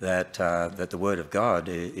that, that the Word of God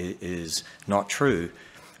is not true.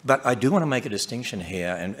 But I do want to make a distinction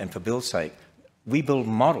here, and for Bill's sake, we build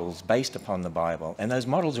models based upon the Bible, and those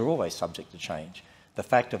models are always subject to change. The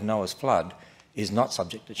fact of Noah's flood is not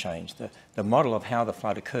subject to change. The model of how the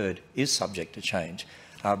flood occurred is subject to change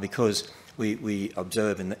because we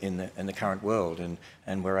observe in the current world,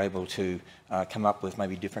 and we're able to come up with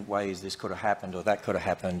maybe different ways this could have happened or that could have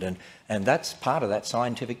happened, and that's part of that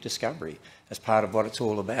scientific discovery. That's part of what it's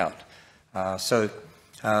all about.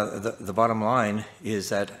 The bottom line is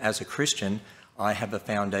that as a Christian, I have a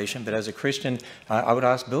foundation, but as a Christian, I would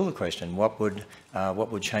ask Bill the question, what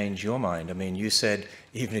would change your mind? I mean, you said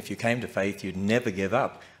even if you came to faith, you'd never give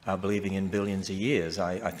up believing in billions of years.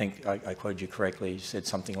 I think I quoted you correctly. You said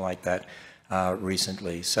something like that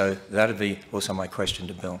recently. So that would be also my question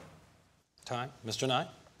to Bill. Time. Mr. Nye?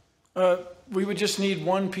 We would just need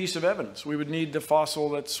one piece of evidence. We would need the fossil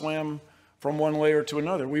that swam from one layer to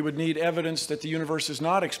another. We would need evidence that the universe is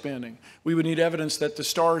not expanding. We would need evidence that the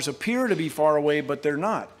stars appear to be far away, but they're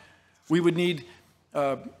not. We would need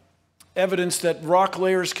evidence that rock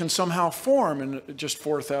layers can somehow form in just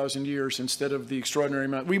 4,000 years instead of the extraordinary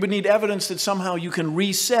amount. We would need evidence that somehow you can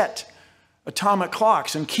reset atomic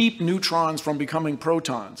clocks and keep neutrons from becoming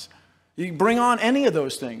protons. You bring on any of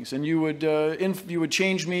those things, and you would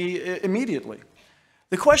change me immediately.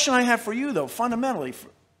 The question I have for you, though, fundamentally,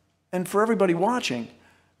 and for everybody watching,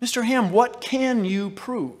 Mr. Ham, what can you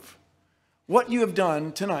prove? What you have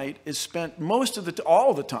done tonight is spent most of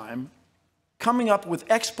all the time coming up with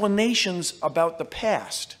explanations about the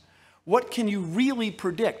past. What can you really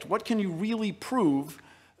predict? What can you really prove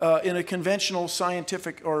in a conventional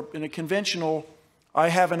scientific, or in a conventional, I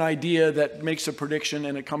have an idea that makes a prediction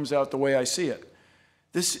and it comes out the way I see it.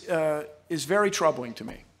 This is very troubling to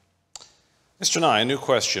me. Mr. Nye, a new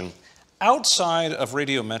question. Outside of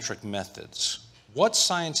radiometric methods, what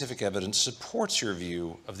scientific evidence supports your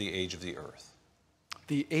view of the age of the Earth?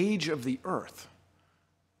 The age of the Earth?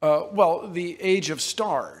 Well, the age of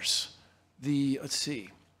stars. Let's see.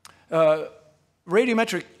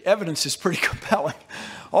 Radiometric evidence is pretty compelling.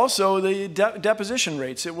 Also, the deposition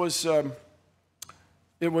rates. It was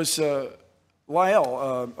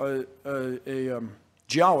Lyell, a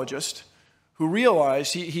geologist, who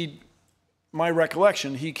realized, my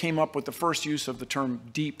recollection, he came up with the first use of the term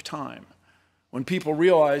deep time. When people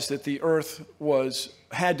realized that the Earth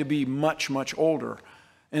had to be much, much older.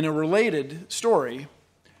 In a related story,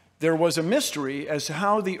 there was a mystery as to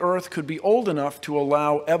how the Earth could be old enough to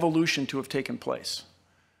allow evolution to have taken place.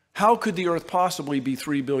 How could the Earth possibly be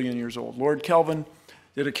 3 billion years old? Lord Kelvin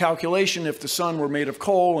did a calculation. If the sun were made of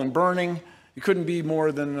coal and burning, it couldn't be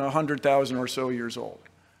more than 100,000 or so years old.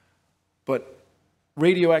 But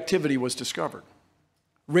radioactivity was discovered.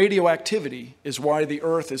 Radioactivity is why the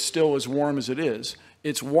Earth is still as warm as it is.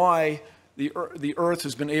 It's why the Earth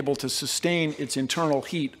has been able to sustain its internal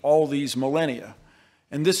heat all these millennia.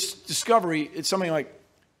 And this discovery, it's something like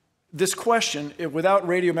this question, without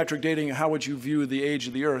radiometric dating, how would you view the age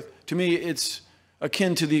of the Earth? To me, it's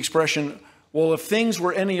akin to the expression, well, if things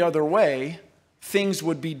were any other way, things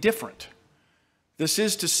would be different. This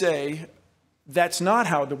is to say, that's not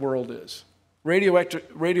how the world is.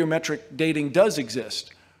 Radiometric dating does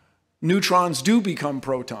exist. Neutrons do become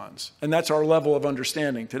protons, and that's our level of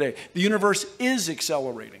understanding today. The universe is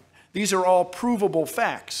accelerating. These are all provable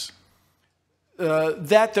facts.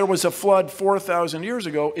 That there was a flood 4,000 years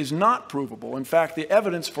ago is not provable. In fact, the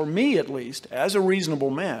evidence, for me at least, as a reasonable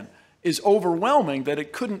man, is overwhelming that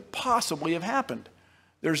it couldn't possibly have happened.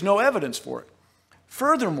 There's no evidence for it.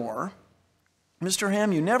 Furthermore, Mr.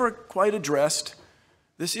 Ham, you never quite addressed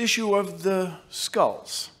this issue of the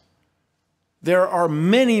skulls. There are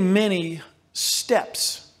many, many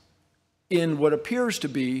steps in what appears to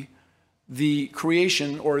be the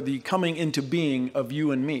creation or the coming into being of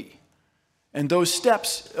you and me. And those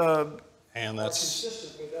steps are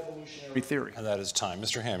consistent with evolutionary theory. And that is time.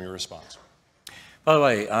 Mr. Ham, your response. By the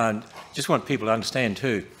way, just want people to understand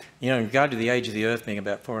too, in regard to the age of the Earth being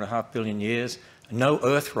about 4.5 billion years, no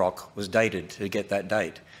Earth rock was dated to get that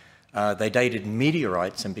date. They dated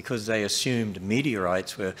meteorites, and because they assumed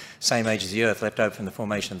meteorites were same age as the Earth, left over from the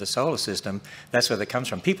formation of the solar system, that's where that comes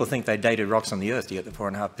from. People think they dated rocks on the Earth to get the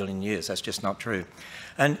 4.5 billion years. That's just not true.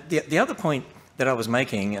 And the other point that I was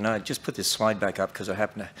making, and I just put this slide back up because I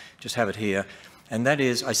happen to just have it here, and that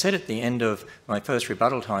is, I said at the end of my first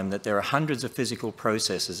rebuttal time that there are hundreds of physical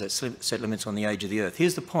processes that set limits on the age of the Earth.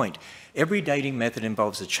 Here's the point. Every dating method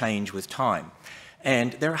involves a change with time,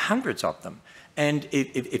 and there are hundreds of them. And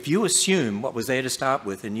if you assume what was there to start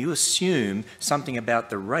with, and you assume something about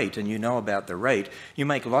the rate, and you know about the rate, you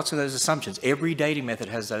make lots of those assumptions. Every dating method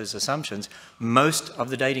has those assumptions. Most of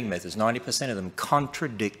the dating methods, 90% of them,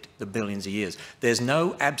 contradict the billions of years. There's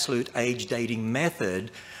no absolute age dating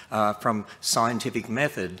method from scientific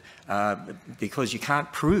method because you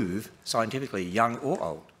can't prove scientifically young or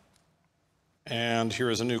old. And here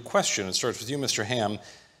is a new question. It starts with you, Mr. Ham.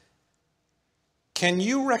 Can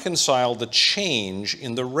you reconcile the change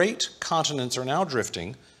in the rate continents are now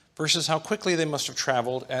drifting versus how quickly they must have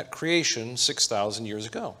traveled at creation 6,000 years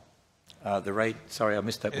ago? The rate, sorry, I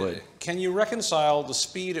missed that word. Can you reconcile the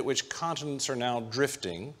speed at which continents are now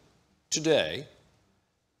drifting today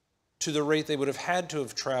to the rate they would have had to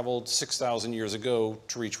have traveled 6,000 years ago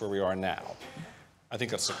to reach where we are now? I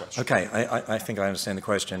think that's the question. Okay, I think I understand the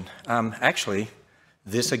question. Actually,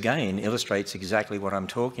 this again illustrates exactly what I'm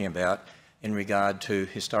talking about in regard to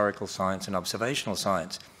historical science and observational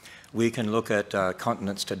science. We can look at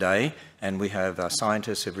continents today, and we have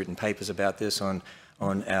scientists who've written papers about this on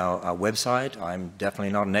our website. I'm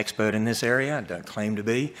definitely not an expert in this area, I don't claim to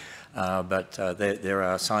be, but there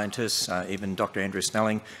are scientists, even Dr. Andrew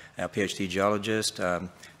Snelling, our PhD geologist,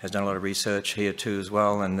 has done a lot of research here too as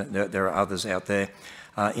well, and there are others out there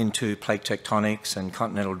into plate tectonics and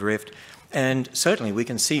continental drift. And certainly we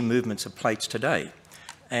can see movements of plates today.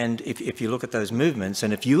 And if you look at those movements,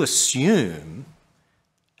 and if you assume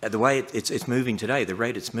the way it's moving today, the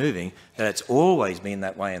rate it's moving, that it's always been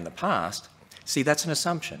that way in the past, see, that's an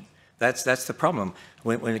assumption. That's the problem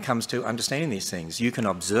when it comes to understanding these things. You can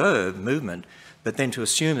observe movement, but then to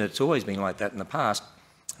assume that it's always been like that in the past,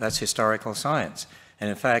 that's historical science. And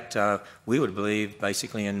in fact, we would believe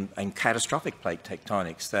basically in catastrophic plate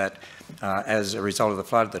tectonics, that as a result of the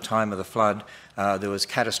flood, at the time of the flood, there was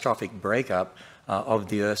catastrophic breakup of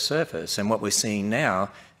the Earth's surface. And what we're seeing now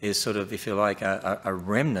is sort of, if you like, a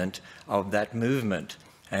remnant of that movement.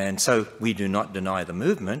 And so we do not deny the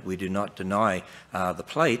movement, we do not deny the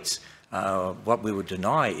plates. What we would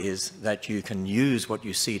deny is that you can use what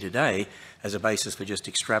you see today as a basis for just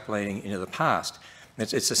extrapolating into the past.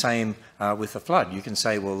 It's the same with the flood. You can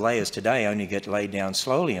say, well, layers today only get laid down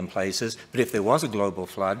slowly in places, but if there was a global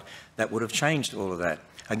flood, that would have changed all of that.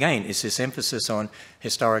 Again, it's this emphasis on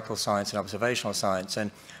historical science and observational science.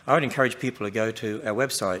 And I would encourage people to go to our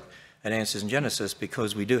website at Answers in Genesis,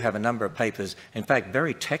 because we do have a number of papers, in fact,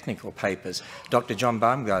 very technical papers. Dr. John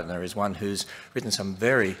Baumgartner is one who's written some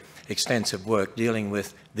very extensive work dealing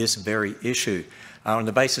with this very issue. On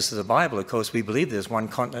the basis of the Bible, of course, we believe there's one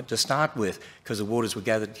continent to start with because the waters were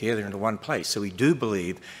gathered together into one place. So we do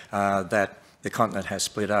believe that the continent has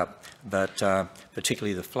split up, but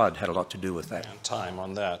particularly the flood had a lot to do with that. And time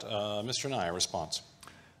on that. Mr. Nye, a response.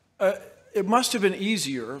 It must have been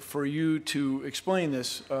easier for you to explain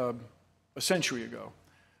this a century ago,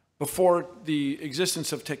 before the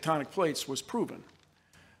existence of tectonic plates was proven.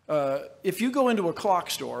 If you go into a clock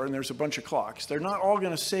store and there's a bunch of clocks, they're not all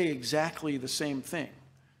going to say exactly the same thing.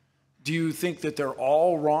 Do you think that they're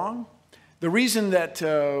all wrong? The reason that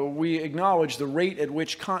we acknowledge the rate at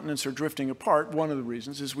which continents are drifting apart, one of the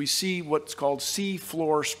reasons, is we see what's called sea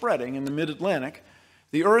floor spreading in the mid-Atlantic.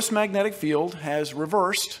 The Earth's magnetic field has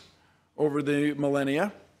reversed over the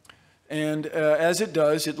millennia, and as it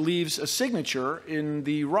does, it leaves a signature in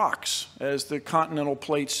the rocks as the continental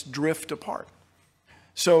plates drift apart.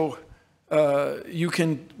 So you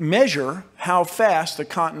can measure how fast the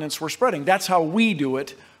continents were spreading. That's how we do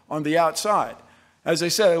it on the outside. As I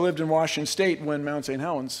said, I lived in Washington State when Mount St.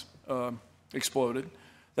 Helens exploded.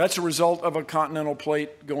 That's a result of a continental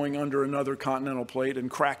plate going under another continental plate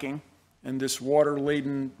and cracking, and this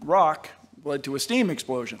water-laden rock led to a steam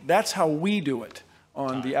explosion. That's how we do it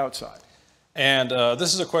on the outside. And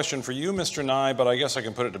this is a question for you, Mr. Nye, but I guess I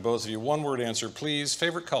can put it to both of you. One-word answer, please.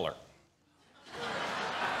 Favorite color?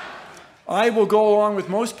 I will go along with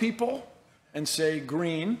most people and say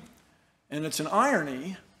green, and it's an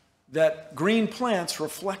irony that green plants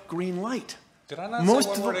reflect green light. Did I not say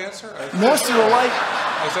one-word answer? Most of the light.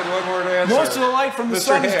 I said one-word answer. Most of the light from the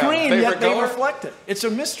sun is green, yet they color? reflect it. It's a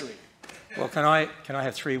mystery. Well, can I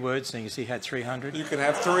have 3 words, seeing as he had 300? You can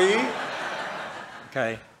have 3.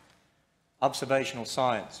 Okay. Observational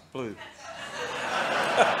science, blue.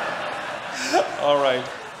 All right.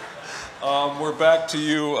 We're back to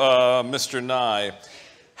you, Mr. Nye.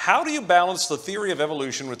 How do you balance the theory of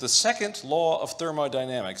evolution with the second law of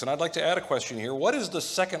thermodynamics? And I'd like to add a question here. What is the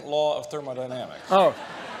second law of thermodynamics? Oh,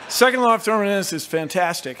 second law of thermodynamics is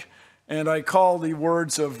fantastic. And I call the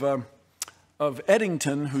words of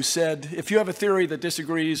Eddington, who said, if you have a theory that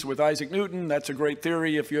disagrees with Isaac Newton, that's a great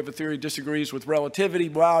theory. If you have a theory that disagrees with relativity,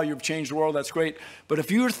 wow, you've changed the world, that's great. But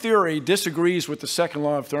if your theory disagrees with the second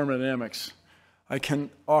law of thermodynamics, I can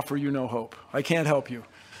offer you no hope. I can't help you.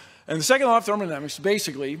 And the second law of thermodynamics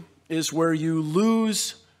basically is where you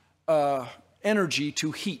lose energy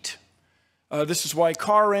to heat. This is why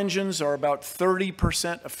car engines are about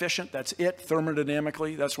 30% efficient. That's it,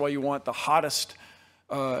 thermodynamically. That's why you want the hottest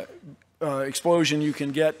explosion you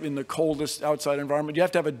can get in the coldest outside environment. You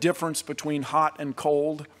have to have a difference between hot and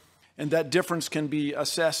cold, and that difference can be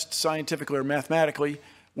assessed scientifically or mathematically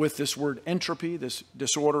with this word entropy, this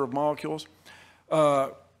disorder of molecules.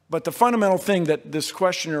 But the fundamental thing that this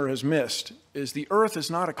questioner has missed is the Earth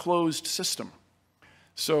is not a closed system.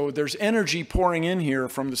 So there's energy pouring in here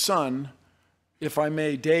from the sun, if I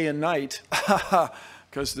may, day and night,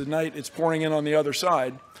 because the night it's pouring in on the other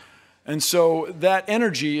side. And so that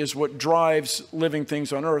energy is what drives living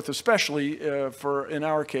things on Earth, especially for, in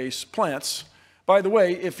our case, plants. By the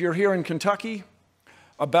way, if you're here in Kentucky,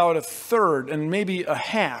 about a third and maybe a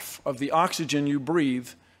half of the oxygen you breathe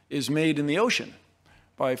is made in the ocean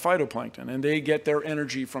by phytoplankton, and they get their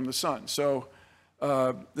energy from the sun. So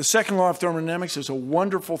the second law of thermodynamics is a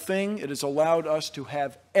wonderful thing. It has allowed us to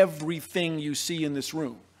have everything you see in this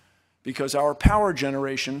room, because our power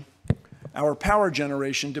generation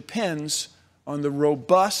depends on the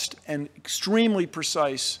robust and extremely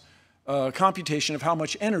precise computation of how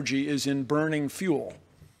much energy is in burning fuel,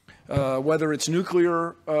 whether it's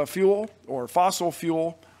nuclear fuel or fossil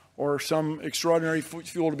fuel or some extraordinary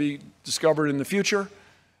fuel to be discovered in the future.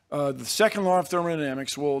 The second law of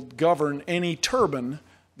thermodynamics will govern any turbine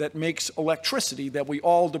that makes electricity that we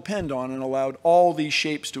all depend on and allowed all these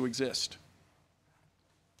shapes to exist.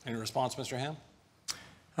 Any response, Mr. Ham?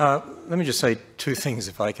 Let me just say two things,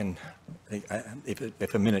 if I can,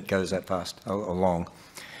 if a minute goes that fast along.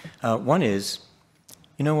 One is,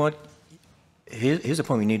 you know what? Here's a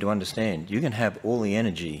point we need to understand. You can have all the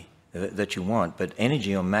energy that you want, but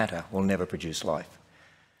energy or matter will never produce life.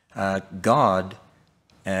 God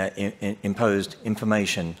imposed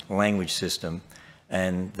information, language system,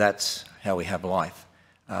 and that's how we have life.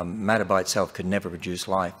 Matter by itself could never produce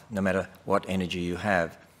life, no matter what energy you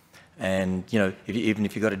have. And, you know, even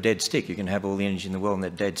if you've got a dead stick, you can have all the energy in the world in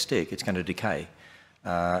that dead stick, it's going to decay.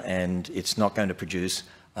 And it's not going to produce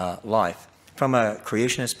life. From a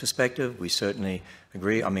creationist perspective, we certainly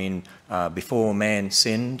agree. I mean, before man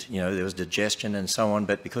sinned, you know, there was digestion and so on,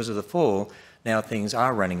 but because of the fall, now things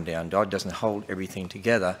are running down. God doesn't hold everything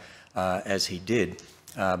together as he did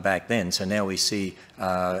back then. So now we see,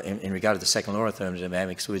 in regard to the second law of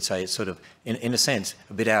thermodynamics, we'd say it's sort of, in a sense,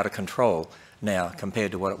 a bit out of control now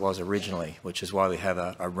compared to what it was originally, which is why we have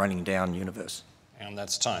a running down universe. And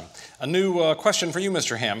that's time. A new question for you,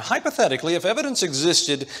 Mr. Ham. Hypothetically, if evidence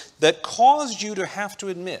existed that caused you to have to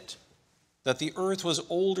admit that the earth was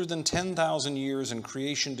older than 10,000 years and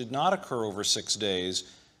creation did not occur over 6 days,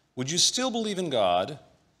 would you still believe in God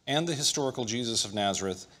and the historical Jesus of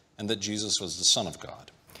Nazareth and that Jesus was the Son of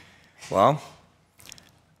God? Well,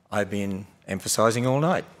 I've been emphasizing all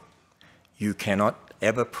night. You cannot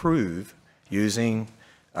ever prove using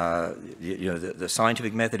the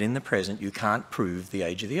scientific method in the present, you can't prove the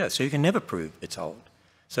age of the earth. So you can never prove it's old.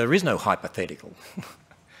 So there is no hypothetical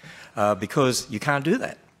because you can't do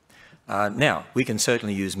that. Now, we can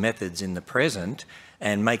certainly use methods in the present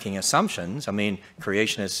and making assumptions. I mean,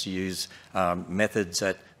 creationists use methods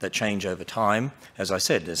that change over time. As I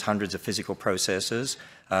said, there's hundreds of physical processes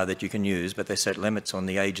that you can use, but they set limits on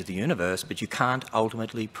the age of the universe, but you can't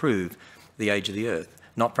ultimately prove the age of the earth,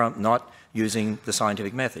 not using the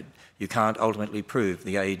scientific method. You can't ultimately prove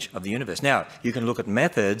the age of the universe. Now, you can look at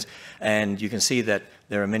methods, and you can see that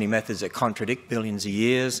there are many methods that contradict billions of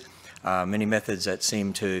years, many methods that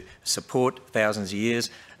seem to support thousands of years.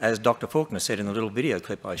 As Dr. Faulkner said in the little video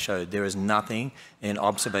clip I showed, there is nothing in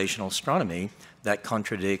observational astronomy that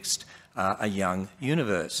contradicts a young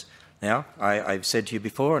universe. Now, I've said to you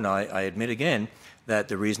before, and I admit again, that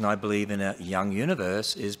the reason I believe in a young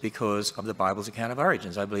universe is because of the Bible's account of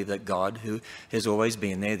origins. I believe that God, who has always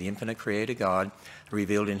been there, the infinite creator God,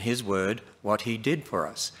 revealed in his word what he did for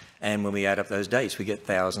us. And when we add up those dates, we get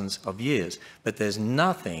thousands of years. But there's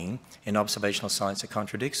nothing in observational science that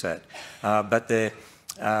contradicts that. As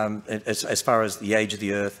far as the age of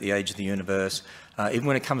the earth, the age of the universe, even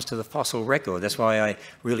when it comes to the fossil record, that's why I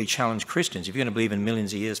really challenge Christians. If you're going to believe in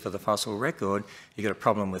millions of years for the fossil record, you've got a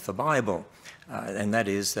problem with the Bible. And that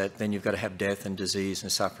is that then you've got to have death and disease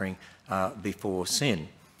and suffering before sin.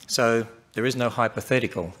 So there is no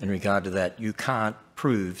hypothetical in regard to that. You can't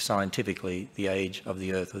prove scientifically the age of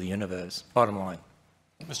the earth or the universe. Bottom line.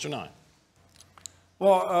 Mr. Nye.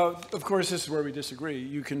 Well, of course, this is where we disagree.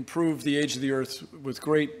 You can prove the age of the earth with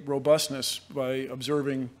great robustness by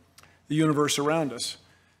observing the universe around us.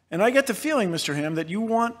 And I get the feeling, Mr. Ham, that you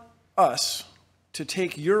want us to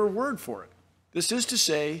take your word for it. This is to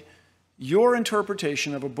say, your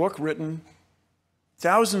interpretation of a book written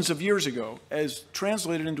thousands of years ago, as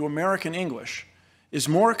translated into American English, is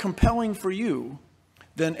more compelling for you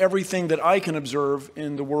than everything that I can observe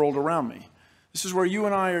in the world around me. This is where you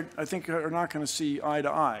and I think, are not going to see eye to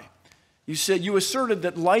eye. You asserted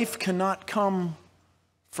that life cannot come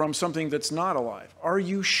from something that's not alive. Are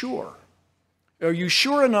you sure? Are you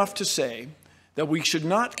sure enough to say that we should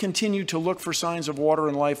not continue to look for signs of water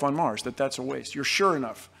and life on Mars, that that's a waste? You're sure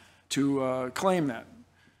enough to claim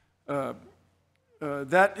that.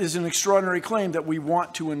 That is an extraordinary claim that we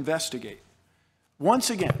want to investigate. Once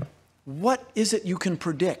again, what is it you can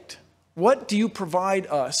predict? What do you provide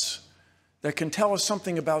us that can tell us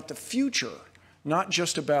something about the future, not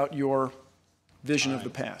just about your vision of the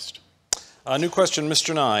past? A new question,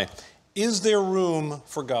 Mr. Nye. Is there room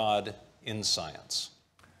for God in science?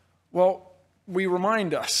 Well, we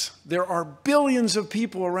remind us there are billions of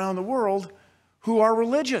people around the world who are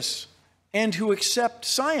religious and who accept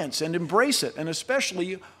science and embrace it, and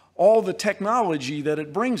especially all the technology that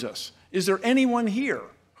it brings us. Is there anyone here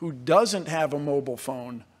who doesn't have a mobile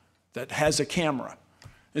phone that has a camera?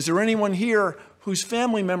 Is there anyone here whose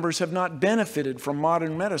family members have not benefited from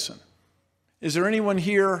modern medicine? Is there anyone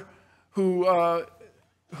here who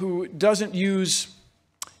doesn't use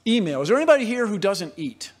email? Is there anybody here who doesn't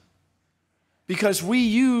eat? Because we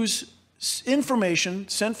use information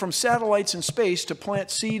sent from satellites in space to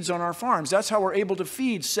plant seeds on our farms. That's how we're able to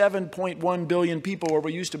feed 7.1 billion people, where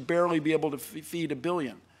we used to barely be able to feed 1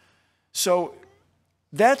 billion. So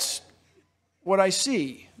that's what I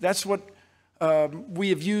see. That's what we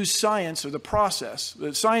have used science, or the process.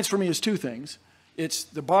 Science for me is two things. It's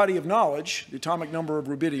the body of knowledge, the atomic number of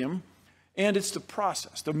rubidium, and it's the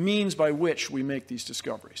process, the means by which we make these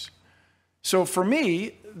discoveries. So for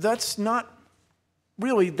me, that's not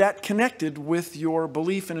really that connected with your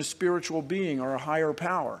belief in a spiritual being or a higher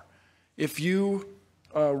power. If you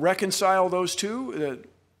reconcile those two,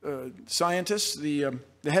 scientists, the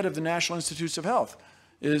head of the National Institutes of Health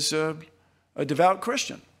is a devout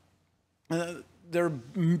Christian. There are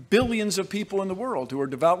billions of people in the world who are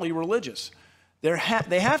devoutly religious. They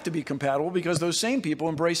have to be compatible because those same people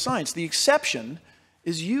embrace science. The exception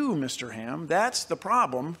is you, Mr. Ham. That's the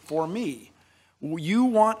problem for me. You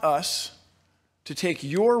want us to take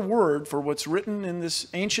your word for what's written in this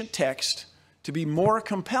ancient text to be more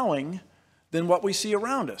compelling than what we see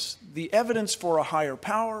around us. The evidence for a higher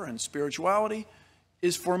power and spirituality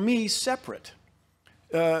is, for me, separate.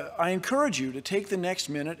 I encourage you to take the next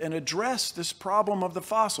minute and address this problem of the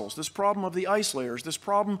fossils, this problem of the ice layers, this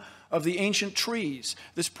problem of the ancient trees,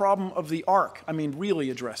 this problem of the ark. I mean, really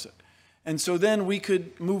address it. And so then we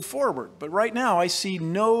could move forward. But right now, I see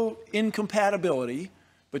no incompatibility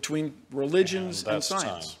between religions and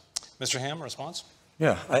science. Mr. Ham, a response?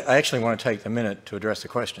 Yeah, I actually want to take a minute to address the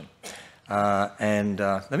question.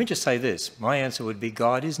 Let me just say this. My answer would be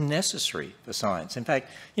God is necessary for science. In fact,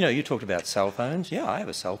 you know, you talked about cell phones. Yeah, I have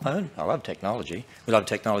a cell phone. I love technology. We love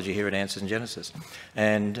technology here at Answers in Genesis.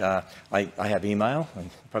 And I have email. I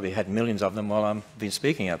probably had millions of them while I've been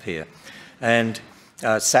speaking up here. And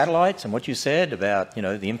satellites and what you said about, you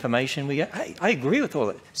know, the information we get, I agree with all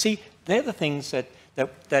that. See, they're the things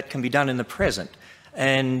that can be done in the present.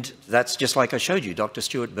 And that's just like I showed you, Dr.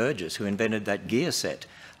 Stuart Burgess, who invented that gear set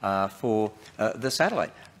for the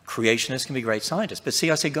satellite. Creationists can be great scientists. But see,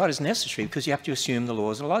 I say God is necessary because you have to assume the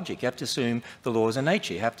laws of logic. You have to assume the laws of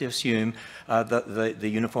nature. You have to assume the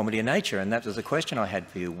uniformity of nature. And that was the question I had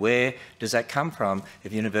for you. Where does that come from if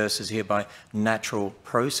the universe is here by natural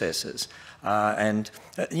processes?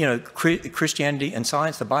 You know, Christianity and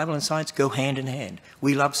science, the Bible and science go hand in hand.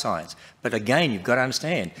 We love science. But again, you've got to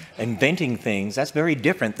understand, inventing things, that's very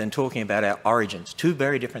different than talking about our origins. Two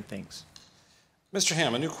very different things. Mr.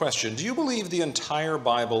 Ham, a new question. Do you believe the entire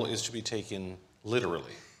Bible is to be taken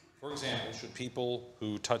literally? For example, should people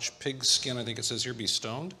who touch pig's skin, I think it says here, be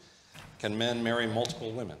stoned? Can men marry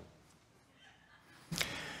multiple women?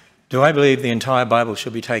 Do I believe the entire Bible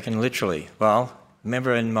should be taken literally? Well,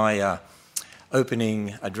 remember in my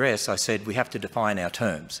opening address, I said we have to define our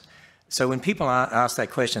terms. So when people ask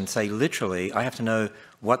that question, say literally, I have to know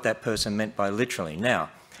what that person meant by literally. Now,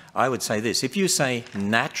 I would say this. If you say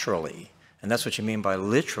naturally, and that's what you mean by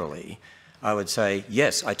literally, I would say,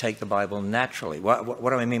 yes, I take the Bible naturally. What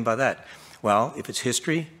do I mean by that? Well, if it's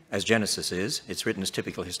history, as Genesis is, it's written as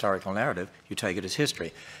typical historical narrative, you take it as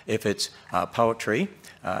history. If it's poetry,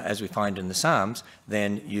 as we find in the Psalms,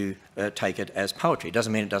 then you take it as poetry. It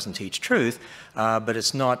doesn't mean it doesn't teach truth, but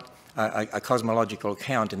it's not a cosmological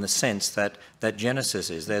account in the sense that Genesis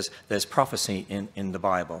is. There's prophecy in the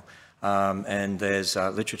Bible. And there's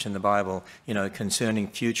literature in the Bible, you know, concerning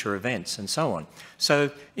future events and so on. So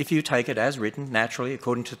if you take it as written, naturally,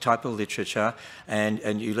 according to the type of literature,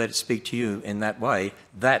 and you let it speak to you in that way,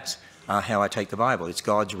 that's how I take the Bible. It's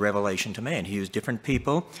God's revelation to man. He used different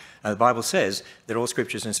people. The Bible says that all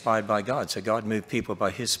Scripture is inspired by God, so God moved people by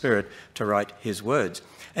His Spirit to write His words.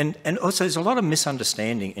 And also there's a lot of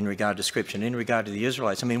misunderstanding in regard to Scripture and in regard to the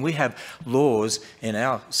Israelites. I mean, we have laws in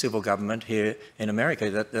our civil government here in America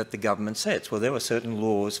that the government sets. Well, there were certain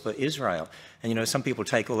laws for Israel. And, you know, some people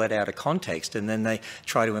take all that out of context and then they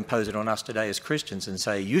try to impose it on us today as Christians and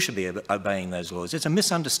say, you should be obeying those laws. It's a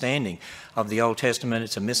misunderstanding of the Old Testament.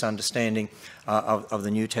 It's a misunderstanding of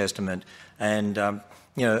the New Testament. And,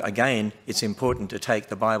 you know, again, it's important to take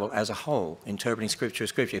the Bible as a whole, interpreting Scripture as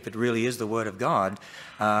Scripture. If it really is the Word of God,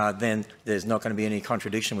 then there's not going to be any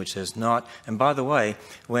contradiction which says not. And by the way,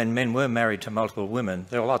 when men were married to multiple women,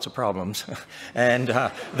 there were lots of problems. And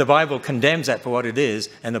the Bible condemns that for what it is,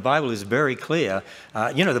 and the Bible is very clear.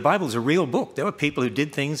 You know, the Bible is a real book. There were people who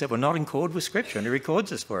did things that were not in accord with Scripture, and it records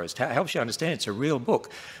this for us. It helps you understand it's a real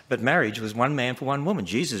book. But marriage was one man for one woman.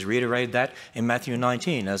 Jesus reiterated that in Matthew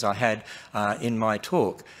 19, as I had in my talk.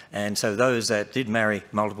 And so those that did marry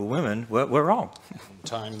multiple women were wrong.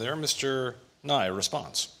 Time there. Mr. Nye,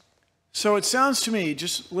 response. So it sounds to me,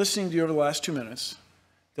 just listening to you over the last 2 minutes,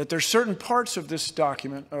 that there's certain parts of this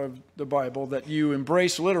document of the Bible that you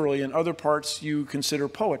embrace literally and other parts you consider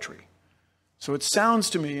poetry. So it sounds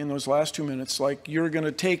to me in those last 2 minutes like you're going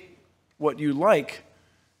to take what you like,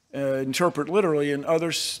 interpret literally, and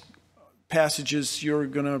other passages you're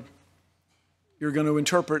going to you're going to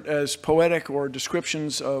interpret as poetic or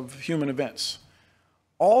descriptions of human events.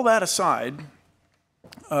 All that aside,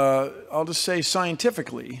 I'll just say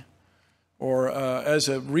scientifically, or as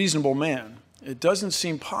a reasonable man, it doesn't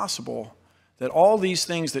seem possible that all these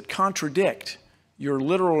things that contradict your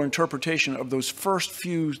literal interpretation of those first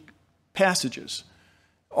few passages,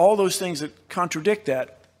 all those things that contradict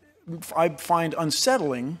that, I find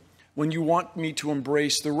unsettling when you want me to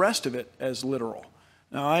embrace the rest of it as literal.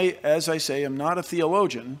 Now, as I say, am not a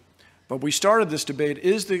theologian, but we started this debate,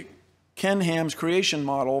 is the Ken Ham's creation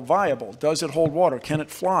model viable? Does it hold water? Can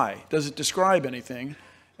it fly? Does it describe anything?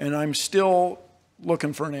 And I'm still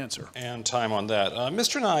looking for an answer. And time on that.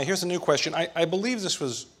 Mr. Nye, here's a new question. I believe this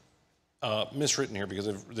was miswritten here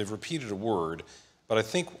because they've repeated a word, but I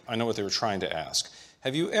think I know what they were trying to ask.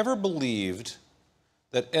 Have you ever believed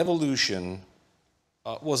that evolution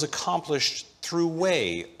was accomplished through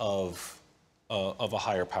way of a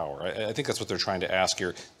higher power? I think that's what they're trying to ask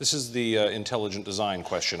here. This is the intelligent design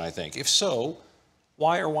question, I think. If so,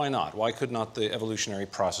 why or why not? Why could not the evolutionary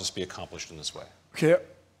process be accomplished in this way? Okay,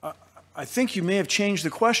 I think you may have changed the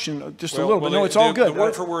question just a little bit. No, it's all good. The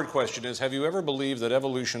word-for-word question is, have you ever believed that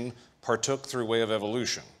evolution partook through way of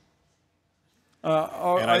evolution?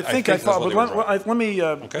 I think I thought, but let me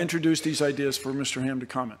introduce these ideas for Mr. Ham to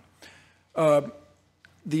comment.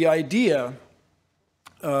 The idea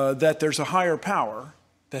that there's a higher power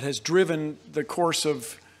that has driven the course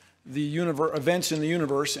of the events in the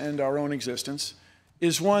universe and our own existence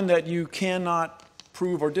is one that you cannot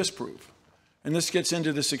prove or disprove. And this gets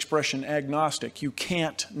into this expression agnostic. You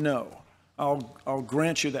can't know. I'll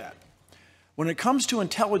grant you that. When it comes to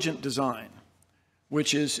intelligent design,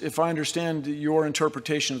 which is, if I understand your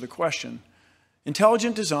interpretation of the question,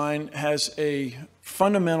 intelligent design has a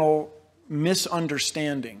fundamental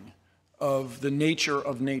misunderstanding of the nature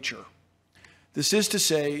of nature. This is to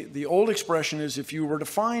say, the old expression is if you were to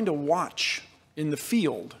find a watch in the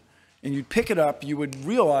field and you'd pick it up, you would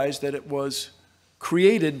realize that it was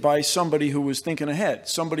created by somebody who was thinking ahead,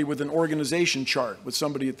 somebody with an organization chart with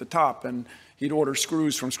somebody at the top, and he'd order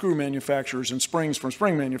screws from screw manufacturers and springs from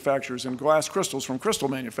spring manufacturers and glass crystals from crystal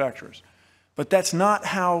manufacturers. But that's not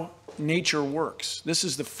how nature works. This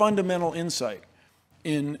is the fundamental insight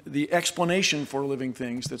in the explanation for living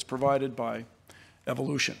things that's provided by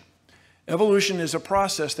evolution. Evolution is a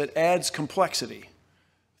process that adds complexity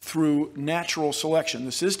through natural selection.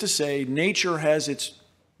 This is to say, nature has its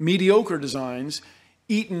mediocre designs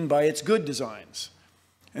eaten by its good designs.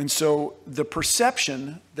 And so the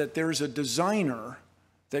perception that there's a designer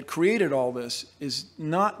that created all this is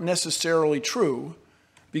not necessarily true,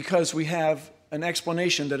 because we have an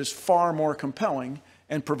explanation that is far more compelling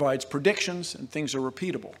and provides predictions and things are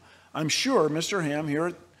repeatable. I'm sure, Mr. Ham, here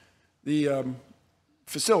at the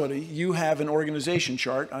facility, you have an organization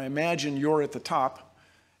chart. I imagine you're at the top,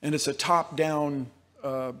 and it's a top-down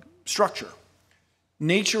structure.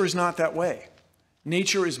 Nature is not that way.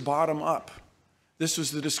 Nature is bottom-up. This was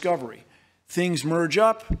the discovery. Things merge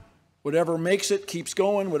up. Whatever makes it keeps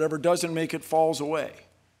going. Whatever doesn't make it falls away.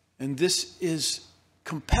 And this is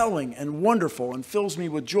compelling and wonderful and fills me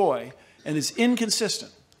with joy and is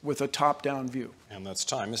inconsistent with a top-down view. And that's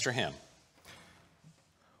time. Mr. Ham.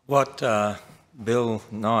 What Bill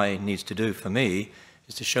Nye needs to do for me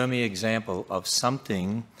is to show me an example of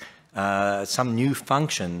something, some new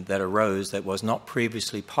function that arose that was not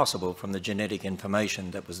previously possible from the genetic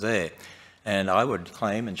information that was there. And I would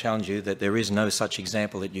claim and challenge you that there is no such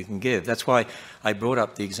example that you can give. That's why I brought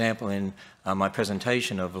up the example in my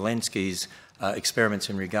presentation of Walensky's experiments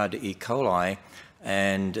in regard to E. coli,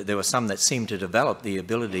 and there were some that seemed to develop the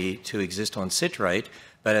ability to exist on citrate,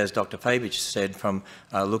 but as Dr. Fabich said, from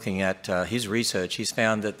looking at his research, he's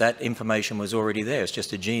found that that information was already there. It's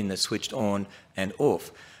just a gene that switched on and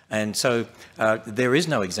off. And so there is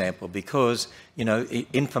no example because, you know,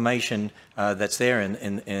 information that's there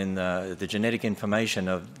in the genetic information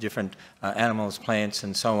of different animals, plants,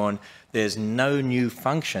 and so on, there's no new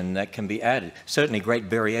function that can be added. Certainly great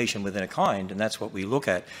variation within a kind, and that's what we look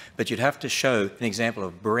at. But you'd have to show an example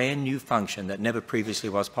of brand new function that never previously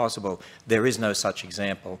was possible. There is no such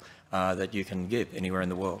example that you can give anywhere in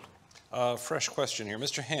the world. Fresh question here.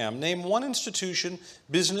 Mr. Ham, name one institution,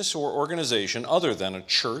 business, or organization other than a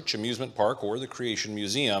church, amusement park, or the Creation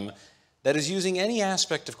Museum that is using any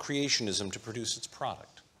aspect of creationism to produce its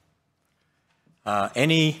product.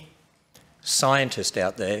 Any scientist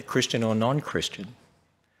out there, Christian or non-Christian,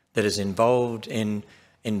 that is involved in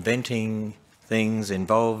inventing things,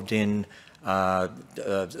 involved in a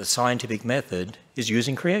scientific method, is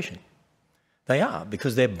using creation. They are,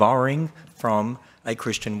 because they're borrowing from a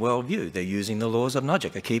Christian worldview. They're using the laws of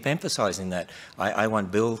logic. I keep emphasizing that. I want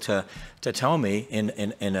Bill to tell me,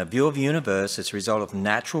 in a view of the universe, it's a result of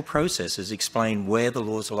natural processes, explain where the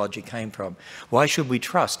laws of logic came from. Why should we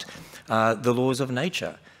trust the laws of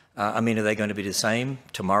nature? I mean, are they going to be the same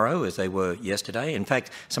tomorrow as they were yesterday? In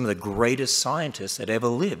fact, some of the greatest scientists that ever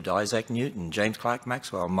lived, Isaac Newton, James Clerk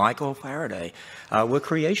Maxwell, Michael Faraday, were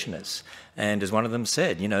creationists. And as one of them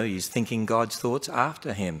said, you know, he's thinking God's thoughts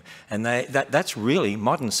after him. And that's really,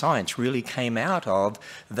 modern science really came out of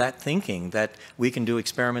that thinking, that we can do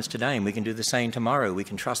experiments today and we can do the same tomorrow. We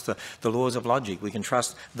can trust the laws of logic. We can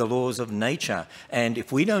trust the laws of nature. And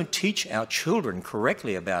if we don't teach our children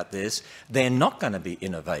correctly about this, they're not going to be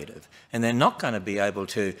innovative. And they're not going to be able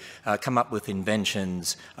to come up with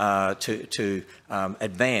inventions to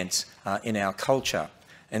advance in our culture.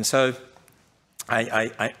 And so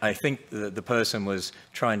I think the person was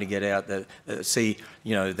trying to get out that, see,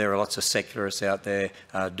 you know, there are lots of secularists out there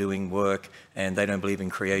doing work and they don't believe in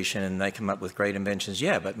creation and they come up with great inventions.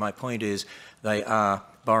 Yeah, but my point is they are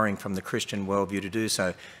borrowing from the Christian worldview to do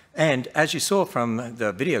so. And as you saw from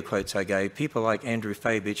the video quotes I gave, people like Andrew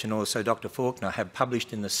Fabich and also Dr. Faulkner have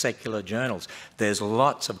published in the secular journals. There's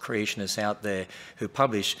lots of creationists out there who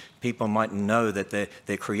publish. People might know that they're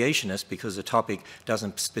creationists because the topic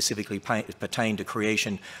doesn't specifically pertain to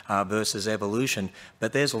creation versus evolution,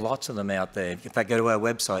 but there's lots of them out there. In fact, go to our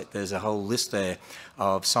website, there's a whole list there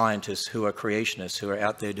of scientists who are creationists, who are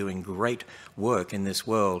out there doing great work in this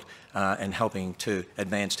world and helping to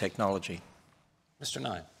advance technology. Mr.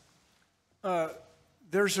 Nye.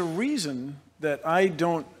 There's a reason that I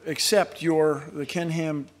don't accept the Ken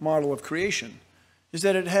Ham model of creation, is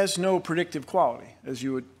that it has no predictive quality, as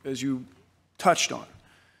you touched on.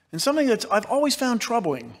 And something that I've always found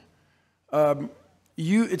troubling.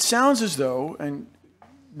 It sounds as though, and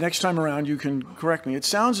next time around you can correct me, it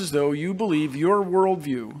sounds as though you believe your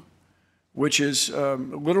worldview, which is a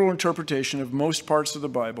literal interpretation of most parts of the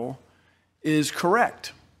Bible, is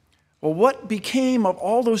correct. Well, what became of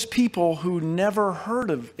all those people who never heard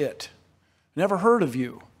of it, never heard of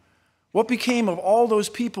you? What became of all those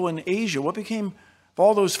people in Asia? What became of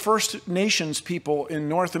all those First Nations people in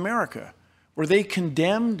North America? Were they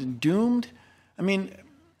condemned and doomed? I mean,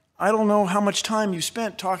 I don't know how much time you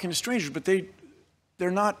spent talking to strangers, but they're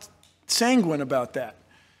not sanguine about that.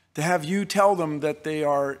 To have you tell them that they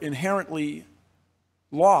are inherently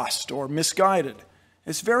lost or misguided,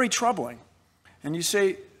 it's very troubling. And you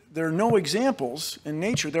say, there are no examples in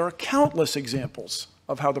nature. There are countless examples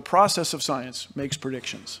of how the process of science makes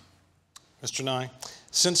predictions. Mr. Nye,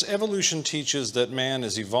 since evolution teaches that man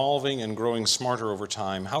is evolving and growing smarter over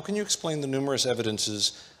time, how can you explain the numerous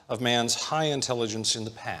evidences of man's high intelligence in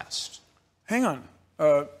the past? Hang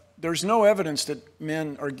on. There's no evidence that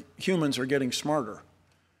humans are getting smarter.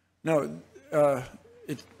 No,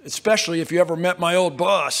 especially if you ever met my old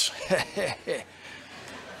boss.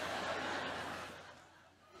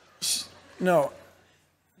 No,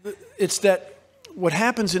 it's that what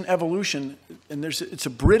happens in evolution, and it's a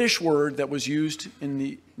British word that was used in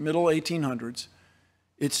the middle 1800s,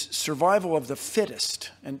 it's survival of the fittest.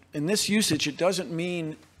 And in this usage, it doesn't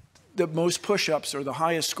mean the most push-ups or the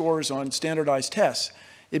highest scores on standardized tests.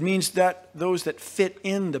 It means that those that fit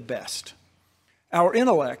in the best. Our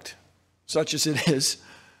intellect, such as it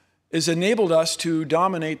is enabled us to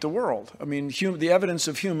dominate the world. I mean, the evidence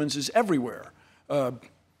of humans is everywhere.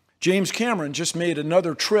 James Cameron just made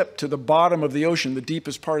another trip to the bottom of the ocean, the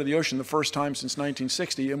deepest part of the ocean, the first time since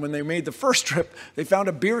 1960. And when they made the first trip, they found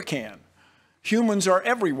a beer can. Humans are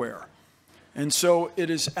everywhere. And so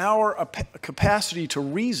it is our capacity to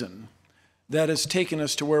reason that has taken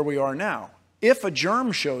us to where we are now. If a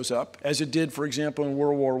germ shows up, as it did, for example, in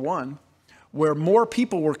World War I, where more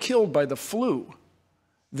people were killed by the flu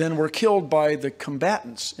than were killed by the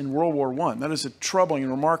combatants in World War I, that is a troubling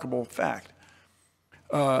and remarkable fact.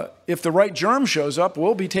 If the right germ shows up,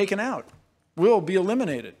 we'll be taken out. We'll be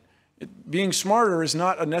eliminated. Being smarter is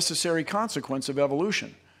not a necessary consequence of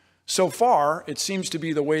evolution. So far, it seems to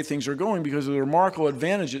be the way things are going because of the remarkable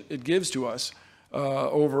advantage it gives to us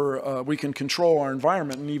we can control our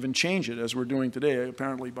environment and even change it, as we're doing today,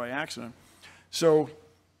 apparently by accident. So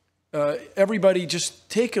everybody just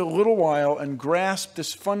take a little while and grasp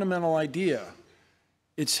this fundamental idea.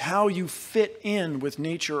 It's how you fit in with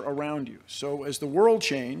nature around you. So as the world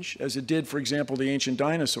changed, as it did, for example, the ancient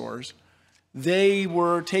dinosaurs, they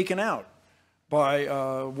were taken out by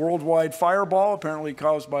a worldwide fireball, apparently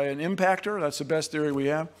caused by an impactor. That's the best theory we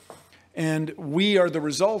have. And we are the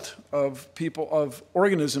result of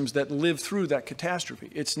organisms that lived through that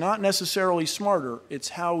catastrophe. It's not necessarily smarter, it's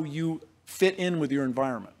how you fit in with your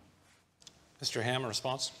environment. Mr. Ham, a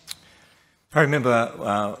response? I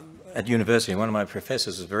remember at university, one of my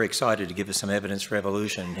professors was very excited to give us some evidence for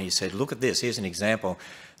evolution. He said, look at this, here's an example.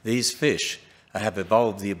 These fish have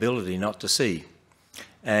evolved the ability not to see.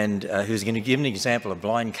 And he was going to give an example of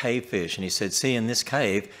blind cave fish. And he said, see, in this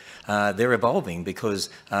cave, they're evolving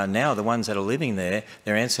because now the ones that are living there,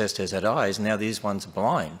 their ancestors had eyes, and now these ones are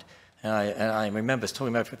blind. And I remember talking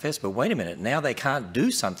about Professor, but wait a minute, now they can't do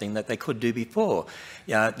something that they could do before.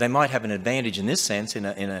 They might have an advantage in this sense, in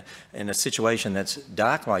a situation that's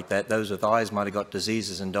dark like that. Those with eyes might have got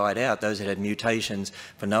diseases and died out. Those that had mutations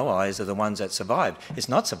for no eyes are the ones that survived. It's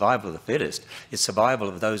not survival of the fittest, it's survival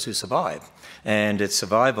of those who survive. And it's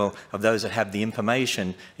survival of those that have the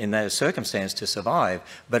information in those circumstances to survive.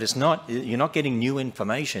 But it's not, you're not getting new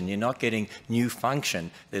information, you're not getting new function.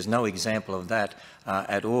 There's no example of that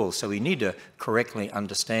at all. So we need to correctly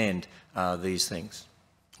understand these things.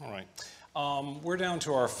 All right. We're down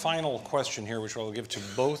to our final question here, which I'll give to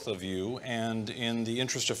both of you. And in the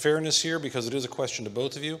interest of fairness here, because it is a question to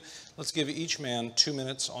both of you, let's give each man 2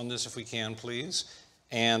 minutes on this if we can, please.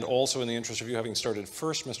 And also in the interest of you having started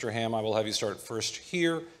first, Mr. Ham, I will have you start first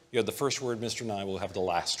here. You have the first word, Mr. Nye will have the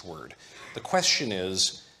last word. The question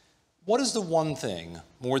is, what is the one thing,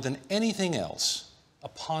 more than anything else,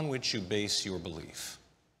 upon which you base your belief?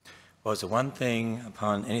 Well, it's the one thing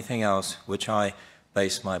upon anything else which I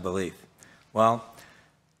base my belief. Well,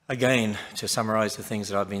 again, to summarize the things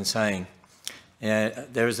that I've been saying,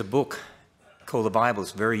 there is a book called the Bible.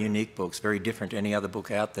 It's a very unique book. It's very different to any other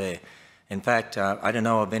book out there. In fact, I don't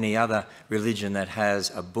know of any other religion that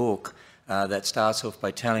has a book that starts off by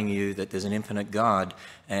telling you that there's an infinite God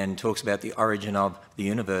and talks about the origin of the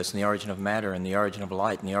universe and the origin of matter and the origin of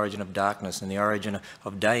light and the origin of darkness and the origin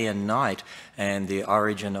of day and night and the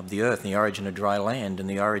origin of the earth and the origin of dry land and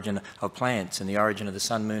the origin of plants and the origin of the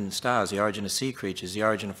sun, moon and stars, the origin of sea creatures, the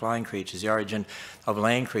origin of flying creatures, the origin of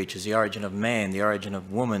land creatures, the origin of man, the origin of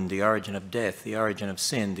woman, the origin of death, the origin of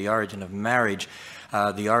sin, the origin of marriage,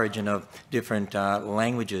 the origin of different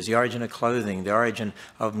languages, the origin of clothing, the origin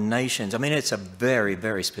of nations. I mean, it's a very,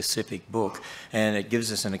 very specific book, and it gives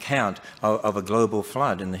us an account of a global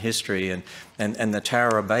flood in the history and the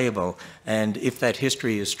Tower of Babel. And if that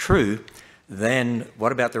history is true, then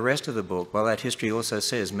what about the rest of the book? Well, that history also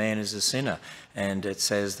says man is a sinner, and it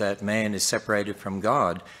says that man is separated from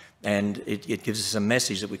God. And it gives us a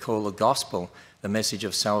message that we call the gospel, the message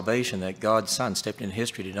of salvation, that God's Son stepped in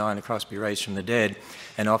history to die on the cross, be raised from the dead,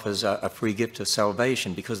 and offers a free gift of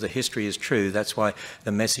salvation because the history is true. That's why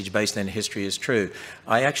the message based on history is true.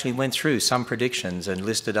 I actually went through some predictions and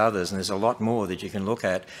listed others, and there's a lot more that you can look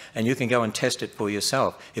at, and you can go and test it for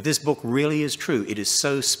yourself. If this book really is true, it is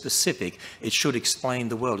so specific, it should explain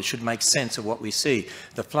the world. It should make sense of what we see.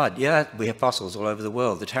 The flood, yeah, we have fossils all over the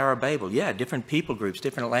world. The Tower of Babel, yeah, different people groups,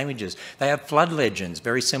 different languages. They have flood legends,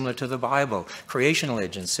 very similar to the Bible. Creation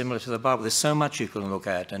legends, similar to the Bible. There's so much you can look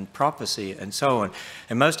at, and prophecy, and so on.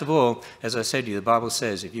 And most of all, as I said to you, the Bible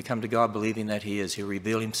says, if you come to God believing that He is, He'll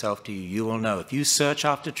reveal Himself to you. You will know. If you search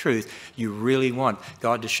after truth, you really want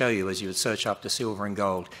God to show you as you would search after silver and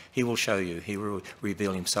gold. He will show you. He will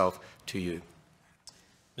reveal Himself to you.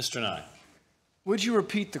 Mr. Nye. Would you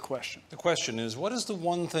repeat the question? The question is, what is the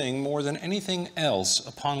one thing more than anything else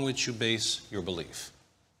upon which you base your belief?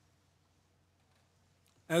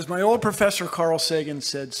 As my old professor Carl Sagan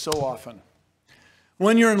said so often,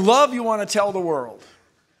 when you're in love, you want to tell the world.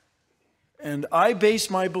 And I base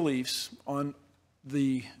my beliefs on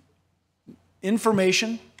the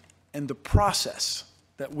information and the process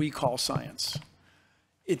that we call science.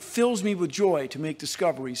 It fills me with joy to make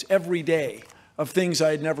discoveries every day of things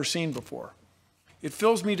I had never seen before. It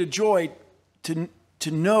fills me to joy to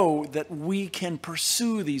know that we can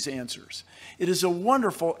pursue these answers. It is a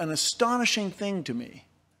wonderful and astonishing thing to me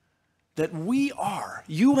that we are,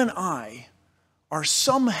 you and I, are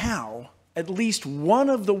somehow at least one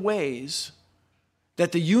of the ways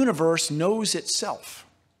that the universe knows itself.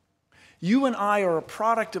 You and I are a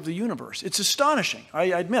product of the universe. It's astonishing. I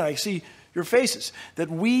admit, I see your faces, that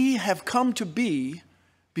we have come to be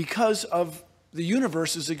because of the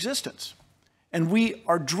universe's existence. And we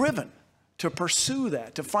are driven to pursue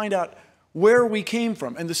that, to find out where we came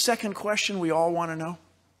from. And the second question we all want to know,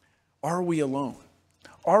 are we alone?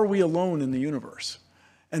 Are we alone in the universe?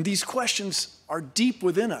 And these questions are deep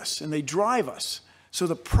within us, and they drive us. So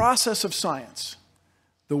the process of science,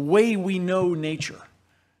 the way we know nature,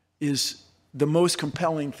 is the most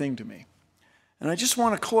compelling thing to me. And I just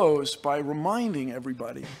want to close by reminding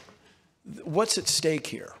everybody what's at stake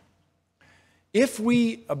here. If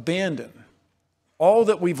we abandon all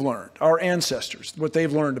that we've learned, our ancestors, what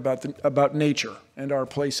they've learned about nature and our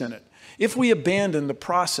place in it, if we abandon the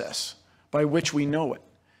process by which we know it.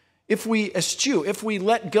 If we eschew, if we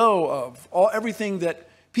let go of everything that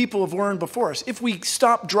people have learned before us, if we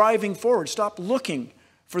stop driving forward, stop looking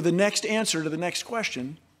for the next answer to the next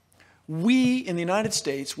question, we in the United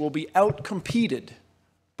States will be outcompeted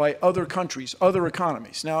by other countries, other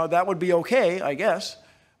economies. Now, that would be okay, I guess,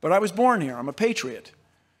 but I was born here. I'm a patriot.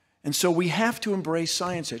 And so we have to embrace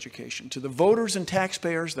science education. To the voters and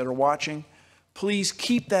taxpayers that are watching, please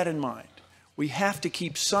keep that in mind. We have to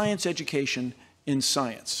keep science education in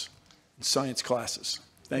science classes.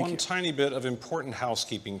 Thank you. One tiny bit of important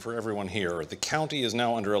housekeeping for everyone here. The county is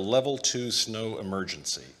now under a level 2 snow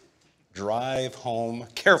emergency. Drive home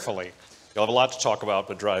carefully. You'll have a lot to talk about,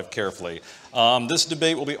 but drive carefully. This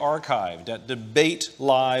debate will be archived at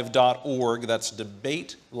debatelive.org. That's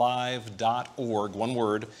debatelive.org, one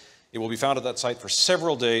word. It will be found at that site for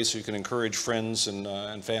several days, so you can encourage friends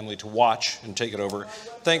and family to watch and take it over.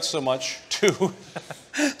 Thanks so much to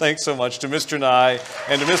Mr. Nye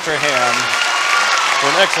and to Mr. Ham for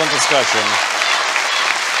an excellent discussion.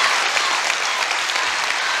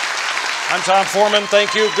 I'm Tom Foreman.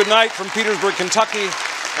 Thank you. Good night from Petersburg, Kentucky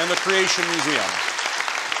and the Creation Museum.